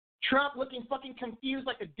 Trump looking fucking confused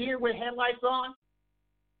like a deer with headlights on.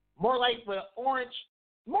 More like an orange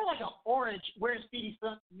wearing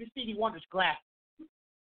Stevie Wonder's glasses.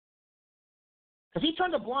 Because he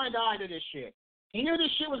turned a blind eye to this shit. He knew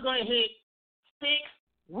this shit was going to hit 6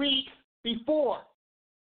 weeks before.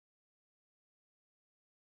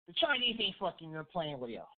 The Chinese ain't fucking playing with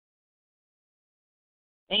y'all.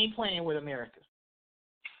 They ain't playing with America.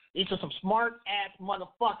 These are some smart-ass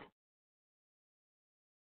motherfuckers.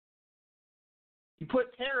 You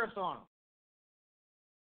put tariffs on them.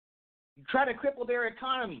 You try to cripple their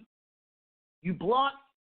economy. You block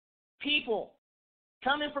people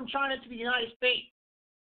coming from China to the United States.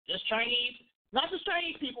 Just Chinese, not just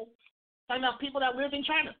Chinese people. Talking about people that live in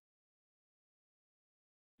China.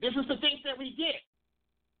 This is the things that we get.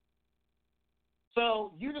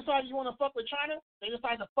 So you decide you want to fuck with China, they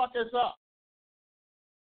decide to fuck us up.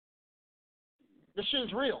 This shit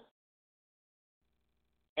is real.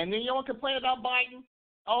 And then you want to complain about Biden?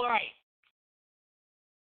 All right.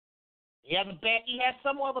 He has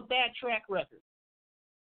somewhat of a bad track record.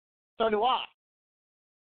 So do I.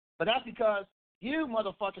 But that's because you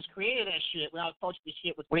motherfuckers created that shit when I was approaching this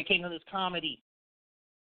shit when it came to this comedy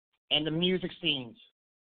and the music scenes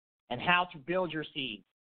and how to build your scene.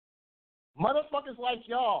 Motherfuckers like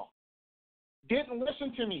y'all didn't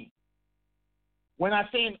listen to me when I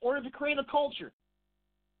say in order to create a culture,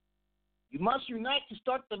 you must unite to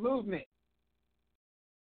start the movement.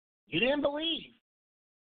 You didn't believe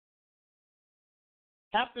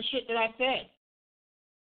half the shit that I said.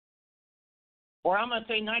 Or I'm going to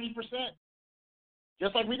say 90%.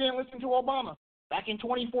 Just like we didn't listen to Obama back in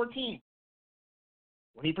 2014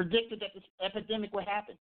 when he predicted that this epidemic would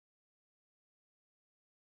happen.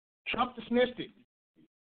 Trump dismissed it.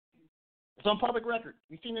 It's on public record.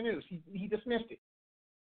 We've seen the news. He dismissed it.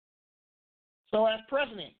 So as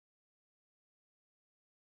president,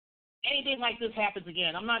 anything like this happens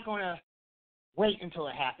again, I'm not going to wait until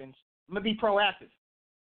it happens. I'm going to be proactive.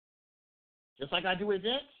 Just like I do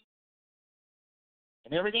events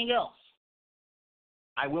and everything else.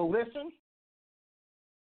 I will listen,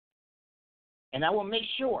 and I will make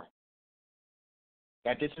sure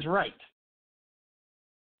that this is right,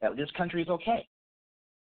 that this country is okay.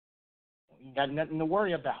 You got nothing to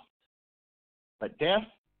worry about. But death,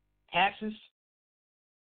 taxes,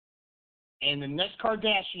 and the next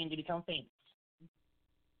Kardashian to become famous.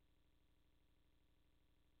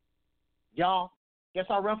 Y'all, guess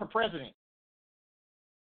I'll run for president.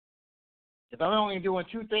 If I'm only doing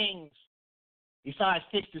two things besides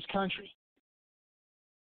fix this country.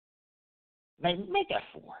 Make that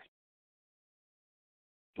four.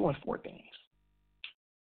 Doing four things.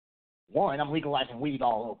 One, I'm legalizing weed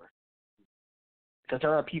all over. Because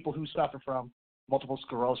there are people who suffer from multiple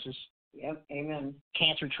sclerosis. Yep, amen.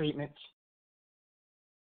 Cancer treatments.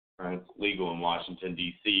 Right. It's legal in Washington,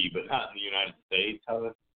 D.C., but not in the United States.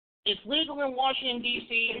 It's legal in Washington,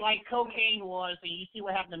 D.C., like cocaine was, and you see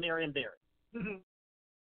what happened to Marion Barrett.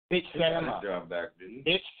 It set him up.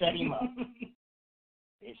 It set him up.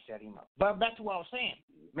 It set him up. But back to what I was saying.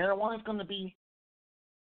 Marijuana is going to be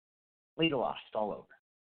legalized all over.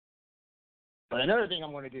 But another thing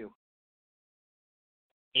I'm going to do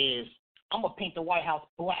is I'm going to paint the White House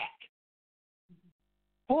black.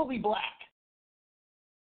 Fully black.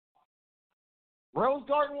 Rose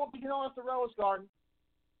Garden won't be known as the Rose Garden.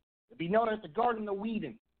 It'll be known as the Garden of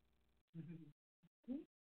Whedon.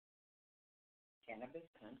 Cannabis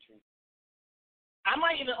country. I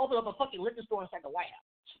might even open up a fucking liquor store inside the White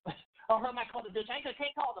House. Or I might call the bitch. I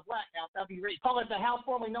can't call it the Black House. That'd be great. Call it the house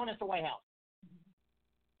formerly known as the White House.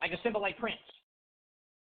 Like a symbol like Prince.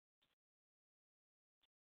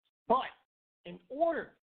 But in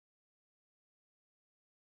order.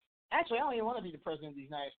 Actually, I don't even want to be the president of the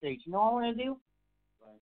United States. You know what I want to do?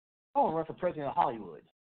 I want to run for president of Hollywood.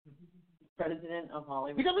 President of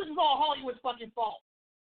Hollywood? Because this is all Hollywood's fucking fault.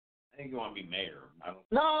 I think you want to be mayor.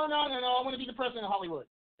 No. I want to be the president of Hollywood.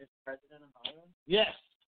 Is president of Hollywood? Yes.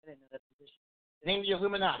 I didn't know that position. Name the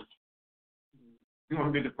Illuminati. You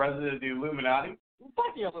want to be the president of the Illuminati?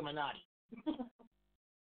 Fuck the Illuminati.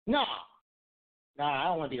 No, I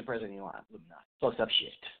don't want to be the president of the Illuminati. Close up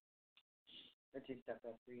shit. They're too stuck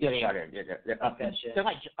up for you. Yeah, they are. They're up that shit. They're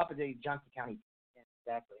like up in the Johnson County. Yeah,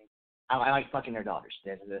 exactly. I like fucking their daughters.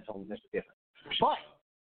 That's the difference. But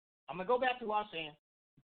I'm gonna go back to what I was saying.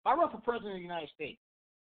 If I run for president of the United States,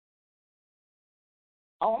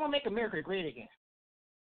 I want to make America great again.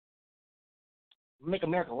 Make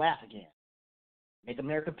America laugh again. Make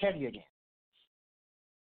America petty again.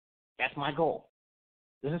 That's my goal.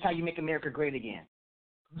 This is how you make America great again.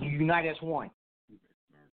 You unite as one.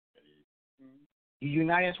 You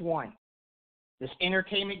unite as one. This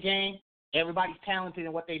entertainment game, everybody's talented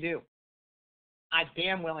in what they do. I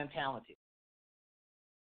damn well am talented.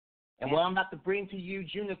 And what I'm about to bring to you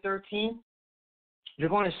June the 13th, you're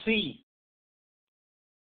going to see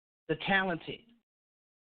the talented.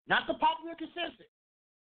 Not the popular consensus.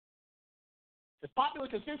 The popular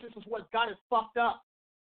consensus is what got us fucked up.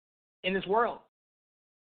 in this world.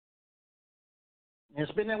 And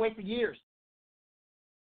it's been that way for years.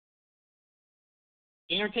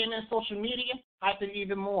 Entertainment and social media hype it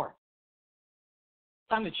even more.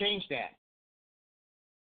 Time to change that.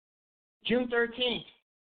 June 13th,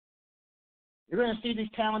 you're going to see these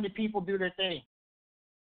talented people do their thing.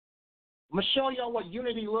 I'm going to show y'all what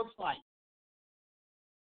unity looks like.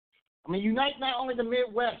 I'm going to unite not only the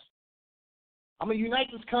Midwest, I'm going to unite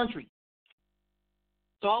this country.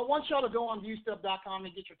 So I want y'all to go on viewstuff.com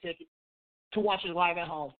and get your ticket to watch it live at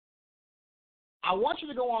home. I want you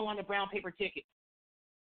to go online to Brown Paper Ticket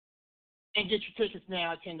and get your tickets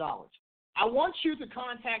now at $10. I want you to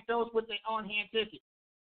contact those with the on-hand ticket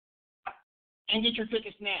and get your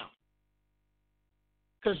tickets now.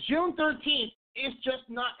 Because June 13th is just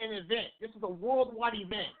not an event. This is a worldwide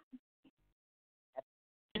event.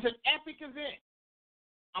 It's an epic event.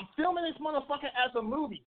 I'm filming this motherfucker as a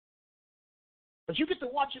movie. But you get to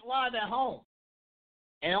watch it live at home.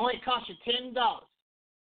 And it only costs you $10.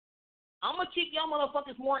 I'm going to keep y'all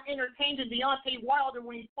motherfuckers more entertained than Deontay Wilder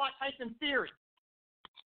when he fought Tyson Fury.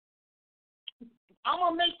 I'm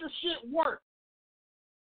going to make this shit work.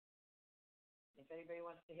 If anybody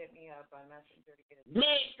wants to hit me up on Messenger to get a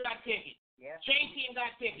Meg got tickets. Yeah. JT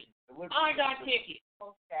got tickets. I got tickets.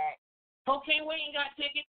 Cocaine Wayne got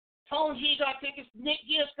tickets. Tone G got tickets. Nick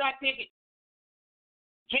Gibbs got tickets.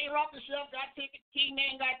 J. Rock the Chef got tickets.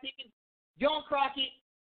 Key-Man got tickets. John Crockett,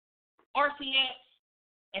 RCS,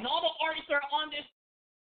 and all the artists that are on this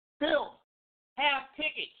bill have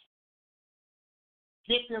tickets.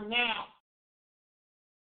 Get them now.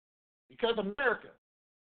 Because America.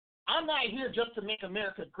 I'm not here just to make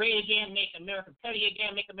America great again, make America petty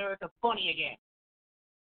again, make America funny again.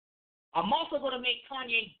 I'm also going to make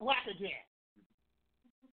Kanye black again.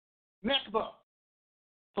 Mekba.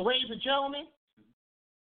 So, ladies and gentlemen,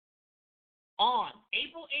 on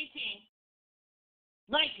April 18th,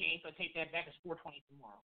 19th, I take that back, it's 420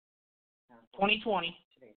 tomorrow. 2020.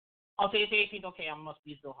 I'll say it's 18th, okay, I must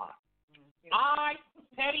be still hot. I,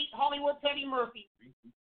 Hollywood Teddy Murphy,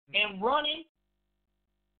 am running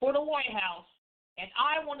for the White House, and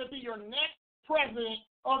I want to be your next president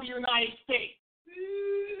of the United States.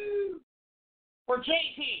 For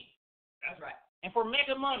JT. That's right. And for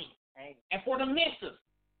Mega Money. Hey. And for the missus.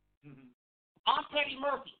 I'm Teddy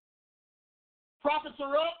Murphy. Profits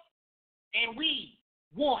are up, and we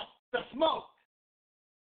want the smoke.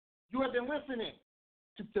 You have been listening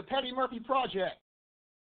to the Teddy Murphy Project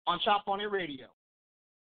on Chop On It Radio.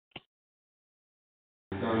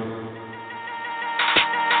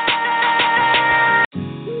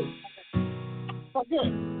 Oh,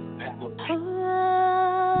 good.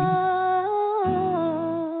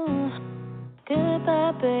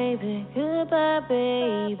 Goodbye, baby. Goodbye,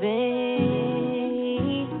 baby.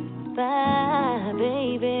 Bye,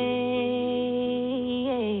 baby.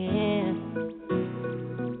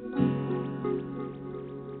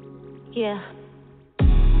 Yeah.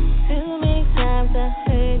 Too many times I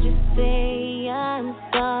heard you say I'm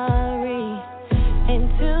sorry, and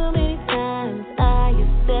too many times I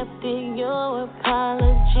accepted your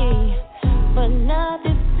apology, but not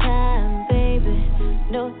this time, baby.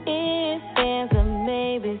 No ifs, ands, or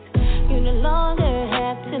maybes. You no longer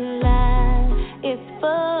have to lie. It's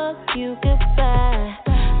fuck you goodbye.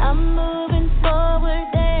 I'm moving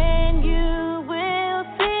forward and you will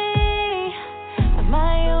see.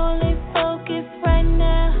 My only focus right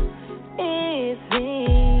now is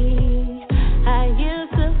me. I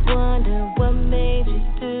used to wonder what made you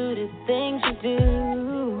do the things you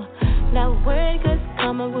do. Now word goes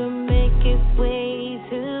karma will make its way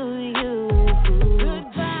to you.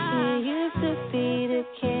 Goodbye. You used to be the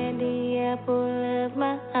candy apple of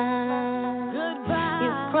my eye. Goodbye. You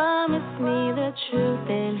promised me the truth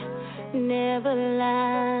and never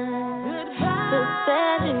lied. Goodbye. So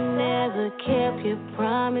sad you never kept your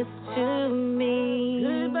promise to me.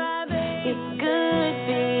 Goodbye, baby. It could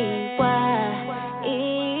be why.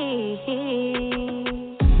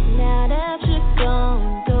 Now that you're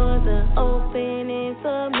gone, doors are opening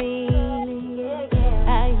for me. I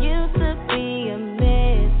used to be a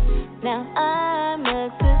mess, now I'm a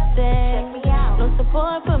success. No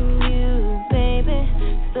support from you, baby.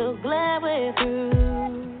 So glad we're through.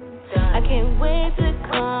 I can't wait till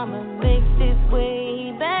karma makes its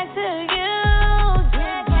way back to you.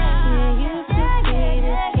 Yeah, you used to be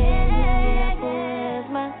the candy apple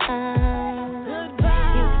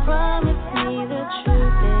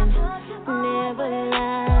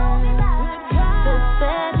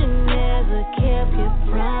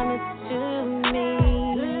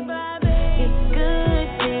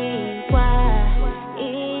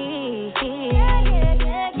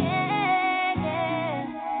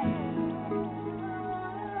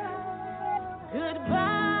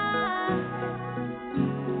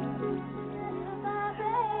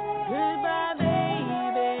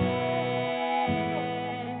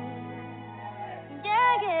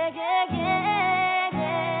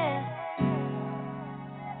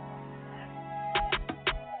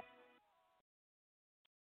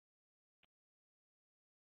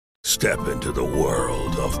Step into the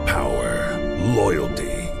world of power, loyalty,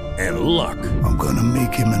 and luck. I'm gonna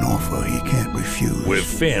make him an offer he can't refuse. With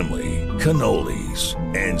family, cannolis,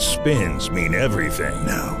 and spins mean everything.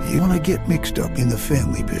 Now, you wanna get mixed up in the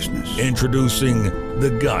family business. Introducing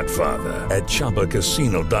The Godfather at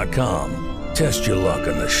ChumbaCasino.com. Test your luck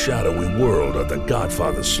in the shadowy world of The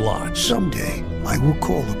Godfather slot. Someday, I will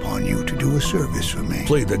call upon you to do a service for me.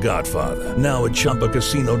 Play The Godfather, now at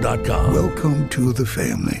ChumbaCasino.com. Welcome to the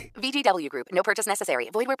family. VGW Group. No purchase necessary.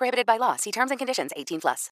 Void where prohibited by law. See terms and conditions. 18+.